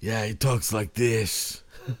 Yeah, he talks like this.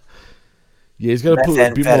 Yeah, he's got to put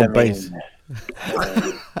a bit more bass.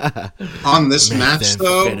 On this match,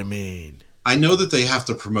 though, I know that they have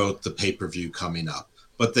to promote the pay-per-view coming up,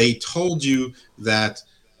 but they told you that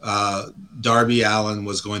Darby Allin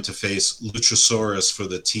was going to face Luchasaurus for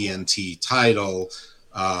the TNT title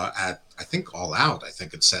at, I think, All Out. I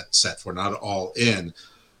think it's set for, not All In,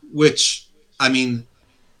 which, I mean,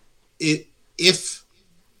 if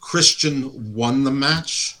Christian won the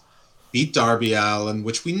match, beat Darby Allin,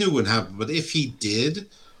 which we knew wouldn't happen, but if he did,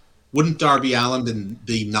 wouldn't Darby Allin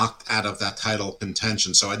be knocked out of that title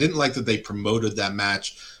contention? So I didn't like that they promoted that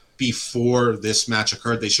match before this match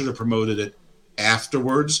occurred. They should have promoted it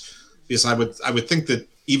afterwards, because I would think that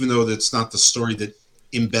even though that's not the story that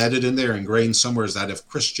embedded in there, ingrained somewhere, is that if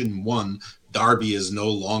Christian won, Darby is no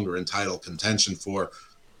longer in title contention for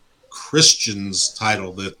Christian's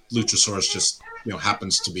title that Luchasaurus just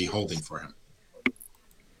happens to be holding for him.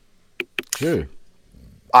 Sure.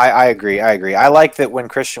 I agree. I like that when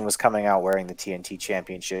Christian was coming out wearing the TNT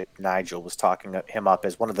Championship, Nigel was talking him up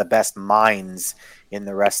as one of the best minds in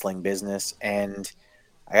the wrestling business. And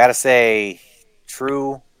I got to say,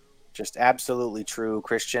 true, just absolutely true.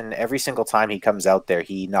 Christian, every single time he comes out there,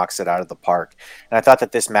 he knocks it out of the park. And I thought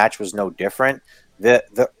that this match was no different.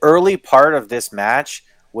 The early part of this match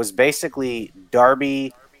was basically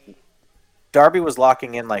Darby was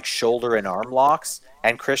locking in like shoulder and arm locks,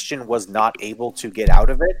 and Christian was not able to get out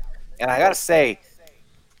of it. And I gotta say,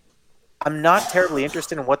 I'm not terribly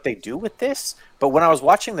interested in what they do with this, but when I was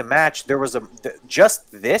watching the match, there was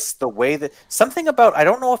the way that something about, I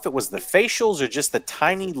don't know if it was the facials or just the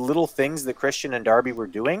tiny little things that Christian and Darby were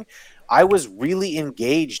doing. I was really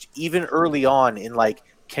engaged even early on in like,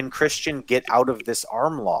 can Christian get out of this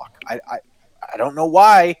arm lock? I don't know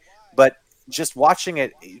why, but just watching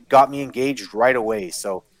it got me engaged right away.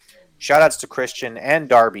 So shout outs to Christian and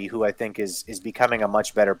Darby, who I think is becoming a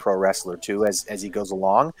much better pro wrestler too as he goes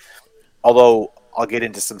along. Although I'll get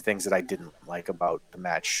into some things that I didn't like about the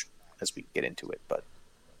match as we get into it. But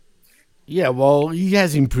yeah, well, he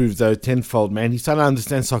has improved though tenfold, man. He's starting to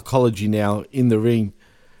understand psychology now in the ring,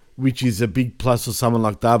 which is a big plus for someone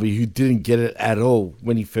like Darby who didn't get it at all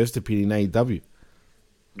when he first appeared in AEW.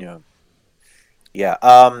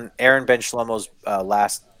 Yeah. Aaron Ben Shlomo's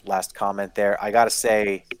last comment there. I gotta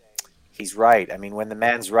say, He's right. I mean, when the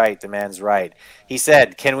man's right, the man's right. He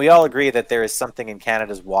said, can we all agree that there is something in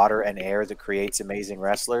Canada's water and air that creates amazing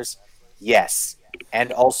wrestlers? Yes.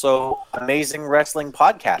 And also amazing wrestling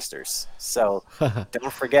podcasters. So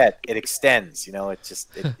don't forget, it extends.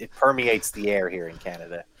 It permeates the air here in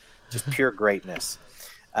Canada. Just pure greatness.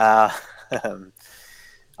 All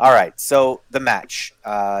right, so the match.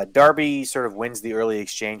 Darby sort of wins the early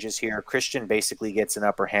exchanges here. Christian basically gets an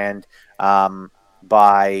upper hand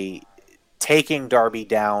by taking Darby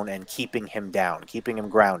down and keeping him down, keeping him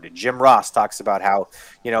grounded. Jim Ross talks about how,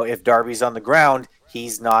 if Darby's on the ground,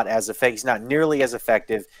 he's not nearly as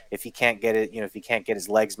effective if he can't get it, if he can't get his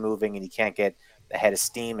legs moving and he can't get a head of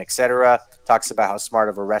steam, etc. Talks about how smart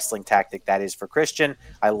of a wrestling tactic that is for Christian.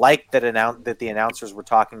 I like that the announcers were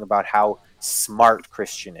talking about how smart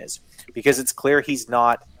Christian is, because it's clear he's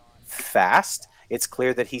not fast. It's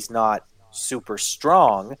clear that he's not super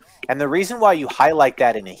strong. And the reason why you highlight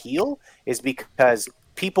that in a heel is because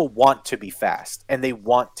people want to be fast and they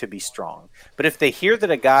want to be strong. But if they hear that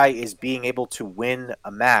a guy is being able to win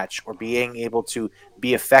a match or being able to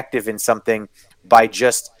be effective in something by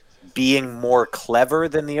just being more clever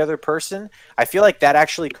than the other person, I feel like that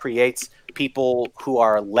actually creates people who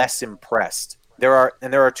are less impressed. There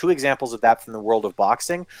are two examples of that from the world of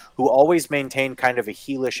boxing, who always maintain kind of a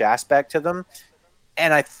heelish aspect to them.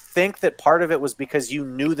 And I think that part of it was because you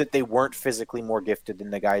knew that they weren't physically more gifted than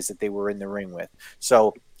the guys that they were in the ring with.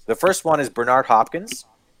 So the first one is Bernard Hopkins.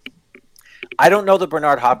 I don't know that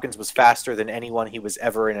Bernard Hopkins was faster than anyone he was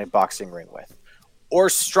ever in a boxing ring with, or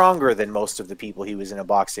stronger than most of the people he was in a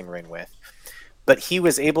boxing ring with. But he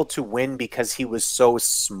was able to win because he was so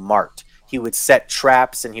smart. He would set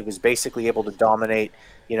traps and he was basically able to dominate,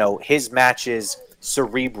 his matches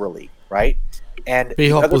cerebrally, right? And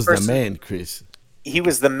B-Hop was the man, Chris. He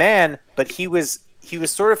was the man, but he was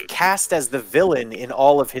sort of cast as the villain in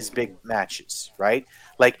all of his big matches, right?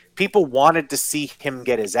 Like, people wanted to see him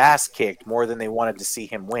get his ass kicked more than they wanted to see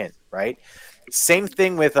him win, right? Same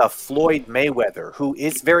thing with Floyd Mayweather, who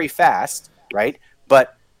is very fast, right?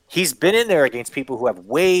 But he's been in there against people who have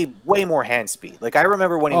way, way more hand speed. Like, I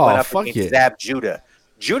remember when he went up against Zab Judah.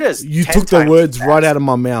 Judah's You took the words right out of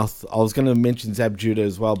my mouth. I was going to mention Zab Judah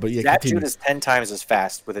as well, but yeah, Zab continue. Judah's 10 times as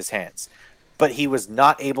fast with his hands. But he was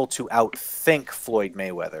not able to outthink Floyd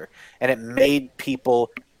Mayweather, and it made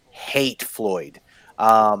people hate Floyd.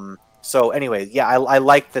 So anyway, yeah, I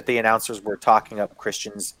like that the announcers were talking up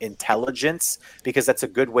Christian's intelligence, because that's a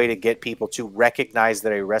good way to get people to recognize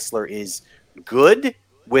that a wrestler is good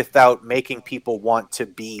without making people want to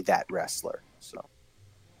be that wrestler. So,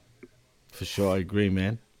 for sure, I agree,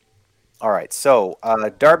 man. All right, so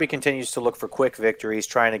Darby continues to look for quick victories,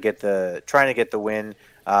 trying to get the win.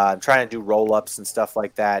 Trying to do roll-ups and stuff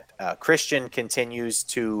like that. Christian continues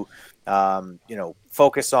to,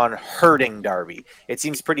 focus on hurting Darby. It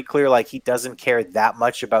seems pretty clear like he doesn't care that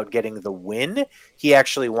much about getting the win. He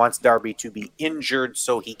actually wants Darby to be injured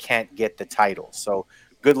so he can't get the title. So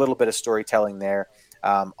good little bit of storytelling there.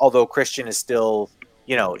 Although Christian is still,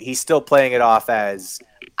 he's still playing it off as,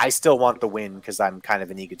 I still want the win because I'm kind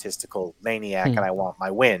of an egotistical maniac and I want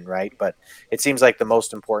my win, right? But it seems like the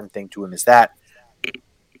most important thing to him is that.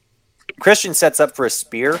 Christian sets up for a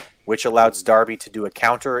spear, which allows Darby to do a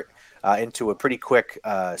counter into a pretty quick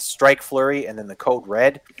strike flurry, and then the code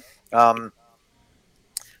red.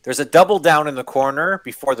 There's a double down in the corner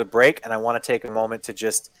before the break, and I want to take a moment to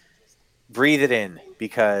just breathe it in,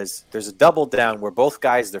 because there's a double down where both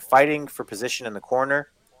guys, they're fighting for position in the corner.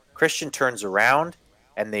 Christian turns around,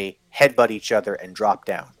 and they headbutt each other and drop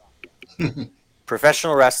down.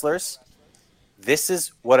 Professional wrestlers... This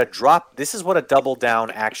is what a double down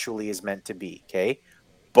actually is meant to be, okay?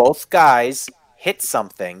 Both guys hit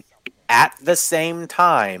something at the same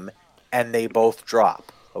time and they both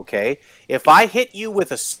drop, okay? If I hit you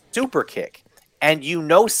with a super kick and you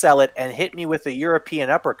no-sell it and hit me with a European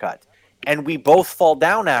uppercut and we both fall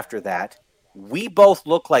down after that, we both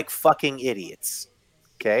look like fucking idiots,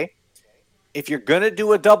 okay? If you're going to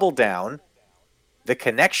do a double down, the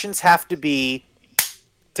connections have to be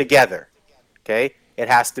together. Okay, it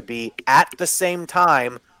has to be at the same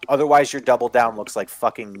time. Otherwise, your double down looks like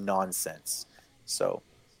fucking nonsense. So,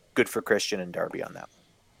 good for Christian and Darby on that.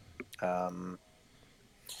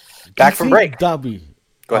 Back from break. Darby.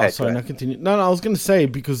 Go ahead. Sorry, go no, ahead. continue. No, I was going to say,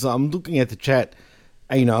 because I'm looking at the chat,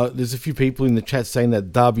 and, there's a few people in the chat saying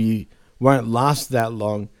that Darby won't last that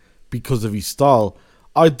long because of his style.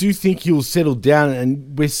 I do think he'll settle down,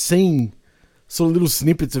 and we're seeing sort of little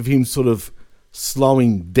snippets of him sort of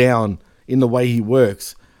slowing down in the way he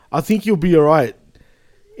works. I think he'll be all right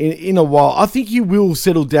in a while. I think he will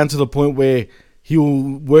settle down to the point where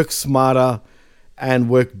he'll work smarter and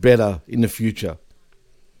work better in the future.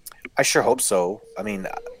 I sure hope so. I mean,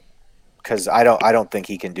 because I don't think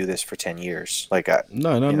he can do this for 10 years. Like,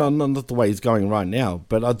 No, not the way he's going right now.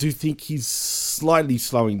 But I do think he's slightly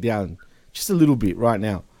slowing down, just a little bit right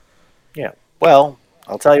now. Yeah. Well,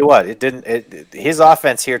 I'll tell you what. His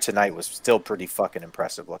offense here tonight was still pretty fucking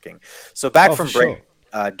impressive looking. So back from break,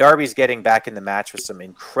 Darby's getting back in the match with some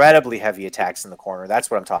incredibly heavy attacks in the corner.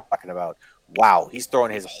 That's what I'm talking about. Wow, he's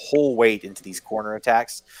throwing his whole weight into these corner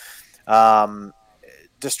attacks.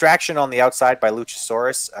 Distraction on the outside by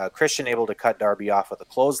Luchasaurus. Christian able to cut Darby off with a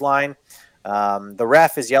clothesline. The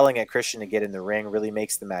ref is yelling at Christian to get in the ring. Really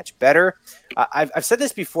makes the match better. I've said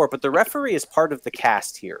this before, but the referee is part of the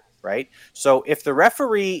cast here, right? So if the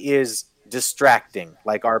referee is distracting,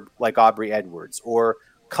 like Aubrey Edwards, or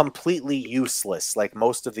completely useless, like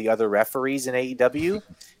most of the other referees in AEW,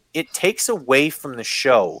 it takes away from the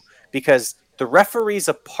show because the referee's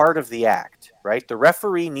a part of the act, right? The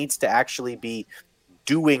referee needs to actually be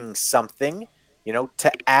doing something,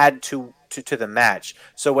 to add to the match.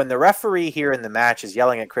 So when the referee here in the match is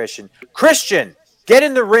yelling at Christian, get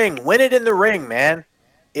in the ring, win it in the ring, man.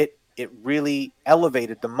 It really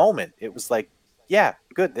elevated the moment. It was like, yeah,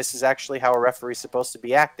 good. This is actually how a referee's supposed to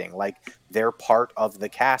be acting. Like they're part of the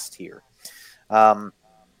cast here.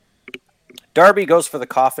 Darby goes for the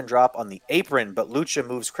coffin drop on the apron, but Lucha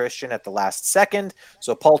moves Christian at the last second.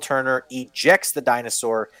 So Paul Turner ejects the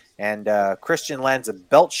dinosaur, and Christian lands a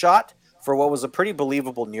belt shot for what was a pretty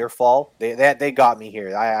believable near fall. They got me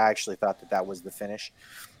here. I actually thought that was the finish.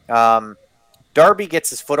 Darby gets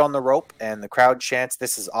his foot on the rope, and the crowd chants,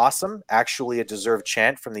 "This is awesome." Actually, a deserved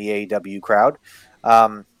chant from the AEW crowd.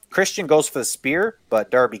 Christian goes for the spear,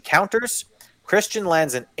 but Darby counters. Christian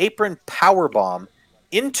lands an apron powerbomb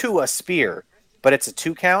into a spear, but it's a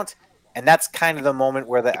 2 count, and that's kind of the moment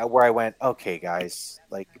where I went, okay, guys,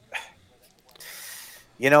 like,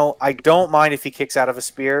 I don't mind if he kicks out of a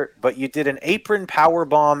spear, but you did an apron power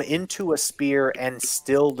bomb into a spear and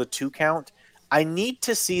still the 2 count. I need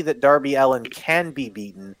to see that Darby Allin can be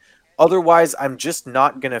beaten. Otherwise, I'm just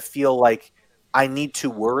not going to feel like I need to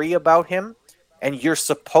worry about him. And you're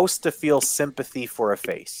supposed to feel sympathy for a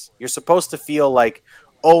face. You're supposed to feel like,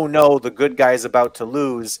 oh no, the good guy's about to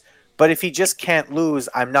lose. But if he just can't lose,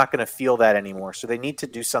 I'm not going to feel that anymore. So they need to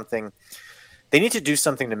do something. They need to do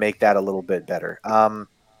something to make that a little bit better.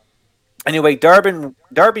 Anyway,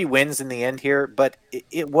 Darby wins in the end here, but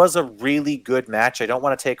it was a really good match. I don't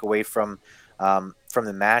want to take away from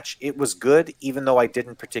the match. It was good, even though I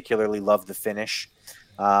didn't particularly love the finish.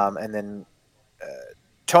 And then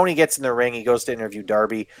Tony gets in the ring. He goes to interview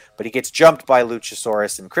Darby, but he gets jumped by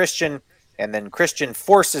Luchasaurus and Christian. And then Christian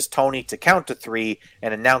forces Tony to count to 3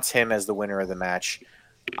 and announce him as the winner of the match.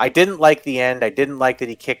 I didn't like the end. I didn't like that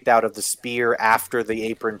he kicked out of the spear after the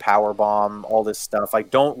apron powerbomb, all this stuff. I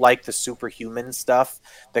don't like the superhuman stuff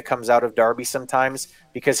that comes out of Darby sometimes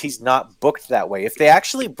because he's not booked that way. If they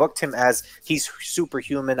actually booked him as he's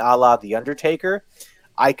superhuman a la The Undertaker,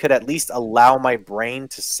 I could at least allow my brain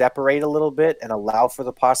to separate a little bit and allow for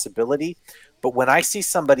the possibility. But when I see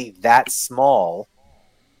somebody that small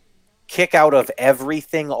kick out of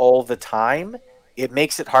everything all the time, it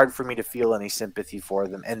makes it hard for me to feel any sympathy for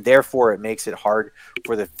them, and therefore it makes it hard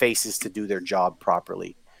for the faces to do their job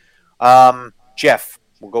properly. Jeff,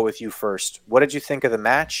 we'll go with you first. What did you think of the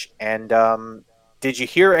match, and did you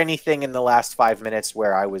hear anything in the last 5 minutes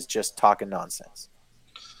where I was just talking nonsense?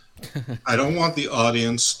 I don't want the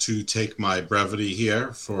audience to take my brevity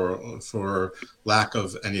here for lack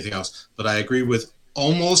of anything else, but I agree with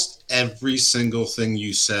almost every single thing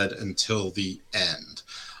you said until the end.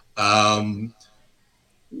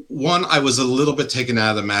 One, I was a little bit taken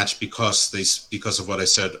out of the match because of what I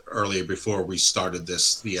said earlier before we started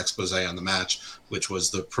the expose on the match, which was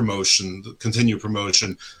the continued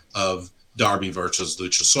promotion of Darby versus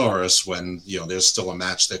Luchasaurus when there's still a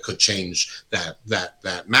match that could change that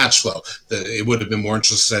match flow. It would have been more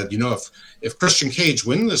interesting, if Christian Cage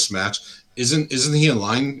win this match, isn't he in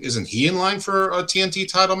line? Isn't he in line for a TNT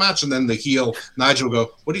title match? And then the heel Nigel will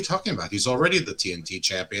go, "What are you talking about? He's already the TNT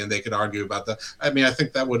champion." They could argue about that. I mean, I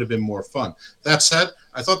think that would have been more fun. That said,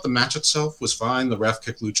 I thought the match itself was fine. The ref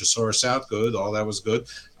kicked Luchasaurus out. Good. All that was good.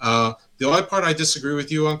 The only part I disagree with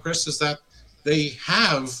you on, Chris, is that they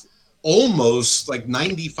have almost like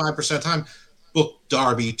 95% of the time booked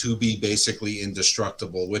Darby to be basically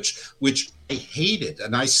indestructible, which I hated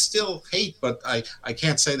and I still hate, but I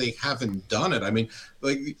can't say they haven't done it. I mean,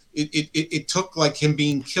 like it took like him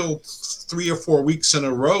being killed 3 or 4 weeks in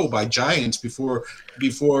a row by giants before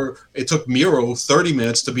it took Miro 30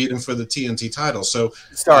 minutes to beat him for the TNT title. So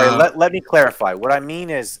sorry, let me clarify. What I mean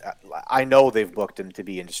is, I know they've booked him to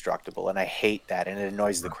be indestructible, and I hate that, and it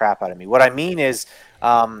annoys the crap out of me. What I mean is,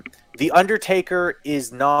 the Undertaker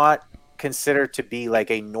is not considered to be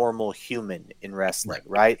like a normal human in wrestling,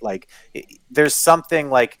 right? Like there's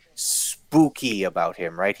something like spooky about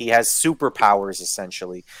him, right? He has superpowers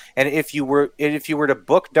essentially. And if you were to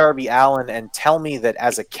book Darby Allin and tell me that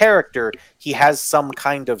as a character he has some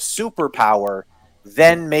kind of superpower,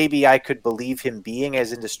 then maybe I could believe him being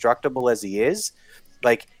as indestructible as he is.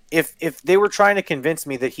 Like if they were trying to convince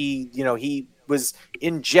me that he was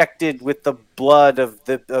injected with the blood of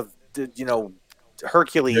the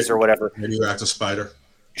Hercules or whatever, radioactive spider,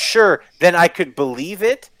 sure, then I could believe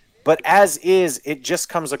it. But as is, it just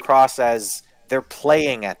comes across as they're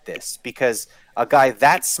playing at this, because a guy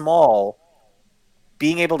that small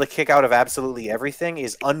being able to kick out of absolutely everything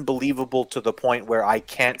is unbelievable to the point where I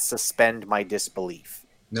can't suspend my disbelief.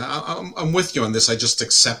 No, I'm with you on this. I just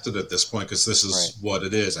accepted at this point because this is what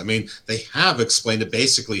it is. I mean, they have explained it.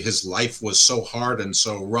 Basically, his life was so hard and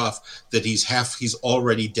so rough that he's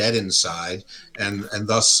already dead inside, and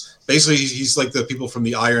thus basically he's like the people from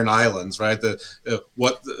the Iron Islands, right? That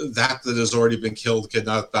has already been killed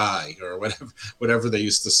cannot die, or whatever they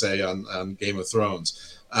used to say on Game of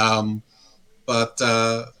Thrones.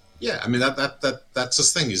 Yeah, I mean that's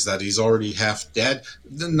his thing, is that he's already half dead.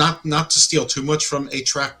 Not to steal too much from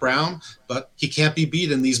A-Track Brown, but he can't be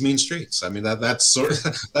beat in these mean streets. I mean that's sort of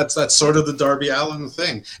the Darby Allin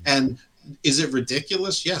thing. And is it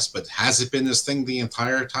ridiculous? Yes, but has it been this thing the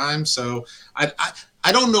entire time? So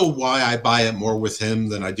I don't know why I buy it more with him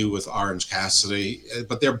than I do with Orange Cassidy,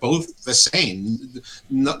 but they're both the same.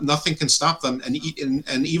 Nothing can stop them, and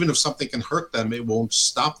even if something can hurt them, it won't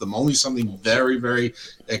stop them. Only something very, very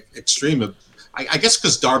extreme. I guess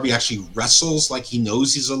because Darby actually wrestles like he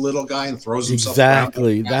knows he's a little guy and throws himself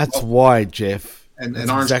exactly. around. That's why, Jeff. And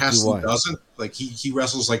Orange Cassidy doesn't. Like he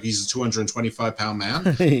wrestles like he's a 225-pound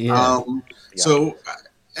man. Yeah. So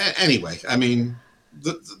anyway, I mean,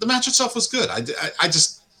 the match itself was good. I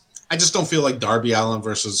just don't feel like Darby Allin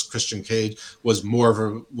versus Christian Cage was more of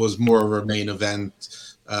a main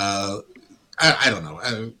event. I don't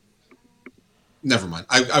know. Never mind.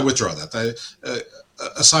 I withdraw that.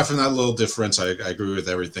 Aside from that little difference, I agree with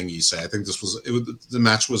everything you say. I think the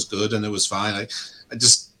match was good and it was fine. I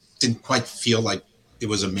just didn't quite feel like it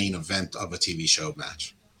was a main event of a TV show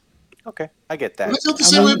match. Okay, I get that. I felt the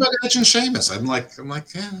same way about Edge and Sheamus. I'm like,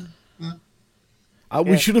 yeah.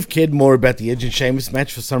 We should have cared more about the Edge and Sheamus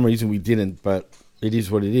match. For some reason, we didn't, but it is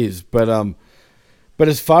what it is. But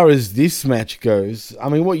as far as this match goes, I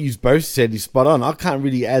mean, what you both said is spot on. I can't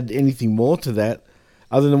really add anything more to that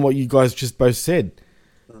other than what you guys just both said,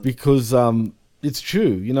 because it's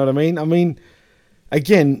true. You know what I mean? I mean,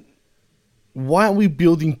 again, why aren't we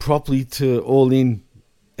building properly to All In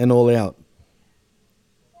and All Out?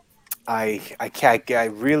 I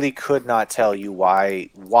really could not tell you why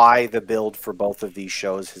the build for both of these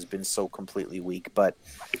shows has been so completely weak, but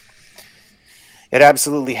it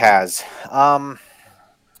absolutely has.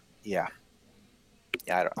 Yeah,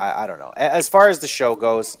 I don't know. As far as the show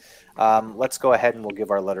goes, let's go ahead and we'll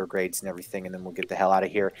give our letter grades and everything, and then we'll get the hell out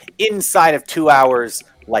of here inside of 2 hours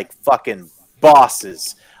like fucking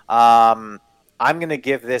bosses. I'm going to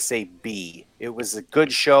give this a B. It was a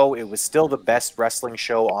good show. It was still the best wrestling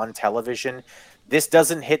show on television. This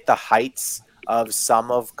doesn't hit the heights of some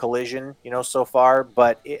of Collision, so far,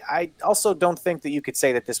 but I also don't think that you could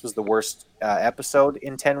say that this was the worst episode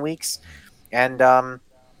in 10 weeks. And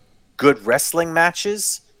good wrestling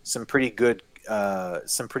matches, some pretty good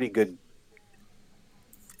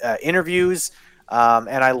interviews.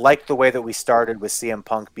 And I liked the way that we started with CM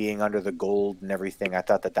Punk being under the gold and everything. I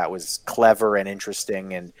thought that was clever and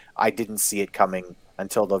interesting, and I didn't see it coming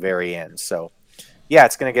until the very end. So, yeah,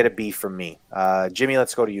 it's going to get a B from me. Jimmy,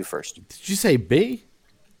 let's go to you first. Did you say B?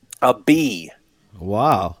 A B.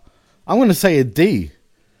 Wow. I'm going to say a D.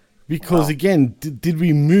 Because, again, did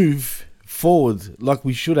we move forward like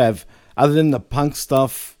we should have, other than the Punk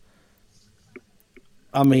stuff?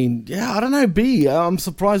 I mean, yeah, I don't know, B. I'm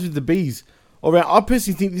surprised with the Bs. I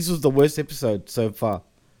personally think this was the worst episode so far.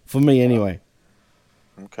 For me, anyway.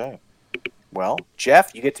 Okay. Well,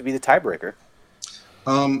 Jeff, you get to be the tiebreaker.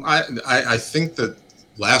 I think that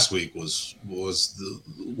last week was the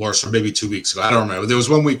worst, or maybe 2 weeks ago. I don't remember. There was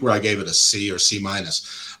 1 week where I gave it a C or C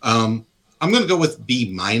minus. I'm going to go with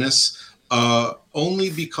B minus. only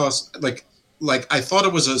because like I thought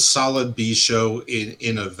it was a solid B show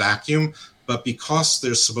in a vacuum, but because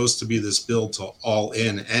there's supposed to be this build to All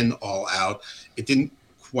In and All Out, it didn't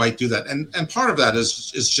quite do that. And part of that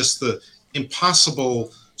is just the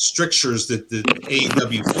impossible strictures that the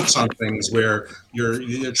AEW puts on things, where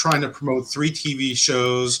you're trying to promote 3 TV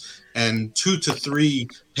shows and 2 to 3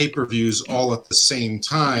 pay-per-views all at the same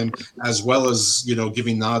time, as well as, you know,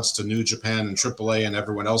 giving nods to New Japan and AAA and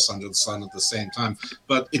everyone else under the sun at the same time.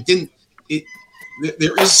 But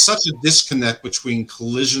there is such a disconnect between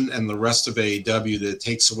Collision and the rest of AEW that it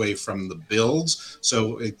takes away from the builds.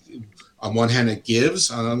 So on one hand, it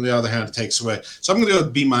gives, and on the other hand, it takes away. So I'm going to go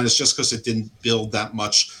with B- just because it didn't build that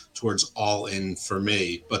much towards All In for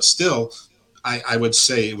me. But still, I would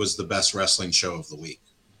say it was the best wrestling show of the week.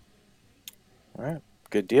 All right,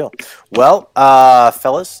 good deal. Well,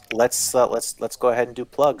 fellas, let's go ahead and do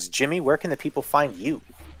plugs. Jimmy, where can the people find you?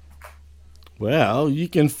 Well, you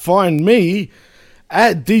can find me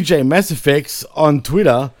at DJ Mass Effects on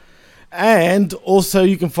Twitter, and also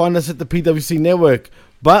you can find us at the PWC Network.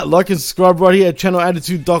 But like and subscribe right here at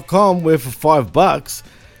channelattitude.com, where for $5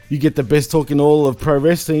 you get the best talk in all of pro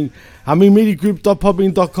wrestling.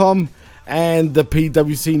 MediaGroup.podbean.com and the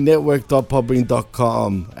PWC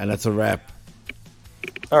Network.podbean.com, and that's a wrap.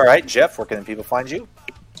 All right, Jeff, where can people find you?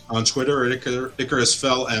 On Twitter, Icarus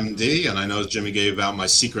Fell MD, and I know Jimmy gave out my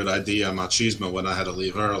secret ID on Machismo when I had to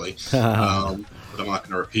leave early, but I'm not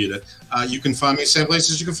going to repeat it. You can find me same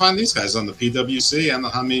places you can find these guys, on the PWC and the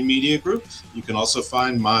Hami Media Group. You can also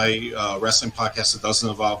find my wrestling podcast that doesn't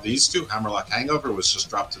involve these two. Hammerlock Hangover was just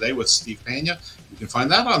dropped today with Steve Pena. You can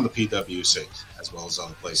find that on the PWC, as well as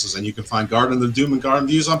other places. And you can find Garden of Doom and Garden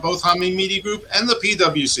Views on both Hami Media Group and the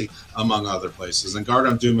PWC, among other places. And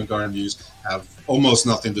Garden of Doom and Garden Views have almost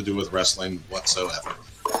nothing to do with wrestling whatsoever.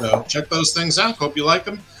 So check those things out. Hope you like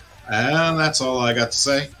them. And that's all I got to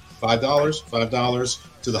say.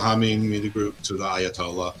 $5 to the Hami Media Group, to the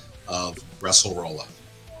Ayatollah of WrestleRolla.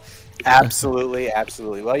 Absolutely.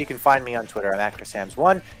 Well, you can find me on Twitter. I'm at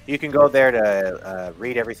ChrisHams1. You can go there to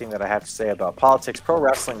read everything that I have to say about politics, pro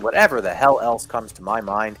wrestling, whatever the hell else comes to my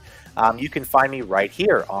mind. You can find me right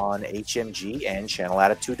here on HMG and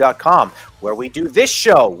channelattitude.com, where we do this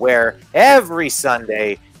show, where every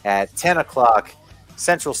Sunday at 10 o'clock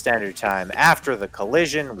Central Standard Time, after the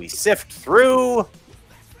Collision, we sift through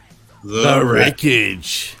the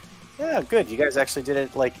Wreckage. Yeah, good. You guys actually did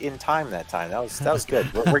it like in time that time. That was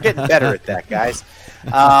good. We're getting better at that, guys.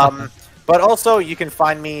 But also, you can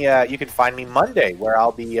find me. You can find me Monday, where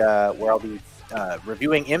I'll be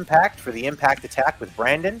reviewing Impact for the Impact Attack with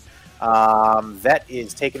Brandon. Vet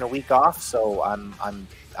is taking a week off, so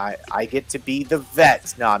I get to be the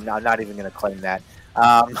vet. No, I'm not even going to claim that.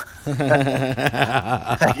 I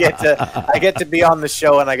get to be on the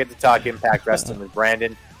show, and I get to talk Impact Wrestling with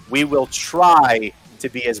Brandon. We will try to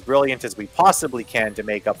be as brilliant as we possibly can to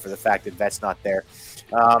make up for the fact that Vet's not there.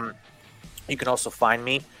 You can also find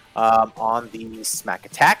me on the Smack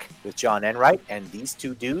Attack with John Enright and these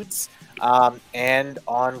two dudes, and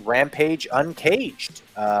on Rampage Uncaged.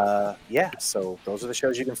 So those are the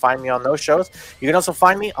shows. You can find me on those shows. You can also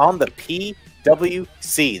find me on the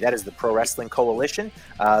PWC. That is the Pro Wrestling Coalition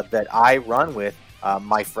that I run with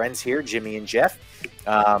my friends here, Jimmy and Jeff.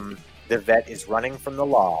 The vet is running from the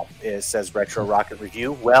law, says Retro Rocket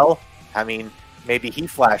Review. Well, I mean, maybe he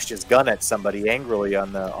flashed his gun at somebody angrily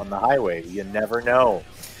on the highway. You never know.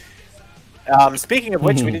 Speaking of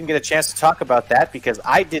which, we didn't get a chance to talk about that because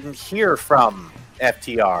I didn't hear from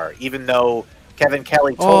FTR, even though Kevin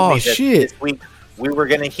Kelly told me that this week we were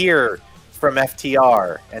going to hear from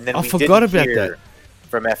FTR, and then we didn't hear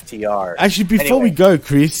from FTR. Actually, before we go,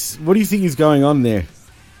 Chris, what do you think is going on there?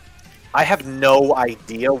 I have no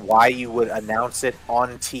idea why you would announce it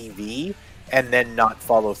on TV and then not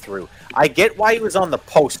follow through. I get why he was on the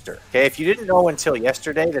poster. Okay, if you didn't know until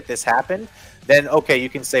yesterday that this happened, then okay, you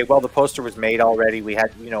can say, well, the poster was made already. We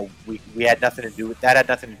had, we had nothing to do with that. Had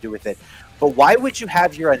nothing to do with it. But why would you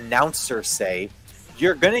have your announcer say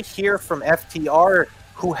you're going to hear from FTR,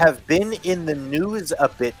 who have been in the news a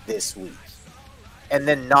bit this week, and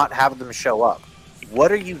then not have them show up?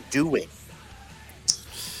 What are you doing?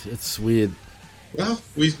 It's weird. Well,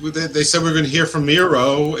 they said we were going to hear from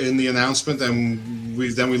Miro in the announcement, and we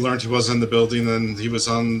learned he was in the building and he was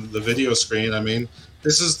on the video screen. I mean,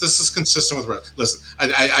 this is consistent with. Listen,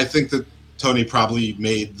 I think that Tony probably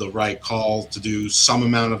made the right call to do some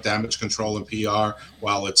amount of damage control and PR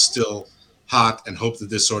while it's still hot, and hope that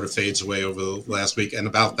this sort of fades away over the last week. And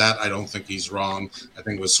about that, I don't think he's wrong. I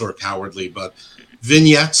think it was sort of cowardly, but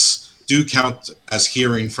vignettes do count as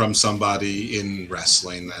hearing from somebody in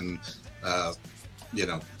wrestling, and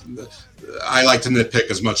I like to nitpick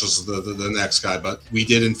as much as the next guy, but we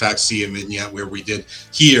did in fact see a vignette where we did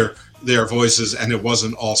hear their voices, and it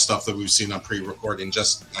wasn't all stuff that we've seen on pre-recording,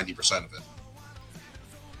 just 90% of it.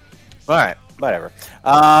 All right, whatever.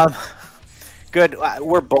 Good.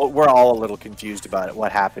 We're all a little confused about it,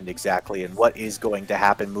 what happened exactly and what is going to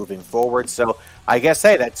happen moving forward. So I guess,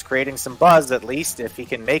 hey, that's creating some buzz. At least if he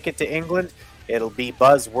can make it to England, it'll be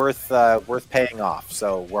buzz worth paying off.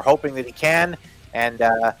 So we're hoping that he can. And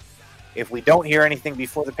if we don't hear anything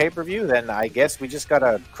before the pay-per-view, then I guess we just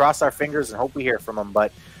gotta cross our fingers and hope we hear from him.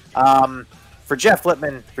 But for Jeff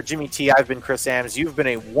Lippman, for Jimmy T, I've been Chris Ambs. You've been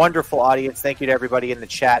a wonderful audience. Thank you to everybody in the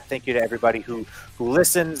chat. Thank you to everybody who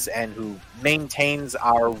listens and who maintains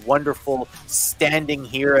our wonderful standing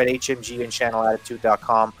here at HMG and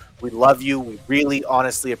channelattitude.com. We love you. We really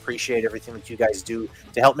honestly appreciate everything that you guys do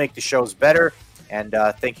to help make the shows better. And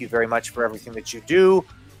thank you very much for everything that you do.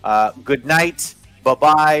 Good night.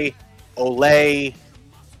 Bye-bye. Olay.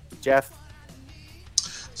 Jeff?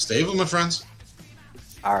 Stay with my friends.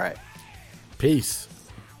 All right. Peace.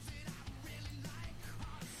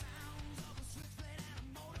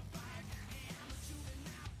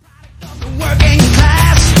 Working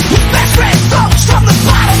class, best rate folks from the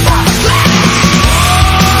bottom of the class.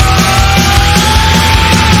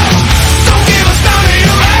 Don't give us down to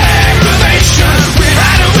your aggravation. We're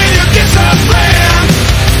riding with your discipline.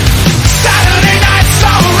 Saturday night's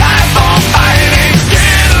alright for fighting.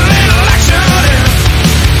 Get a little action in.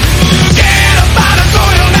 Get up out of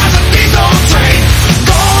soil, now's a diesel train.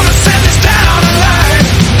 Gonna send this down the line.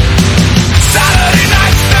 Saturday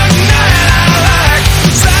night's the night I like.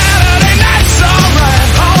 Saturday night's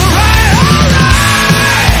alright, alright,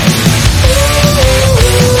 alright.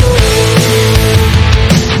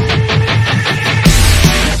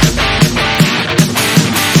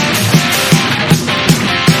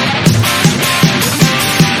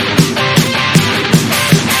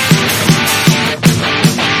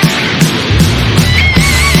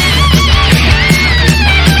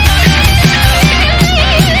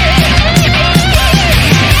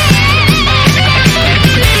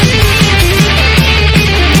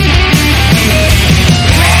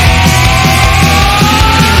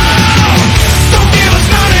 Don't give us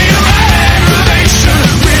none of your aggravation.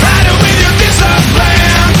 We're riding with your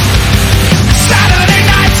discipline. Saturday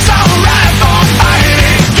night's alright for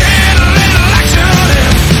fighting. Get a little action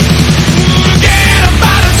in. Get up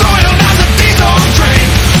out of soil, now's a diesel train.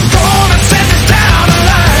 Gonna send this down the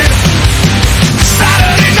line.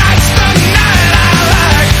 Saturday night's the night I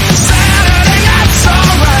like. Saturday night's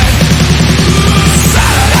alright.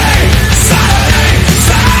 Saturday, Saturday,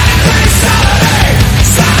 Saturday, Saturday,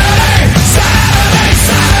 Saturday, Saturday,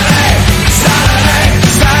 Saturday, Saturday,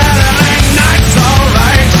 Saturday night's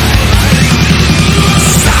alright.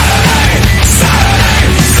 Saturday, Saturday,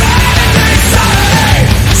 Saturday,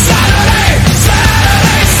 Saturday, Saturday,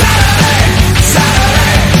 Saturday, Saturday,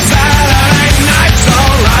 Saturday, Saturday night's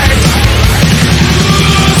alright.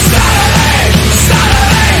 Saturday,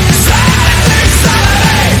 Saturday, Saturday, Saturday, Saturday,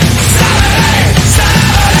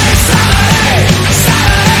 Saturday, Saturday,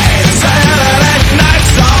 Saturday, Saturday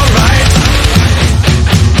night's alright.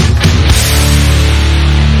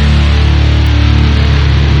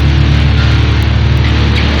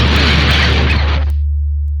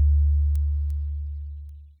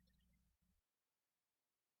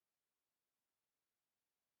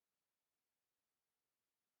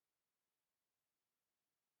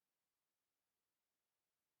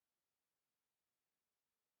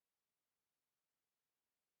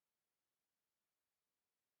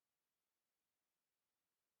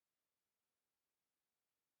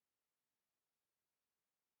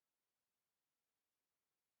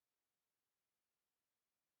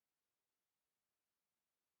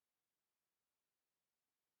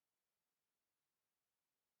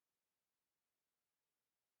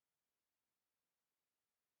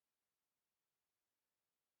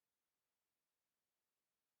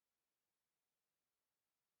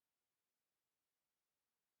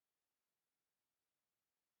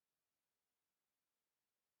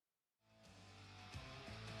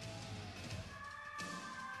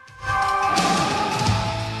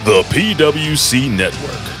 The PWC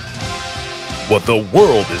Network. What the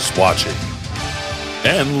world is watching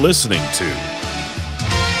and listening to.